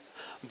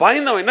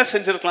 பயந்தவன் என்ன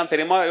செஞ்சிருக்கலாம்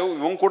தெரியுமா,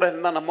 இவன் கூட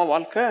இருந்தா நம்ம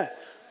வாழ்க்கை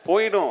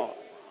போயிடும்.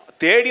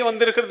 தேடி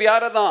வந்திருக்கிறது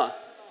யாரதான்,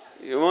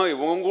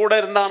 இவன் கூட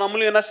இருந்தா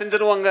நம்மளும் என்ன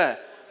செஞ்சிருவாங்க,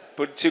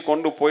 பிடிச்சு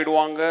கொண்டு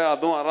போயிடுவாங்க.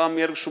 அதுவும்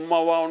அராமியருக்கு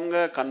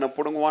சும்மாவாங்க, கண்ணை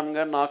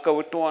பிடுங்குவானுங்க, நாக்க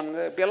விட்டுவானுங்க,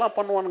 இப்படியெல்லாம்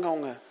பண்ணுவானுங்க.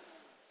 அவங்க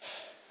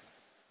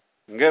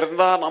இங்க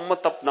இருந்தா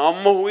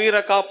நம்ம உயிரை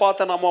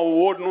காப்பாத்த நம்ம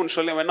ஓடணும்னு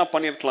சொல்லி அவன் என்ன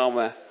பண்ணிருக்கலாம்,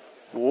 அவன்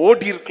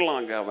ஓடி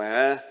இருக்கலாங்க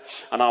அவன்.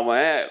 ஆனா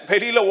அவன்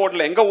வெளியில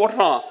ஓடல, எங்க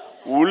ஓடுறான்,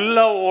 உள்ள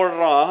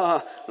ஓடுறான்.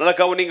 நல்லா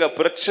கவனிங்க,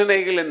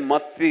 பிரச்சனைகளின்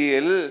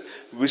மத்தியில்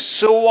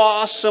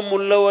விசுவாசம்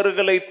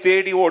உள்ளவர்களை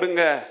தேடி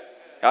ஓடுங்க.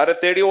 யாரை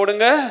தேடி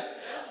ஓடுங்க,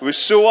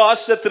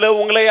 விசுவாசத்துல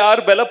உங்களை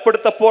யார்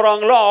பலப்படுத்த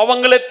போறாங்களோ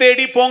அவங்களை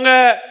தேடி போங்க.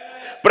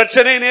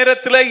 பிரச்சனை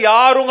நேரத்துல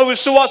யார் உங்க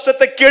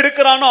விசுவாசத்தை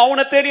கெடுக்கிறானோ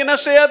அவனை தேடி என்ன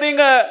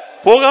செய்யாதீங்க,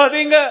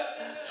 போகாதீங்க.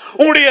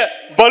 உங்களுடைய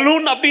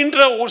பலூன் அப்படின்ற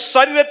ஒரு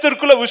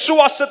சரீரத்திற்குள்ள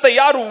விசுவாசத்தை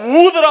யார்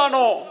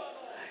ஊதுறானோ,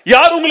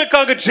 யார்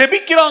உங்களுக்காக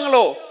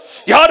ஜெபிக்கிறாங்களோ,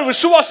 யார்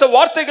விசுவாச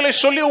வார்த்தைகளை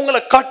சொல்லி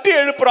உங்களை கட்டி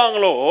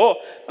எழுப்புறாங்களோ,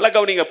 நல்லா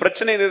கவனிங்க,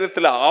 பிரச்சனை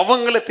நேரத்துல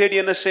அவங்களை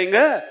தேடி என்ன செய்யுங்க,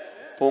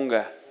 போங்க.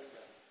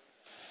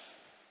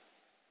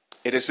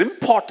 It is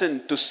important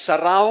to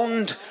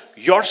surround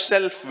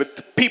yourself with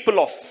people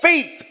of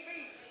faith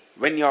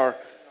when you are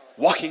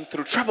walking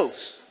through troubles.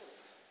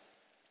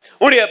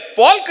 உங்களுடைய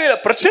வாழ்க்கையில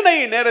பிரச்சனை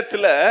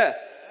நேரத்துல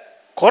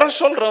குறை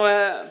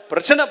சொல்றவன்,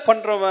 பிரச்சனை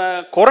பண்றவன்,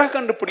 குறை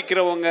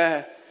கண்டுபிடிக்கிறவங்க,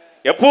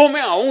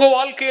 எப்பவுமே அவங்க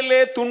வாழ்க்கையிலே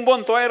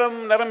துன்பம் துயரம்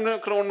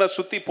நிரம்பிக்கிறவனை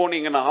சுத்தி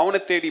போனீங்கன்னா, அவனை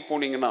தேடி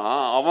போனீங்கன்னா,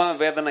 அவன்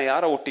வேதனை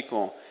யாரை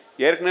ஒட்டிக்கும்,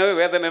 ஏற்கனவே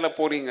வேதனையில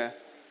போறீங்க.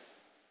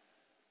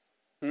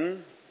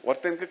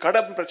 ஒருத்தனுக்கு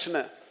கடன்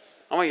பிரச்சனை,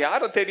 அவன்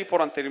யாரை தேடி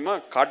போறான் தெரியுமா,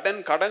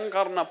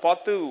 கடன்காரனை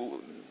பார்த்து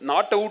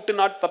நாட்டை விட்டு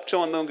நாட்டு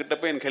தப்பிச்சு வந்தவங்க கிட்ட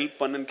போய் எனக்கு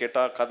ஹெல்ப் பண்ணுன்னு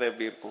கேட்டா கதை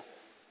எப்படி இருக்கும்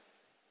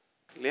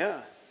இல்லையா?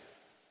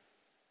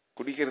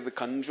 குடிக்கிறது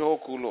கஞ்சோ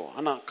கூலோ.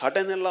 ஆனா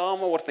கடன்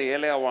இல்லாம ஒருத்தன்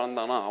ஏழையா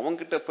வாழ்ந்தானா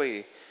அவன்கிட்ட போய்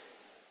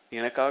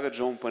எனக்காக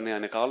ஜோம் பண்ணி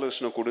எனக்கு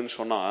ஆலோசனை கொடுன்னு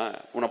சொன்னா,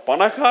 உன்னை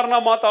பணக்காரனா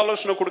மாத்த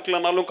ஆலோசனை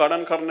கொடுக்கலனாலும்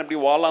கடன்காரன் எப்படி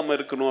வாழாம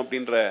இருக்கணும்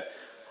அப்படின்ற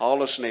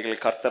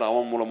ஆலோசனைகள் கர்த்தர்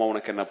அவன் மூலமா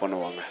உனக்கு என்ன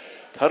பண்ணுவாங்க,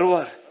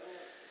 தருவார்.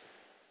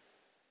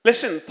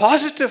 Listen,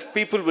 positive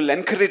people will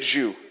encourage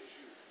you.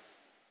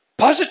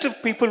 Positive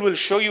people will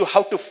show you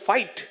how to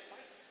fight.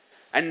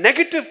 And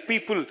negative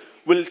people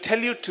will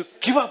tell you to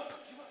give up.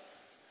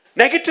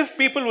 Negative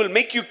people will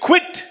make you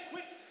quit.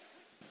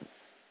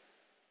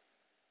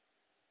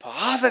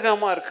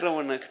 பாதகமா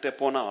இருக்கிறவன்கிட்ட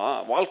போனா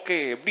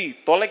வாழ்க்கையை எப்படி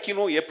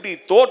தொலைக்கணும், எப்படி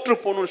தோற்று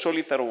போகணும்னு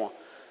சொல்லி தருவான்.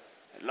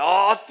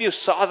 எல்லாத்தையும்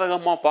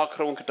சாதகமா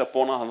பார்க்கிறவங்க கிட்ட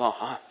போனாதான்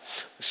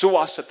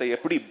விசுவாசத்தை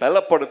எப்படி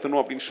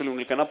பலப்படுத்தணும் அப்படின்னு சொல்லி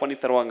உங்களுக்கு என்ன பண்ணி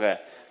தருவாங்க,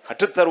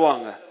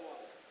 கற்றுத்தருவாங்க.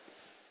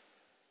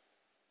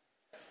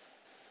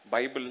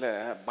 பைபிள்ல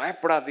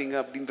பயப்படாதீங்க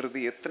அப்படின்றது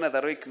எத்தனை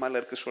தடவைக்கு மேல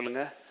இருக்கு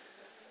சொல்லுங்க,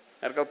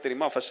 யாருக்காவது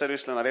தெரியுமா? ஃபர்ஸ்ட்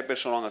சர்வீஸ்ல நிறைய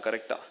பேர் சொல்லுவாங்க,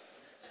 கரெக்டா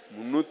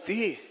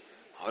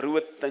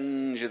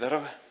 365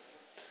 தடவை.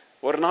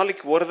 ஒரு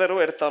நாளைக்கு ஒரு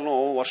தடவை எடுத்தாலும்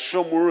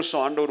வருஷம்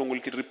முழுசும் ஆண்டவர்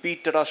உங்களுக்கு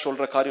ரிப்பீட்டடா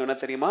சொல்ற காரியம் என்ன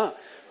தெரியுமா?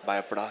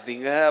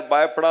 பயப்படாதீங்க,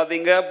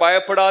 பயப்படாதீங்க,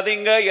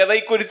 பயப்படாதீங்க. எதை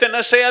குறித்து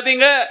என்ன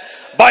செய்யாதீங்க,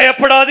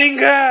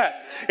 பயப்படாதீங்க.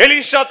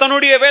 எலிஷா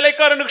தன்னுடைய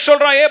வேலைக்காரனுக்கு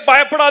சொல்றான், ஏ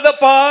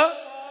பயப்படாதப்பா,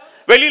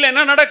 வெளியில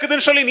என்ன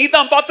நடக்குதுன்னு சொல்லி நீ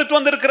தான் பார்த்துட்டு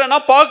வந்திருக்கிற,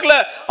 நான் பார்க்கல.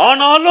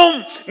 ஆனாலும்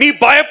நீ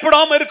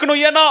பயப்படாம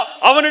இருக்கணும். ஏன்னா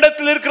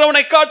அவனிடத்தில்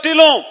இருக்கிறவனை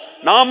காட்டிலும்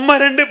நம்ம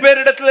 2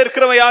 பேரிடத்துல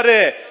இருக்கிறவன் யாரு?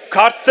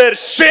 கர்த்தர்,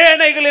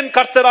 சேனைகளின்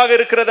கர்த்தராக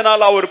இருக்கிறதுனால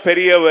அவர்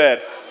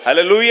பெரியவர்.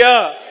 ஹல்லேலூயா.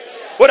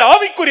 ஒரு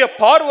ஆவிக்குரிய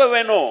பார்வை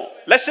வேணும்.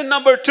 Lesson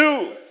number 2,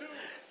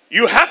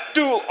 you have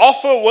to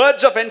offer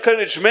words of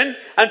encouragement,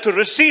 and to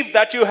receive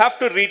that you have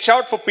to reach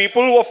out for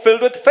people who are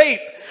filled with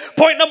faith.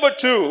 Point number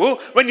 2,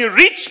 when you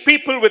reach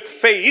people with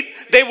faith,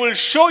 they will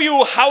show you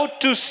how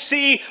to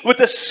see with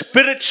a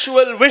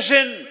spiritual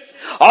vision.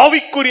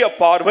 ஆவிக்குரிய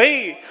பார்வை,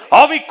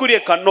 ஆவிக்குரிய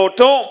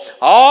கண்ணோட்டம்,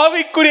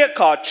 ஆவிக்குரிய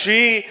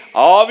காட்சி,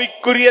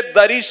 ஆவிக்குரிய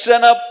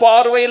தரிசன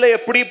பார்வையில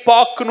எப்படி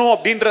பார்க்கணும்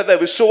அப்படின்றத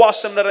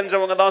விசுவாசம்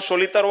நிறைஞ்சவங்க தான்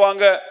சொல்லி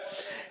தருவாங்க.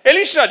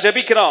 எலிஷா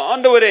ஜெபிக்கிறான்,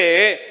 ஆண்டவரே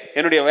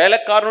என்னுடைய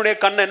வேலைக்காரனுடைய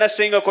கண்ணை என்ன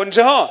செய்யுங்க,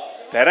 கொஞ்சம்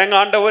திறங்க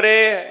ஆண்டவரே.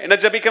 என்ன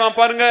ஜெபிக்கிறான்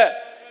பாருங்க,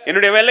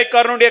 என்னுடைய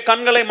வேலைக்காரனுடைய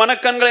கண்களை,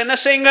 மனக்கண்களை என்ன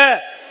செய்யுங்க,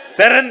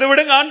 திறந்து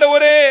விடுங்க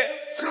ஆண்டவரே.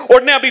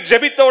 உடனே அப்படி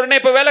ஜெபித்த உடனே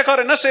இப்ப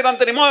வேலைக்காரன் என்ன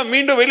செய்யறான் தெரியுமா?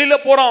 மீண்டும் வெளியில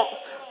போறான்.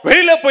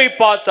 வெளியில போய்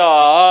பார்த்தா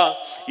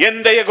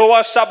எந்த யெகோவா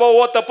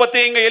சபவோத்தை பத்தி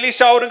இங்க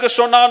எலிஷா அவருக்கு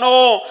சொன்னானோ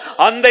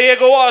அந்த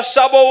யெகோவா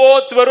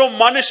சபவோத் வெறும்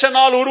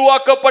மனுஷனால்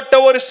உருவாக்கப்பட்ட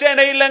ஒரு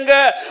சேனை இல்லைங்க,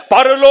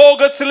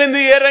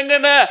 பரலோகத்திலிருந்து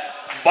இறங்கின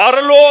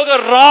பரலோக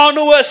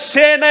ராணுவ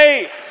சேனை.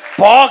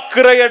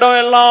 பார்க்கிற இடம்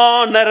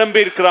எல்லாம்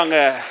நிரம்பி இருக்கிறாங்க.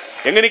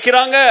 எங்க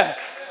நிக்கிறாங்க?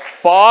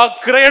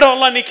 பார்க்கிற இடம்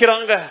எல்லாம்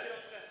நிக்கிறாங்க.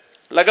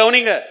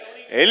 கவனிங்க,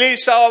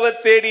 எலிசாவை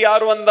தேடி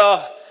யார் வந்தா?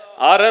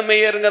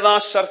 அரமேயருங்க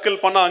தான்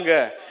சர்க்கிள் பண்ணாங்க.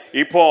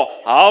 இப்போ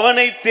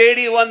அவனை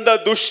தேடி வந்த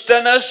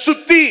துஷ்டனை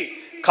சுத்தி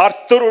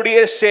கர்த்தருடைய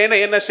சேனை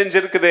என்ன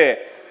செஞ்சிருக்குது?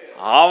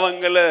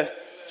 அவங்கள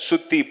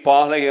சுத்தி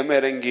பாளையம்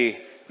இறங்கி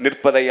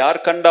நிற்பதை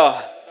யார் கண்டா?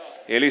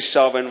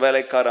 எலிஷாவின்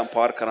வேலைக்காரன்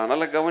பார்க்கிறான்.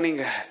 நல்லா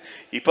கவனிங்க,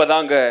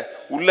 இப்பதாங்க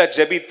உள்ள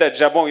ஜெபித்த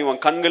ஜெபம் இவன்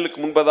கண்களுக்கு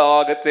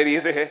முன்பதாக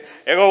தெரியுது.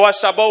 யெகோவா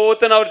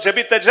சபவோத்னு அவர்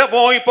ஜெபித்த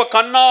ஜெபம் இப்ப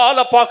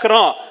கண்ணால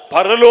பார்க்கறான்.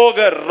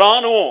 பரலோக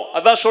ராணுவம்,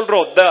 அதான்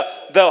சொல்றோம்,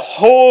 the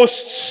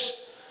hosts.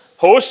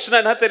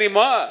 ஹோஸ்ட்னா என்ன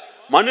தெரியுமா?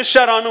 மனுஷ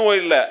ராணுவம்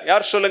இல்ல.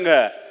 யார் சொல்லுங்க?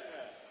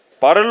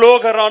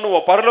 பரலோக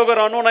ராணுவம். பரலோக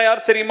ராணுவம்னா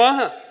யார் தெரியுமா?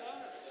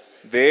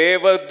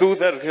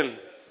 தேவதூதர்கள்.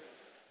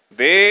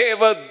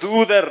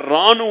 தேவதூதர்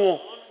ராணுவம்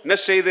என்ன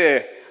செய்து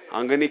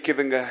அங்க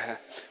நிக்குதுங்க.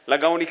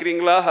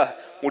 கவனிக்கிறீங்களா?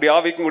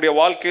 உங்களுடைய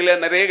வாழ்க்கையில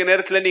நிறைய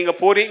நேரத்துல நீங்க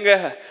போறீங்க,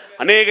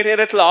 அநேக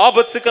நேரத்துல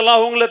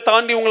ஆபத்துக்கெல்லாம் உங்களை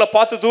தாண்டி உங்களை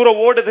பார்த்து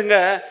தூரம் ஓடுதுங்க.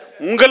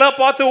 உங்களை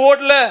பார்த்து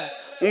ஓடல,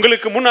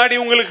 உங்களுக்கு முன்னாடி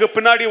உங்களுக்கு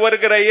பின்னாடி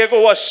வருகிற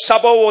யெகோவா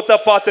சபவோத்தை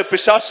பார்த்து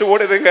பிசாசு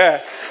ஓடுதுங்க.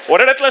 ஒரு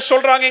இடத்துல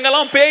சொல்றாங்க,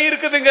 இங்கெல்லாம் பேய்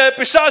இருக்குதுங்க,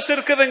 பிசாசு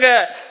இருக்குதுங்க.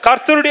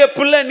 கர்த்தருடைய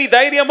பிள்ளை, நீ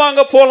தைரியமா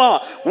அங்க போலாம்.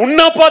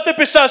 உன்னை பார்த்து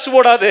பிசாசு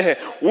ஓடாது,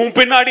 உன்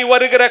பின்னாடி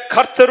வருகிற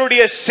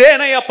கர்த்தருடைய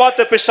சேனையை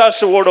பார்த்து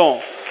பிசாசு ஓடும்.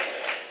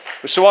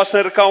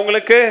 விசுவாசம் இருக்கா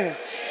உங்களுக்கு?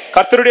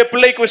 கர்த்தருடைய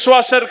பிள்ளைக்கு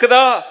விசுவாசம்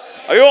இருக்குதா?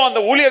 ஐயோ, அந்த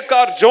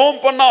ஊழியக்கார்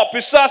ஜெபம் பண்ணா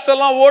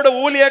பிசாசெல்லாம் ஓட,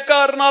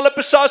 ஊழியக்காரனால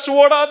பிசாசு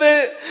ஓடாது.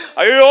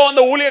 ஐயோ,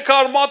 அந்த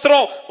ஊழியக்கார்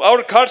மாத்திரம்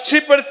அவர்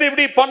காட்சிப்படுத்தி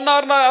இப்படி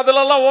பண்ணார்னா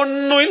அதெல்லாம்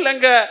ஒன்னும்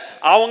இல்லைங்க.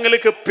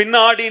 அவங்களுக்கு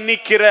பின்னாடி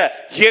நிக்கிற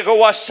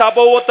யெகோவா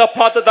சபவோத்தை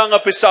பார்த்து தாங்க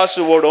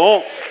பிசாசு ஓடும்.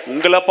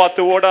 உங்களை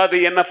பார்த்து ஓடாது,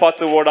 என்ன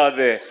பார்த்து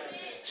ஓடாது.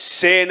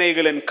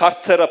 சேனைகளின்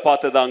கர்த்தரை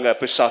பார்த்து தாங்க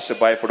பிசாசு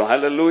பயப்படும்.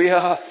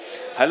 ஹல்லேலூயா,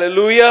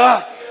 ஹல்லேலூயா.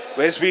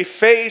 As we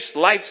face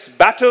life's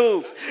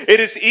battles, it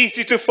is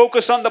easy to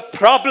focus on the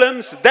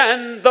problems than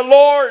the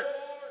Lord.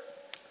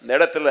 இந்த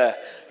இடத்துல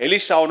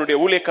எலிஷா அவனுடைய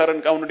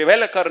ஊழியக்காரனுக்கு, அவனுடைய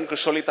வேலைக்காரனுக்கு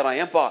சொல்லி தரான்,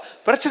 ஏன்பா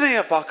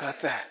பிரச்சனையை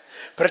பார்க்காத,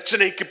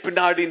 பிரச்சனைக்கு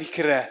பின்னாடி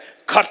நிக்கிற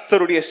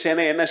கர்த்தருடைய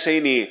சேனை என்ன செய்,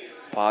 நீ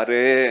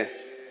பாரு.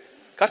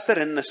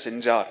 கர்த்தர் என்ன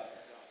செஞ்சார்?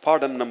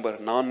 பாடம் நம்பர்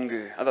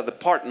 4, அதாவது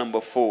பார்ட்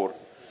நம்பர் 4,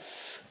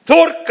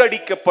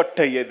 தோற்கடிக்கப்பட்ட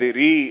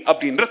எதிரி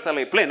அப்படின்ற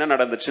தலைப்புல என்ன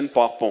நடந்துச்சுன்னு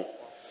பார்ப்போம்.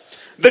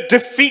 The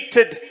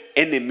defeated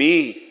enemy.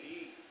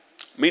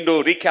 மீண்டும்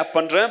ரீகேப்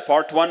பண்றேன்.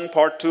 பார்ட் 1,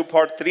 பார்ட் 2,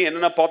 பார்ட் 3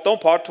 என்னென்ன பார்த்தோம்?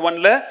 பார்ட்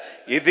 1ல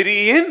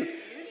எதிரியின்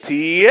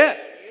தீய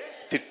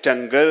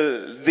திட்டங்கள்,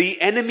 the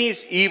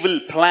enemy's evil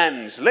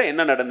plansல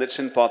என்ன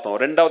நடந்துச்சுன்னு பார்த்தோம்.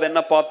 ரெண்டாவது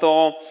என்ன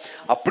பார்த்தோம்?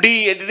 அப்படி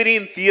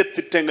எதிரியின் தீய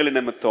திட்டங்கள்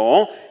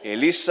நிமித்தம்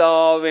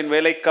எலிசாவின்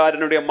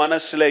வேலைக்காரனுடைய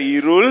மனசுல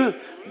இருள்,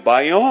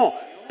 பயம்,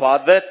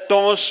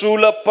 பதட்டம்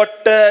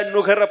சூழப்பட்ட,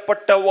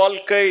 நுகரப்பட்ட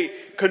வாழ்க்கை,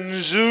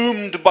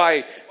 consumed by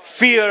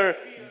fear,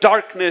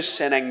 darkness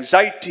and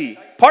anxiety.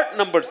 Part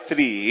number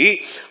 3,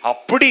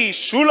 அப்படி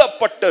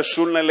சூழப்பட்ட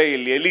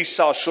சூழ்நிலையில்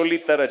எலிசா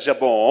சொல்லித்தர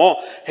ஜெபம்,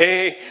 ஹே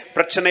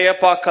பிரச்சனையை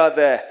பார்க்காத,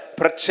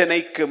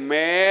 பிரச்சனைக்கு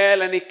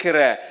மேல நிக்கிற,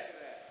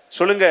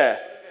 சொல்லுங்க,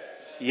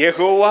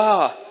 யெகோவா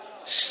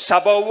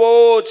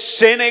சபவோத்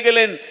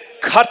சேனைகளின்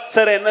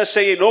கர்த்தர் என்ன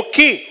செய்ய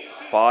நோக்கி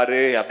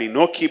பாரு. அப்படி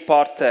நோக்கி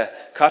பார்த்த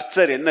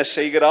கர்த்தர் என்ன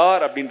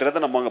செய்கிறார் அப்படின்றத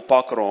நம்ம அங்க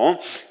பாக்குறோம்.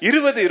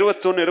 20,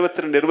 21,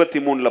 22,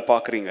 23ல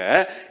பாக்குறீங்க.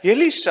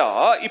 எலிஷா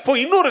இப்போ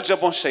இன்னொரு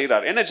ஜெபம்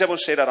செய்றார். என்ன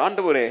ஜெபம் செய்றார்?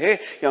 ஆண்டவரே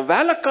என்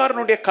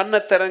வேலைக்காரனுடைய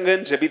கண்ணை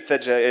திறங்கன்னு ஜெபித்த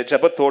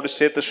ஜெபத்தோடு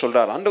சேர்த்து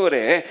சொல்றார்,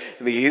 ஆண்டவரே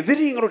இந்த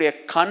எதிரிங்களுடைய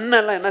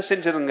கண்ணெல்லாம் என்ன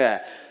செஞ்சிருங்க,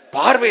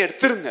 பார்வை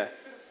எடுத்துருங்க.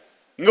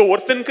 இங்க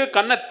ஒருத்தனுக்கு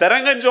கண்ணை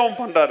திறங்கன்னு ஜெபம்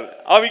பண்றாரு,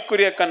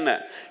 ஆவிக்குரிய கண்ணை.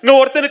 இங்க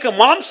ஒருத்தனுக்கு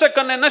மாம்ச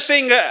கண்ணை என்ன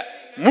செய்யுங்க,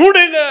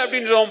 மூடுங்க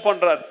அப்படின்னு ஜெபம்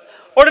பண்றாரு.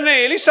 உடனே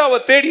எலிசாவை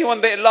தேடி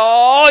வந்த எல்லா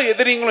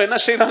எதிரிங்களும் என்ன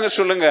செய்யறாங்க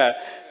சொல்லுங்க,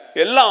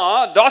 எல்லாம்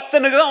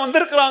டாத்தனுக்கு தான்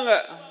வந்திருக்கிறாங்க,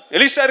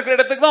 எலிசா இருக்கிற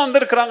இடத்துக்கு தான்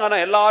வந்திருக்கிறாங்க. ஆனா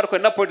எல்லாருக்கும்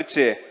என்ன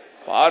போயிடுச்சு,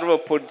 பார்வை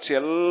போயிடுச்சு,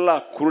 எல்லா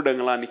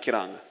குருடங்களா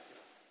நிக்கிறாங்க.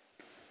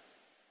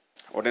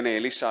 உடனே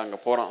எலிசா அங்க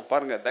போறான்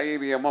பாருங்க,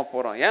 தைரியமா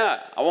போறான். ஏன்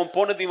அவன்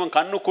போனது இவன்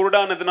கண்ணு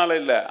குருடானதுனால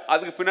இல்ல,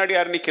 அதுக்கு பின்னாடி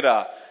யார் நிக்கிறா,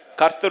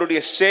 கர்த்தருடைய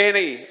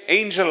சேனை,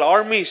 ஏஞ்சல்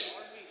ஆர்மிஸ்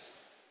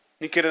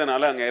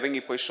நிக்கிறதுனால அங்க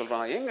இறங்கி போய்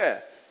சொல்றான், ஏங்க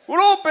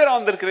இவ்வளவு பேரா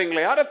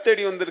வந்திருக்கிறீங்களா, யாரை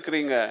தேடி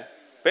வந்திருக்கிறீங்க?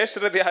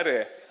 பேசுறது யாரு,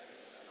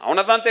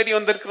 அவனை தான் தேடி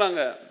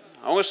வந்திருக்கிறாங்க.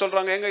 அவங்க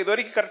சொல்றாங்க, எங்க இது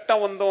வரைக்கும் கரெக்டா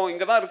வந்தோம்,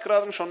 இங்கதான்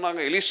இருக்கிறாருன்னு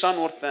சொன்னாங்க.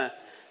 எலிசான்னு ஒருத்தன்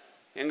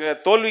எங்க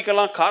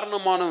தோல்விக்கெல்லாம்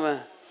காரணமானவன்.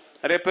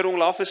 நிறைய பேர்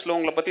உங்களை ஆபீஸ்ல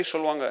உங்களை பத்தி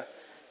சொல்லுவாங்க,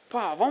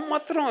 இப்ப அவன்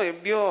மாத்திரம்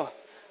எப்படியோ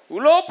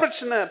இவ்வளோ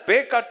பிரச்சனை, பே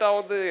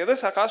காட்டாவது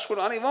எதை காசு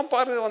கொடு, ஆனா இவன்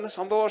பாரு வந்து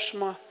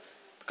சந்தோஷமா.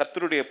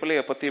 கர்த்தருடைய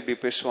பிள்ளைய பத்தி இப்படி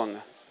பேசுவாங்க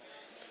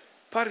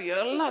பாரு,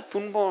 எல்லாம்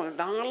துன்பம்,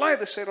 நாங்கெல்லாம்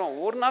இதை செய்யறோம்,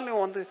 ஒரு நாள்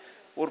இவன் வந்து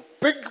ஒரு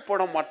பெக்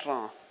போட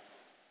மாட்டான்,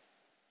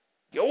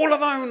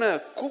 எவ்வளவுதான் இவனை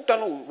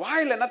கூப்பிட்டாலும்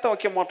வாயில என்னத்த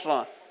வைக்க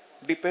மாட்டான்.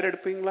 இப்படி பேர்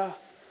எடுப்பீங்களா?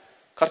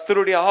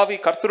 கர்த்தருடைய ஆவி,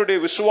 கர்த்தருடைய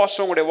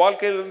விசுவாசம் உங்களுடைய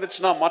வாழ்க்கையில்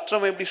இருந்துச்சுன்னா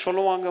மற்றவன் எப்படி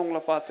சொல்லுவாங்க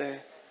உங்களை பார்த்து?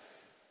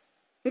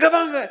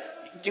 இங்கதாங்க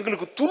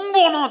எங்களுக்கு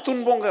துன்பம்னா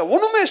துன்பங்க,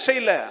 ஒண்ணுமே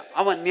செய்யல,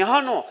 அவன்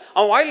ஞானம்,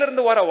 அவன் வாயில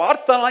இருந்து வர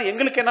வார்த்தைலாம்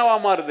எங்களுக்கு என்னவா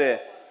மாறுது.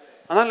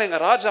 அதனால எங்க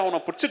ராஜா அவனை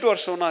பிடிச்சிட்டு வர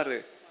சொன்னாரு.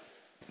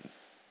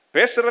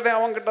 பேசுறதே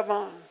அவன்கிட்ட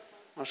தான்.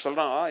 நான்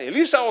சொல்றான்,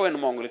 எலிசாவை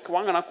வேணுமா உங்களுக்கு,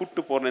 வாங்க நான்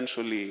கூப்பிட்டு போறேன்னு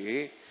சொல்லி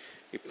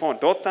இப்போ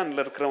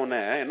டோத்தான்ல இருக்கிறவன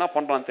என்ன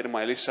பண்றான் தெரியுமா,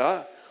 எலிசா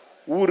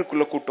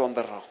ஊருக்குள்ள கூட்டு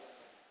வந்துடுறான்,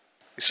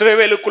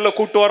 இஸ்ரவேலுக்குள்ள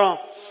கூட்டு வரான்,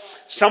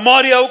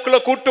 சமாரியாவுக்குள்ள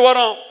கூட்டு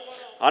வரான்.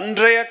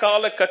 அன்றைய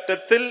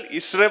காலகட்டத்தில்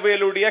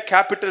இஸ்ரவேலுடைய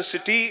கேபிட்டல்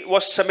சிட்டி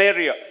வாஸ்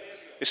சமேரியா.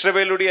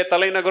 இஸ்ரவேலுடைய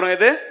தலைநகரம்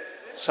எது?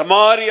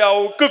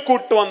 சமாரியாவுக்கு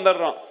கூட்டு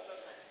வந்துடுறான்.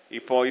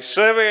 இப்போ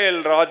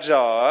இஸ்ரவேல்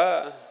ராஜா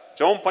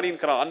ஜெபம்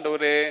பண்ணிருக்கிறான்,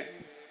 ஆண்டவரே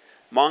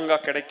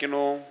மாங்காய்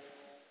கிடைக்கணும்.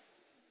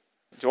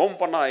 ஜெபம்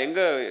பண்ணா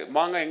எங்க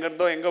மாங்காய் எங்க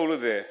இருந்தோ எங்க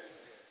உழுது,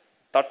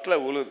 தட்டுல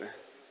உழுது.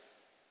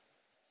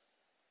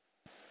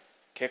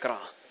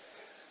 கேக்குறான்,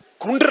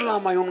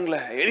 கொண்டுடலாமா இவனுங்கள?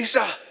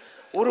 எலிசா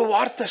ஒரு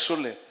வார்த்தை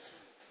சொல்லு,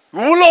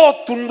 இவ்வளோ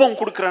துன்பம்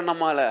கொடுக்குற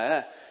நம்மால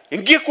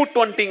எங்கேயே கூட்டு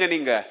வந்துட்டீங்க,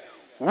 நீங்க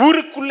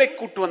ஊருக்குள்ளே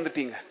கூட்டு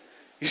வந்துட்டீங்க.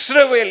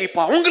 இஸ்ரவேல்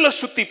இப்ப அவங்கள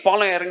சுத்தி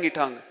பாலம்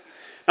இறங்கிட்டாங்க.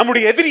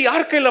 நம்முடைய எதிரி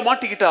யார் கையில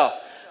மாட்டிக்கிட்டா,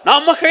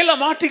 நம்ம கையில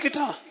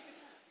மாட்டிக்கிட்டா.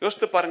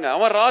 யோசித்து பாருங்க,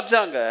 அவன்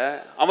ராஜாங்க,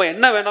 அவன்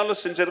என்ன வேணாலும்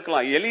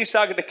செஞ்சிருக்கலாம்,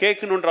 எலிசா கிட்ட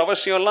கேட்கணுன்ற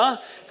அவசியம் எல்லாம்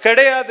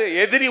கிடையாது.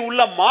 எதிரி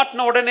உள்ள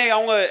மாட்டின உடனே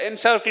அவங்க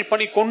என்சர்க்கிள்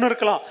பண்ணி கொண்டு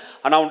இருக்கலாம்.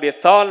 ஆனா அவனுடைய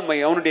தாழ்மை,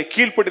 அவனுடைய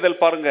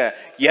கீழ்ப்படிதல் பாருங்க.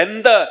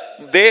 எந்த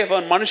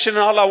தேவன்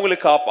மனுஷனால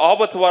அவங்களுக்கு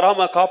ஆபத்து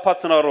வராம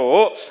காப்பாத்தினாரோ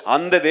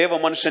அந்த தேவ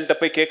மனுஷன்ட்ட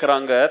போய்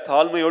கேட்கிறாங்க,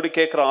 தாழ்மையோடு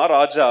கேட்கிறான்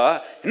ராஜா,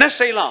 என்ன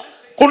செய்யலாம்,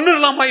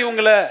 கொன்னுடலாமா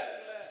இவங்கள?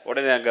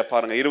 உடனே அங்க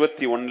பாருங்க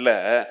 21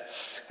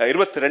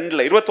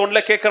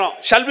 கேட்கிறான்,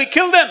 shall we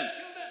kill them?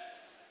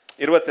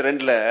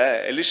 22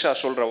 Elisha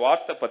சொல்ற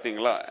வார்த்தை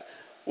பாத்தீங்களா,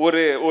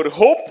 ஒரு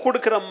ஹோப்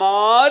கொடுக்கிற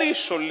மாதிரி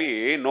சொல்லி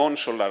நோன்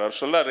சொல்றாரு. அவர்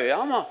சொல்றாரு,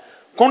 ஆமா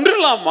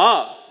கொன்றுலாமா?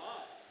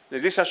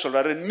 எலிசா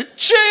சொல்றாரு,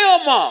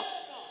 நிச்சயமா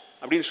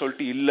அப்படின்னு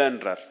சொல்லிட்டு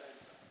இல்லன்றார்.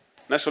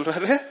 என்ன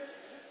சொல்றாரு?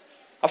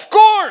 of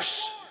course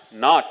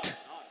not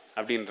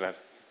அப்படின்றார்.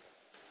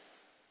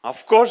 of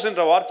course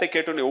என்ற வார்த்தை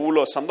கேட்டோன்னே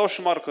எவ்வளவு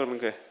சந்தோஷமா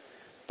இருக்கும்,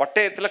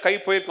 பட்டயத்துல கை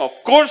போயிருக்கும். of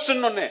course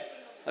ஒன்னே,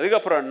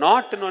 அதுக்கப்புறம்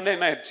நாட்னு ஒன்னே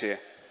என்ன ஆயிடுச்சு?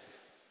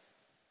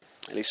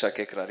 எலிசா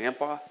கேட்கிறார்,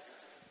 ஏன்பா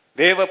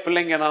தேவ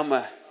பிள்ளைங்க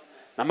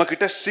நம்ம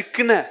கிட்ட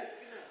சிக்கின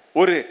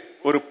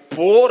ஒரு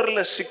போர்ல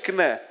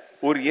சிக்கின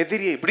ஒரு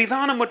எதிரியை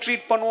இப்படிதான் நம்ம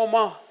ட்ரீட்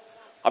பண்ணுவோமா?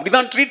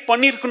 அப்படிதான் ட்ரீட்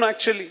பண்ணிருக்கணும்.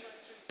 ஆக்சுவலி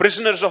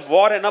பிரிசனர்ஸ் ஆஃப்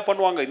வார் என்ன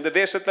பண்ணுவாங்க, இந்த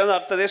தேசத்துல இருந்து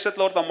அடுத்த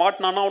தேசத்துல ஒருத்தன்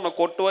மாட்டினானா அவனை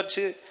கொட்டு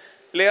வச்சு,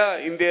 இல்லையா,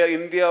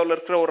 இந்தியாவில்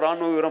இருக்கிற ஒரு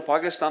ராணுவ வீரன்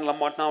பாகிஸ்தான்ல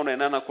மாட்டினா அவனை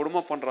என்னென்ன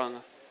கொடுமை பண்றாங்க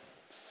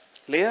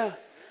இல்லையா?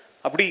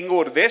 அப்படி இங்க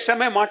ஒரு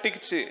தேசமே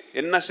மாட்டிக்கிச்சு,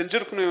 என்ன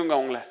செஞ்சிருக்கணும் இவங்க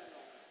அவங்கள.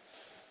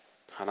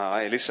 ஆனா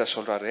எலிசா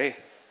சொல்றாரு,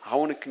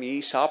 அவனுக்கு நீ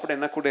சாப்பிட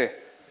என்ன கொடு,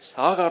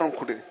 ஆகாரம்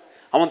கொடு,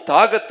 அவன்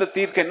தாகத்தை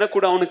தீர்க்க என்ன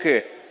கொடு, அவனுக்கு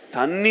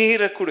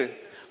தண்ணீரை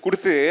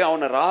கொடுத்து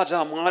அவனை ராஜா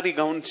மாதிரி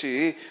கவனிச்சு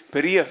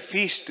பெரிய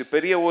ஃபீஸ்ட்,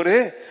 பெரிய ஒரு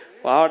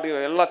ஆடு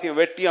எல்லாத்தையும்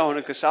வெட்டி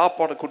அவனுக்கு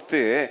சாப்பாடு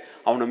கொடுத்து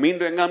அவனை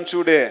மீண்டும் எங்க அனுப்பிச்சு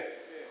விடு,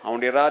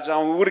 அவனுடைய ராஜா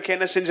அவன் ஊருக்கு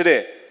என்ன செஞ்சிடு,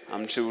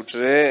 அனுப்பிச்சு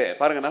விட்டுரு.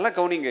 பாருங்க நல்லா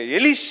கவனிங்க,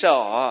 எலிசா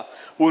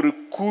ஒரு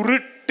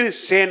குருட்டு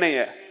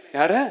சேனைய,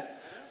 யார,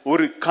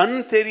 ஒரு கண்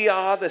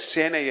தெரியாத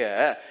சேனைய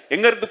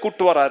எங்க இருந்து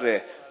கூட்டு வராரு,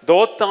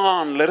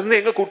 தோத்தான்ல இருந்து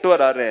எங்க கூட்டு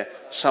வராரு,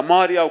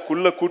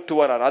 சமாரியாவுக்குள்ள கூட்டு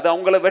வராரு. அது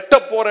அவங்கள வெட்ட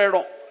போற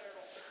இடம்,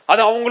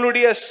 அது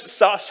அவங்களுடைய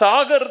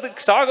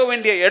சாக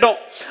வேண்டிய இடம்.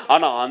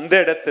 ஆனா அந்த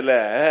இடத்துல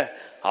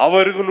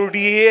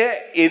அவர்களுடைய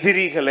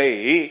எதிரிகளை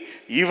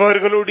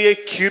இவர்களுடைய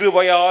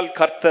கிருபையால்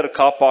கர்த்தர்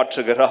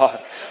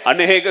காப்பாற்றுகிறார்.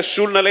 அநேக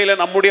சூழ்நிலையில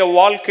நம்முடைய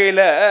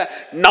வாழ்க்கையில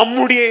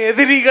நம்முடைய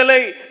எதிரிகளை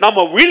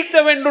நாம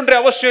வீழ்த்த வேண்டும் என்ற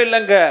அவசியம்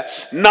இல்லைங்க.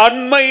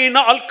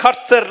 நன்மையினால்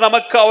கர்த்தர்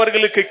நமக்கு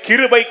அவர்களுக்கு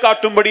கிருபை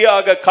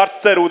காட்டும்படியாக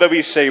கர்த்தர்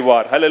உதவி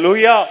செய்வார்.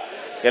 ஹல்லேலூயா.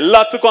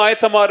 எல்லாத்துக்கும்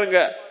ஆயத்தமா இருங்க.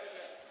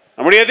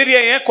 நம்முடைய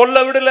எதிரியை ஏன்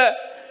கொல்ல விடல,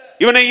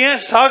 இவனை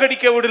ஏன்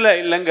சாகடிக்க விடல?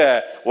 இல்லைங்க,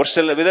 ஒரு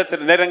சில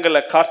விதத்துல நேரங்கள்ல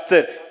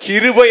கர்த்தர்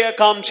கிருபைய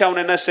காமிச்சு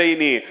அவன் என்ன செய்ய,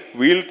 நீ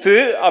வீழ்த்து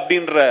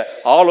அப்படின்ற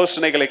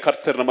ஆலோசனைகளை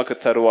கர்த்தர் நமக்கு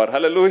தருவார்.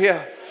 ஹல்லேலூயா.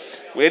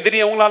 எதிரி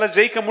அவங்களால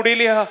ஜெயிக்க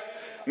முடியலையா?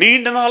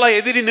 நீண்ட நாளா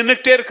எதிரி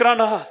நின்னுட்டே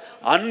இருக்கிறானா?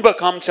 அன்பை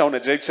காமிச்சு அவனை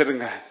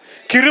ஜெயிச்சிருங்க.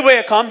 கிருபைய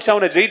காமிச்சு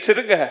அவனை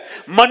ஜெயிச்சிருங்க.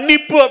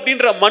 மன்னிப்பு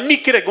அப்படின்ற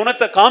மன்னிக்கிற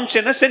குணத்தை காமிச்சு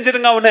என்ன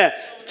செஞ்சிருங்க, அவனை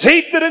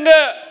ஜெயித்திருங்க.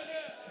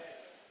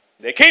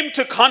 They came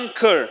to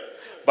conquer,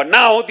 but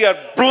now they are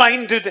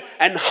blinded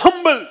and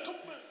humbled.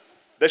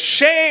 The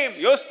shame.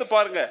 யோசித்து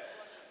பாருங்க,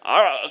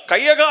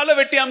 கையகால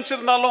வெட்டி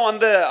அனுப்பிச்சிருந்தாலும்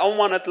அந்த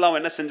அவமானத்துல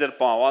அவன் என்ன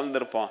செஞ்சிருப்பான்,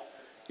 வாழ்ந்திருப்பான்.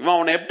 இவன்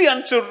அவனை எப்படி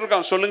அனுப்பிச்சு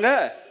விட்டுருக்கான் சொல்லுங்க?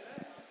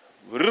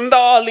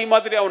 விருந்தாளி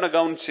மாதிரி அவனை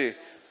கவனிச்சு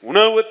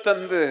உணவு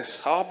தந்து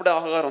சாப்பிட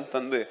ஆகாரம்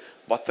தந்து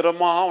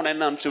பத்திரமா அவனை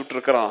என்ன அனுப்பிச்சு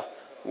விட்டுருக்கிறான்,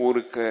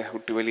 ஊருக்கு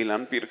விட்டு வெளியில்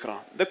அனுப்பி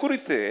இருக்கிறான். இதை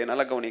குறித்து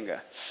நல்லா கவனிங்க.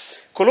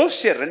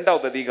 கொலோசியர்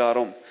 2வது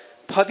அதிகாரம்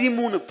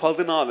 13,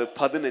 14,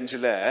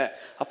 15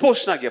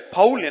 அப்போஸ்தலனாகிய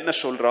பவுல் என்ன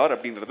சொல்றார்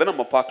அப்படின்றத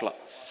நம்ம பார்க்கலாம்.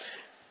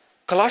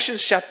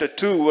 Colossians chapter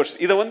 2 verse.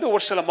 இதை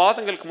ஒரு சில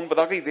மாதங்களுக்கு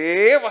முன்பதாக இதே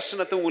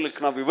வசனத்தை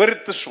உங்களுக்கு நான்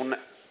விவரித்து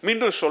சொன்னேன்.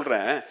 மீண்டும்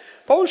சொல்றேன்.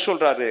 பவுல்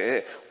சொல்றாரு,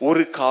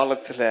 ஒரு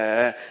காலத்துல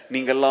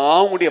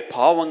நீங்கெல்லாம் உங்களுடைய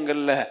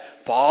பாவங்கள்ல,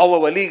 பாவ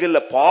வலிகள்ல,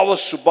 பாவ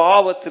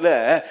சுபாவத்துல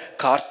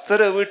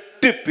கர்த்தரை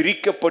விட்டு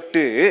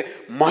பிரிக்கப்பட்டு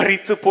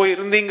மரித்து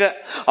போயிருந்தீங்க.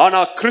 ஆனா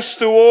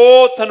கிறிஸ்துவோ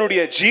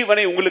தன்னுடைய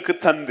ஜீவனை உங்களுக்கு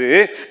தந்து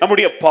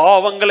நம்முடைய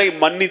பாவங்களை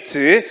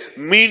மன்னித்து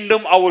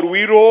மீண்டும் அவர்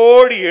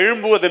உயிரோடு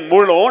எழும்புவதன்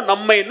மூலம்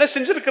நம்ம என்ன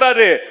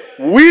செஞ்சிருக்கிறாரு,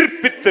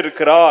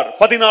 உயிர்ப்பித்திருக்கிறார்.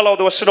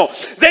 14வது வசனம்.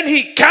 Then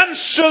he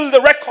canceled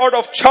the record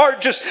of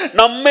charges.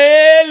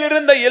 நம்மேல்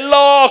இருந்த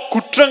எல்லா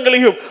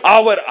குற்றங்களையும்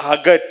அவர்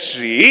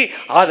அகற்றி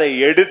அதை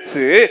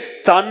எடுத்து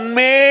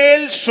தன்மேல்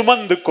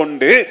சுமந்து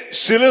கொண்டு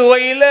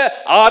சிலுவையில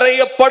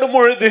அறையப்படும்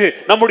பொழுது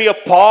நம்முடைய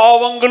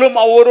பாவங்களும்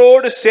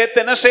அவரோடு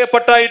சேர்த்து என்ன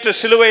செய்யப்பட்டாயிற்று,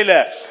 சிலுவையில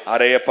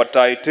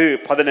அறையப்பட்டாயிற்று.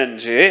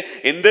 15.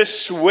 In this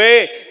way,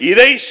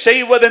 இதை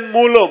செய்வதன்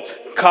மூலம்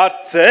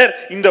கர்த்தர்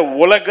இந்த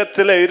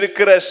உலகத்தில்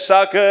இருக்கிற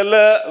சகல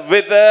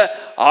வித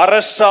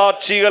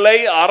அரசாட்சிகளை,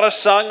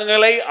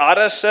 அரசாங்கங்களை,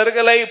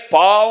 அரசர்களை,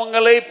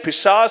 பாவங்களை,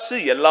 பிசாசு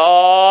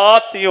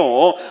எல்லாத்தையும்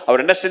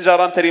அவர் என்ன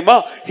செஞ்சாராம் தெரியுமா?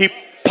 He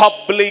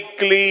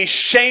publicly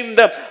shamed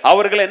them.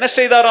 அவர்களை என்ன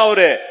செய்தாராம்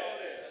அவரு?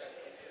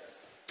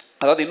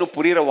 அதாவது இன்னும்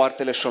புரியுற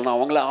வார்த்தையில சொன்னா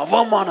அவங்களை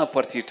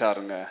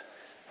அவமானப்படுத்திட்டாருங்க.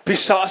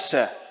 பிசாச,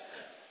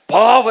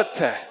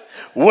 பாவத்தை,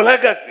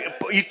 உலக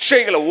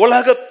இச்சைகளை,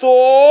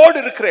 உலகத்தோடு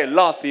இருக்கிற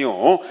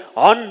எல்லாத்தையும்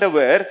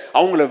ஆண்டவர்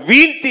அவங்கள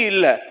வீழ்த்தி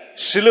இல்ல,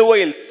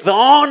 சிலுவையில்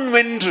தான்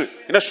வென்று,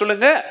 என்ன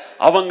சொல்லுங்க,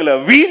 அவங்கள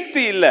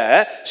வீழ்த்தி இல்ல,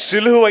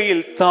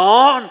 சிலுவையில்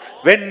தான்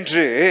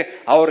வென்று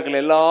அவர்கள்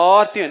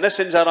எல்லாத்தையும் என்ன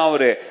செஞ்சாராம்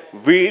அவரு?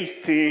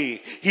 வீழ்த்தி.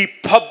 He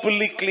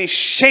publicly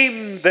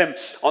shamed them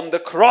on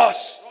the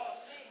cross.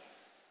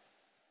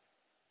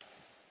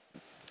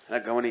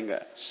 கவனிங்க,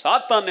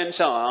 சாத்தான்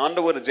நினைச்சான்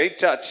ஆண்டவர்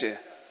ஜெயிச்சாச்சு,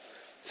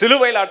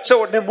 சிலுவையில் அடிச்ச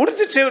உடனே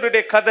முடிஞ்சிச்சு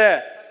அவருடைய கதை.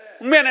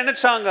 உண்மையா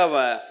நினைச்சாங்க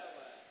அவன்.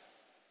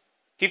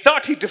 He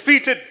thought he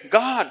defeated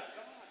God.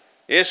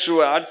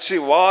 இயேசுவை அடிச்சு,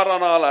 வார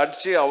நாள்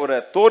அடிச்சு, அவரை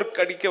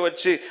தோற்கடிக்க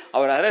வச்சு,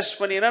 அவரை அரெஸ்ட்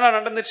பண்ணி என்னென்ன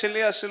நடந்துச்சு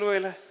இல்லையா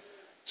சிலுவையில?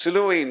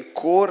 சிலுவையின்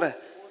கோர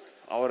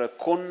அவரை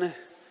கொன்னு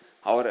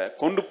அவரை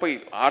கொண்டு போய்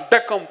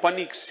அடக்கம்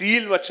பண்ணி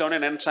சீல் வச்சவனே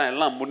நினைச்சான்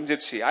எல்லாம்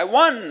முடிஞ்சிருச்சு, ஐ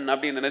ஒன்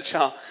அப்படின்னு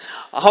நினைச்சான்.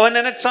 அவன்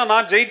நினைச்சான்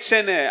நான்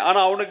ஜெயிச்சேன்னு. ஆனா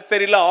அவனுக்கு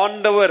தெரியல,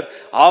 ஆண்டவர்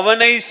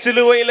அவனை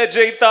சிலுவையில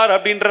ஜெயித்தார்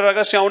அப்படின்ற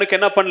ரகசியம் அவனுக்கு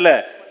என்ன பண்ணல,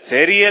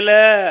 தெரியல.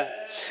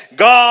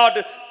 God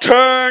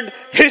turned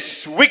his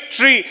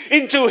victory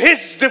into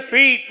his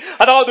defeat.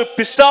 அதாவது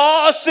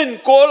பிசாசின்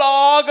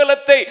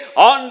கோலாகலத்தை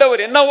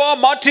ஆண்டவர் என்னவா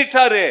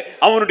மாற்றிட்டாரு?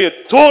 அவனுடைய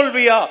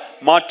தோல்வியா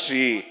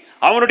மாற்றி,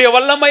 அவனுடைய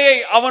வல்லமையை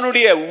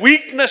அவனுடைய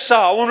வீக்னஸா,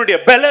 அவனுடைய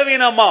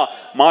பலவீனமா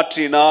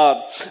மாற்றினார்.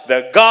 The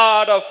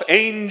God of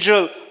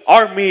angel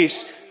armies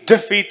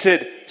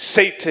defeated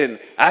Satan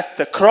at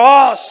the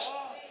cross.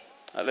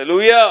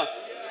 Hallelujah.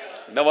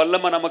 இந்த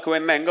வல்லமை நமக்கு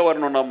வேணா எங்க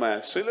வரணும்? நம்ம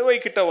சிலுவை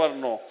கிட்ட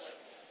வரணும்.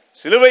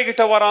 சிலுவை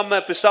கிட்ட வராம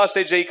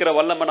பிசாசை ஜெயிக்கிற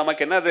வல்லமை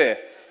நமக்கு என்னது?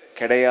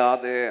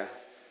 கிடையாது.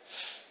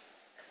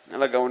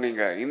 நல்லா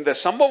கவனிங்க. இந்த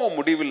சம்பவம்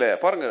முடிவில்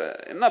பாருங்க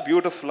என்ன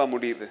பியூட்டிஃபுல்லா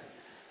முடியுது.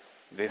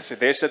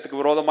 தேசத்துக்கு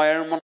விரோதமா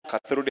எழும்புனா,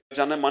 கர்த்தருடைய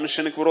ஜன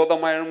மனுஷனுக்கு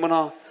விரோதமா எழும்புனா,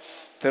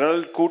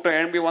 திரள் கூட்டம்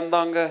எழும்பி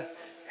வந்தாங்க.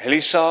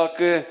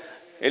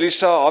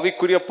 எலிசா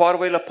ஆவிக்குரிய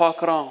பார்வையில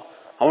பார்க்கறான்.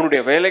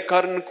 அவனுடைய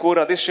வேலைக்காரனுக்கு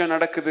ஒரு அதிசயம்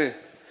நடக்குது,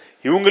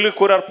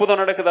 இவங்களுக்கு ஒரு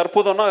அற்புதம் நடக்குது.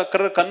 அற்புதம்னா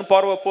கண்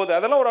பார்வை போகுது,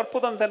 அதெல்லாம் ஒரு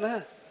அற்புதம் தானே.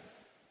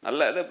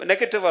 நல்ல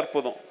நெகட்டிவ்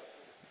அற்புதம்,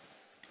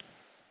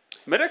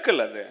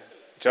 மிரக்கல். அது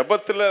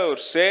ஜபத்துல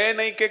ஒரு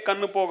சேனைக்கே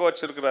கண்ணு போக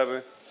வச்சிருக்கிறாரு.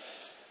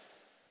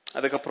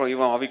 அதுக்கப்புறம்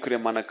இவன் ஆவிக்குரிய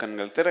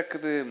மனக்கண்கள்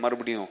திறக்குது,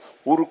 மறுபடியும்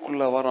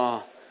ஊருக்குள்ள வரான்.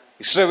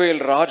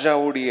 இஸ்ரவேல்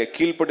ராஜாவுடைய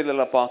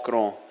கீழ்ப்படிதலை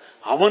பார்க்கிறோம்.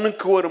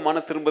 அவனுக்கு ஒரு மன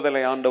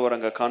திரும்புதலை ஆண்டவர்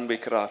அங்க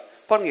காண்பிக்கிறார்.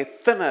 பாருங்க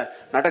எத்தனை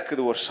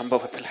நடக்குது ஒரு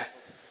சம்பவத்துல.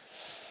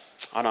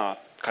 ஆனா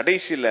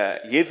கடைசியில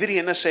எதிரி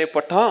என்ன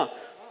செய்யப்பட்டான்?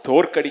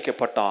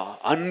 தோற்கடிக்கப்பட்டான்.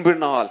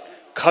 அன்பினால்,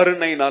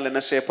 கருணையினால்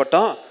என்ன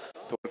செய்யப்பட்டான்?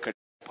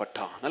 தோற்கடிக்கப்பட்டான்.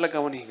 கேட்கப்பட்டான். நல்ல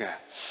கவனிங்க,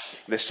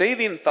 இந்த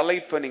செய்தியின்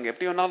தலைப்பை நீங்க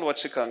எப்படி வேணாலும்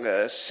வச்சுக்காங்க.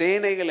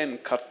 சேனைகளின்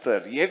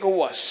கர்த்தர்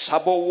யெகோவா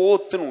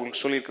சபவோத்னு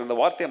உங்களுக்கு சொல்லியிருக்க இந்த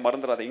வார்த்தையை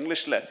மறந்துடாத.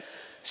 இங்கிலீஷ்ல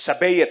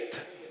சபேயத்,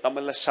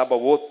 தமிழ்ல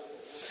சபவோத்.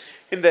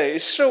 இந்த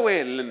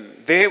இஸ்ரவேலின்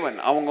தேவன்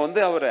அவங்க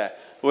அவரை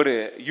ஒரு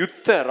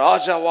யுத்த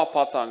ராஜாவா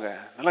பார்த்தாங்க.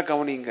 நல்லா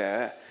கவனிங்க,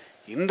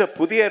 இந்த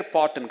புதிய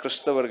ஏற்பாட்டின்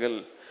கிறிஸ்தவர்கள்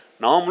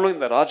நாமளும்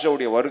இந்த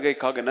ராஜாவுடைய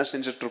வருகைக்காக என்ன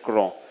செஞ்சுட்டு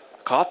இருக்கிறோம்?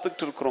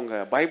 காத்துட்டு இருக்கிறோங்க.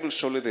 பைபிள்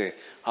சொல்லுது,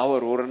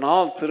 அவர் ஒரு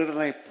நாள்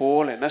திருடனை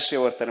போல என்ன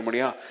செய்வார்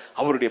தெரியுமா?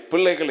 அவருடைய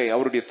பிள்ளைகளை,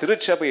 அவருடைய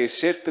திருச்சபையை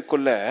சேர்த்து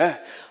கொள்ள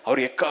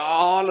அவர்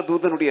எக்கால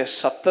தூதனுடைய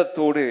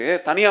சத்தத்தோடு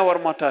தனியா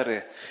வரமாட்டாரு.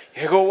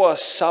 யெகோவா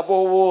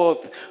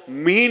சபவோத்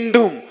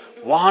மீண்டும்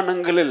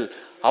வானங்களில்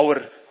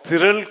அவர்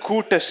திரள்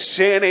கூட்ட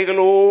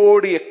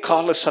சேனைகளோடு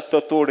எக்கால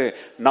சத்தத்தோடு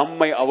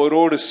நம்மை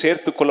அவரோடு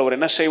சேர்த்து கொள்ள அவர்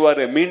என்ன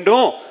செய்வாரு?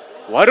 மீண்டும்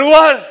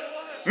வருவார்.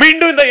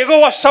 மீண்டும் இந்த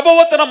யெகோவா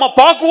சபவத்தை நம்ம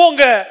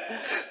பார்க்குவோங்க.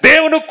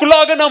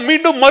 தேவனுக்குள்ளாக நாம்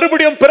மீண்டும்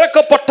மறுபடியும்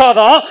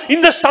பிறக்கப்பட்டாதான்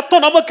இந்த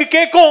சத்தம் நமக்கு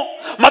கேட்கும்.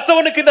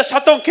 மற்றவனுக்கு இந்த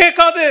சத்தம்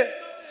கேட்காது.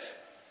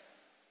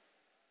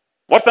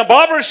 ஒருத்தன்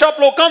பார்பர்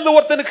ஷாப்ல உட்கார்ந்து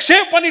ஒருத்தனுக்கு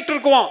ஷேவ் பண்ணிட்டு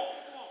இருக்குவான்.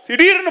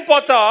 திடீர்னு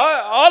பார்த்தா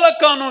ஆளை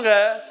காணுங்க.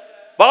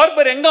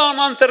 பார்பர் எங்க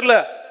ஆனான்னு தெரியல.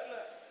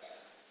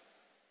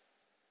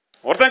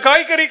 ஒருத்தன்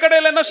காய்கறி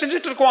கடையில் என்ன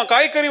செஞ்சுட்டு இருக்குவான்?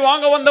 காய்கறி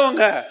வாங்க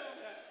வந்தவங்க,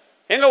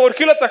 எங்க 1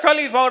 கிலோ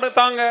தக்காளி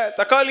தாங்க.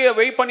 தக்காளியை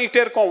வெயிட் பண்ணிட்டே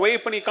இருக்கோம்.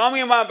 வெயிட் பண்ணி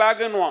காமியமா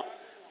பேக்குன்னுவான்.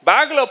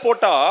 பேக்ல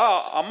போட்டா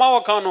அம்மாவை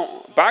காணும்.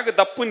 பேக்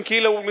தப்புன்னு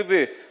கீழே விழுது,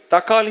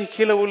 தக்காளி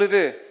கீழே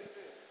விழுது.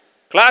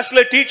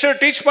 கிளாஸ்ல டீச்சர்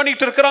டீச்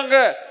பண்ணிட்டு இருக்கிறாங்க.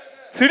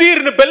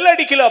 திடீர்னு பெல்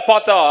அடிக்கல,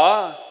 பார்த்தா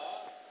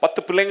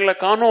 10 பிள்ளைங்களை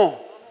காணும்.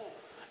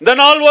 இந்த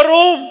நாள்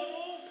வரும்,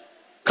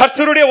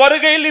 கர்த்தருடைய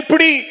வருகையில்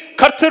இப்படி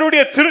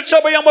கர்த்தருடைய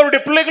திருச்சபை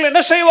அவருடைய பிள்ளைகள்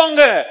என்ன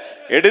செய்வாங்க?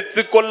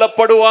 எடுத்து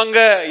கொள்ளப்படுவாங்க.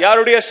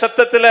 யாருடைய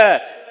சத்தத்துல?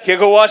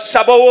 யெகோவா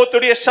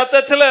சபவோத்துடைய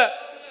சத்தத்துல.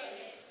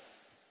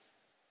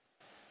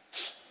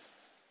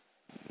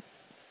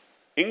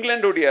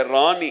 இங்கிலாந்துடைய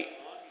ராணி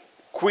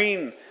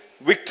குவீன்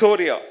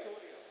விக்டோரியா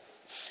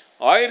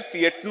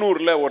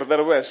 1800 ஒரு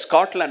தடவை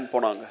ஸ்காட்லாந்து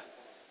போனாங்க.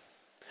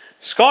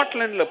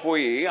 ஸ்காட்லாந்துல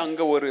போய்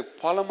அங்க ஒரு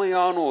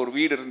பழமையான ஒரு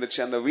வீடு இருந்துச்சு.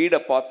 அந்த வீடை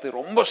பார்த்து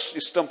ரொம்ப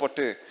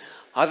இஷ்டப்பட்டு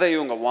அதை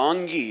இவங்க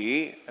வாங்கி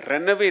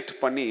ரெனோவேட்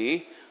பண்ணி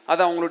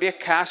அதை அவங்களுடைய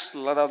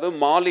கேஸ்டில், அதாவது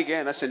மாளிகை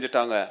என்ன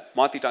செஞ்சுட்டாங்க?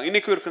 மாத்திட்டாங்க.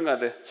 இன்னைக்கும் இருக்குங்க.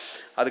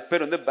 அதுக்கு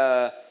பேர்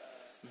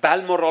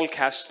பால்மோரால்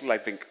castle, I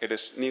think it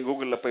is. நீ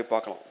கூகுளில் போய்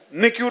பார்க்கலாம்.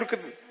 இன்னைக்கும்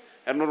இருக்குது.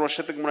 200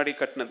 வருஷத்துக்கு முன்னாடி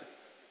கட்டினது.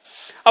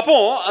 அப்போ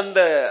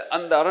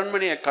அந்த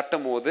அரண்மனையை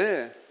கட்டும் போது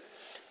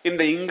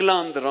இந்த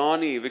இங்கிலாந்து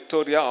ராணி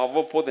விக்டோரியா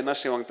அவ்வப்போது என்ன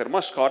செய்வாங்க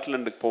தெரியுமா?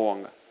 ஸ்காட்லாண்டுக்கு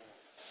போவாங்க.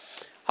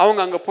 அவங்க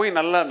அங்கே போய்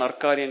நல்ல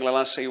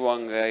நற்காரியங்களெல்லாம்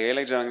செய்வாங்க.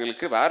 ஏழை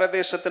ஜனங்களுக்கு. வேற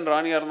தேசத்தின்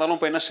ராணியாக இருந்தாலும்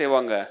இப்போ என்ன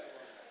செய்வாங்க?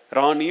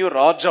 ராணியும்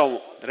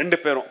ராஜாவும் 2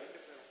 பேரும்,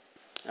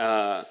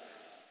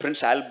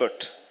 பிரின்ஸ்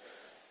ஆல்பர்ட்.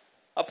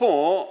 அப்போ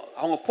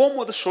அவங்க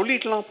போகும்போது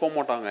சொல்லிட்டுலாம் போக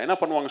மாட்டாங்க. என்ன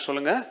பண்ணுவாங்க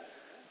சொல்லுங்க?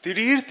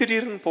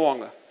 திடீர்னு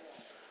போவாங்க.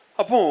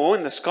 அப்போ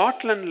இந்த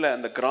ஸ்காட்லாண்டில்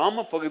அந்த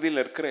கிராம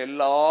பகுதியில் இருக்கிற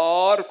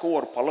எல்லாருக்கும்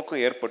ஒரு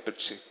பழக்கம்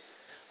ஏற்பட்டுச்சு.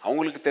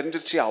 அவங்களுக்கு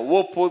தெரிஞ்சிச்சு,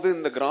 அவ்வப்போது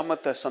இந்த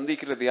கிராமத்தை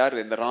சந்திக்கிறது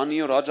யாரு? இந்த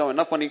ராணியும் ராஜாவும்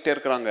என்ன பண்ணிக்கிட்டே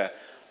இருக்கிறாங்க?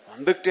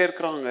 வந்துக்கிட்டே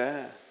இருக்கிறாங்க.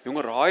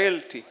 இவங்க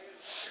ராயல்ட்டி.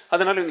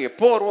 அதனால இவங்க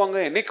எப்போ வருவாங்க,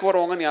 என்னைக்கு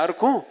வருவாங்கன்னு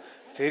யாருக்கும்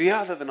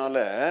தெரியாததுனால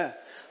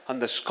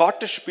அந்த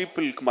ஸ்காட்டிஷ்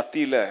பீப்புளுக்கு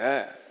மத்தியில்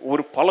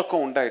ஒரு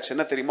பழக்கம் உண்டாயிடுச்சு.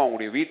 என்ன தெரியுமா?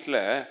 அவங்களுடைய வீட்டில்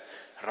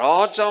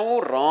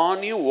ராஜாவும்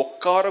ராணியும்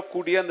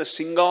உட்காரக்கூடிய அந்த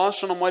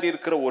சிங்காசனம் மாதிரி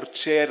இருக்கிற ஒரு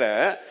சேரை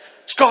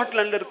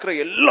ஸ்காட்லாண்டில் இருக்கிற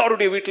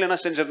எல்லாருடைய வீட்டில் என்ன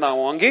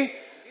செஞ்சிருந்தாங்க? வாங்கி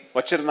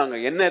வச்சிருந்தாங்க.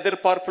 என்ன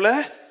எதிர்பார்ப்புல?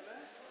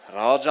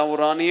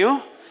 ராஜாவும் ராணியும்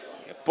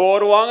எப்போ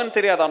வருவாங்கன்னு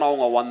தெரியாது. ஆனால்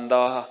அவங்க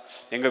வந்தா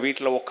எங்கள்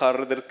வீட்டில்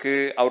உட்கார்றதுக்கு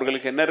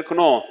அவர்களுக்கு என்ன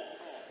இருக்கணும்?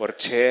 ஒரு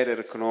சேர்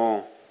இருக்கணும்.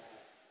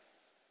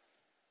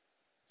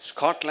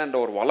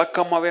 ஸ்காட்லாண்ட் ஒரு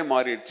வழக்கமாகவே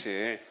மாறிடுச்சு.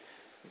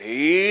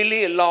 டெய்லி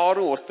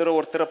எல்லாரும்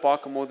ஒருத்தரை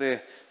பார்க்கும்போது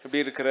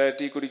எப்படி இருக்கிற,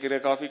 டீ குடிக்கிற,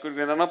 காஃபி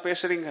குடிக்கிற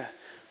பேசுறீங்க.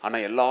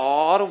 ஆனால்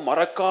எல்லாரும்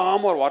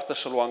மறக்காம ஒரு வார்த்தை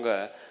சொல்லுவாங்க,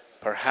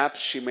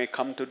 perhaps she may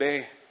come today.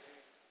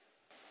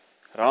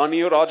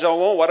 ராணியும்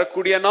ராஜாவும்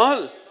வரக்கூடிய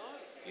நாள்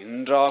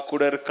இன்றா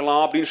கூட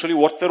இருக்கலாம் அப்படின்னு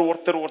சொல்லி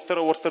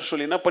ஒருத்தர்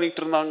சொல்லி என்ன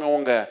பண்ணிட்டு இருந்தாங்க?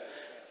 அவங்க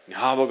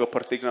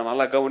ஞாபகப்படுத்திக்கணும்.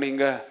 நல்லா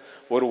கவனிங்க.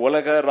 ஒரு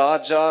உலக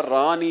ராஜா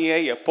ராணியை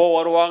எப்போ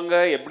வருவாங்க,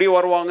 எப்படி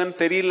வருவாங்கன்னு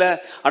தெரியல.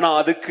 ஆனா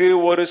அதுக்கு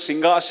ஒரு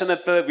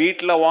சிங்காசனத்தை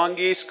வீட்டுல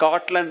வாங்கி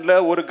ஸ்காட்லாண்ட்ல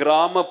ஒரு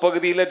கிராம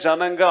பகுதியில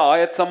ஜனங்க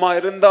ஆயத்தமா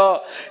இருந்தா,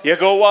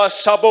 யெகோவா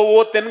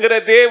சபவோத் என்கிற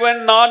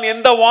தேவன், நான்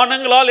எந்த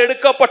வானங்களால்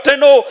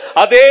எடுக்கப்பட்டனோ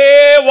அதே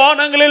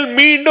வானங்களில்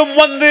மீண்டும்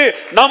வந்து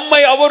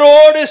நம்மை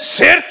அவரோடு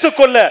சேர்த்து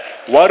கொள்ள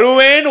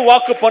வருவேன்னு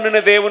வாக்கு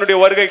பண்ணின தேவனுடைய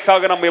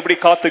வருகைக்காக நம்ம எப்படி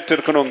காத்துட்டு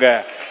இருக்கணுங்க?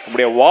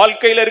 நம்முடைய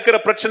வாழ்க்கையில் இருக்கிற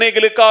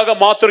பிரச்சனைகளுக்காக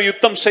மாத்திரம்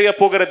யுத்தம் செய்ய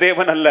போகிற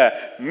தேவன் அல்ல,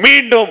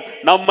 மீண்டும்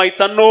நம்மை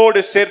தன்னோடு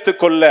சேர்த்து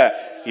கொள்ள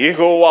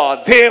யெகோவா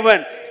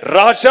தேவன்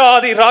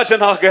ராஜாதி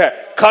ராஜனாக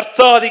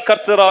கர்த்தாதி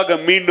கர்த்தராக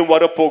மீண்டும்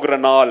வரப்போகிற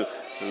நாள்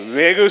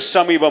வெகு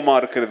சமீபமா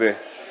இருக்கிறது.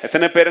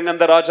 எத்தனை பேருங்க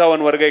அந்த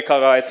ராஜாவின்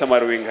வருகைக்காக ஆயத்தமா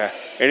இருவீங்க?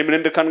 எழும்பி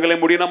நின்று கண்களை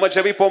மூடி நம்ம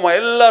ஜெபிப்போமா?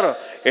 எல்லாரும்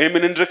எழும்பி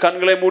நின்று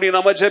கண்களை மூடி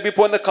நம்ம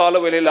ஜெபிப்போம். இந்த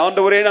காலவேளையில்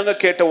ஆண்டவரே, நாங்க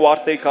கேட்ட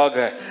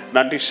வார்த்தைக்காக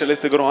நன்றி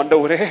செலுத்துகிறோம்.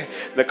 ஆண்டவரே,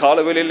 இந்த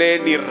காலவேளையிலே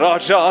நீர்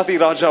ராஜாதி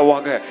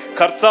ராஜாவாக,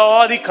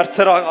 கர்த்தாதி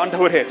கர்த்தராக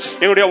ஆண்டவரே,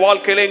 எங்களுடைய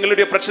வாழ்க்கையில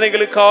எங்களுடைய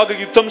பிரச்சனைகளுக்காக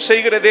யுத்தம்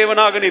செய்கிற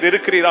தேவனாக நீர்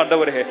இருக்கிறீர்.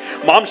 ஆண்டவரே,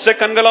 மாம்ச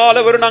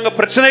கண்களால் வெறும் நாங்க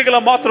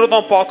பிரச்சனைகளை மாத்திரம்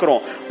தான்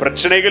பார்க்கிறோம்.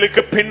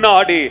 பிரச்சனைகளுக்கு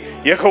பின்னாடி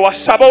யெகோவா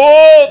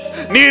சபோத்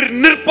நீர்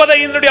நிற்பதை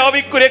என்னுடைய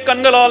ஆவிக்குரிய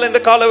கண்களால் இந்த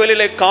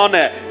காலவேளையிலே காண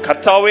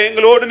கர்த்தாவே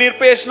எங்களோடு நீர்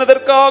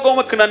பேசினதற்காக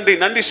உமக்கு நன்றி.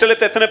 நன்றி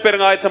செலுத்த எத்தனை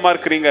பேருங்க ஆயத்தமா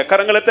இருக்கிறீங்க?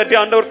 கரங்களை தட்டி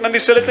ஆண்டவருக்கு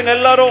நன்றி செலுத்துங்க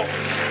எல்லாரும்.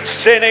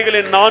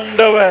 சேனைகளின்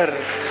ஆண்டவர்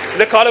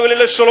இந்த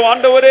காலவேளையில சொல்லுவோம்,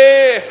 ஆண்டவரே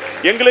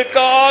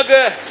எங்களுக்காக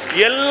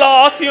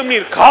எல்லாத்தையும்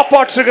நீர்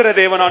காப்பாற்றுகிற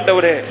தேவன்.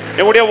 ஆண்டவரே,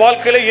 எங்களுடைய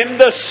வாழ்க்கையில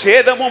எந்த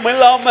சேதமும்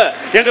இல்லாம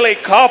எங்களை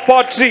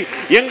காப்பாற்றி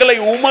எங்களை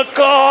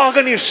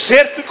உமக்காக நீர்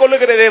சேர்த்து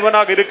கொள்ளுகிற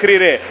தேவனாக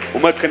இருக்கிறீரே,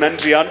 உமக்கு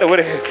நன்றி.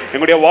 ஆண்டவரே,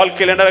 எங்களுடைய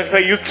வாழ்க்கையில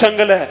நடக்கிற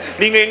யுத்தங்களை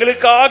நீங்க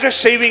எங்களுக்காக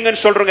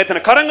செய்வீங்கன்னு சொல்றோங்க.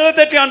 எத்தனை கரங்களை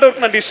தட்டி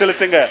ஆண்டவருக்கு நன்றி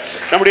செலுத்துங்க.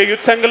 நம்முடைய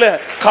யுத்தங்களை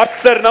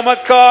கர்த்தர்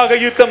நமக்காக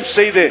யுத்தம்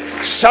செய்து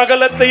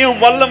சகலத்தையும்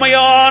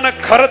வல்லமையான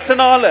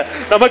கரத்தினால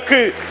நமக்கு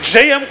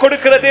ஜெயம்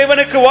கொடுக்கிற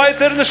தேவனுக்கு வாய்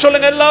திறந்து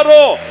சொல்லுங்க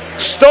எல்லாரும்.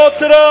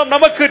 ஸ்தோத்திரம்.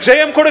 நமக்கு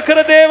ஜெயம் கொடுக்கிற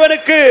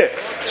தேவனுக்கு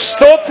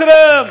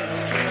ஸ்தோத்திரம்.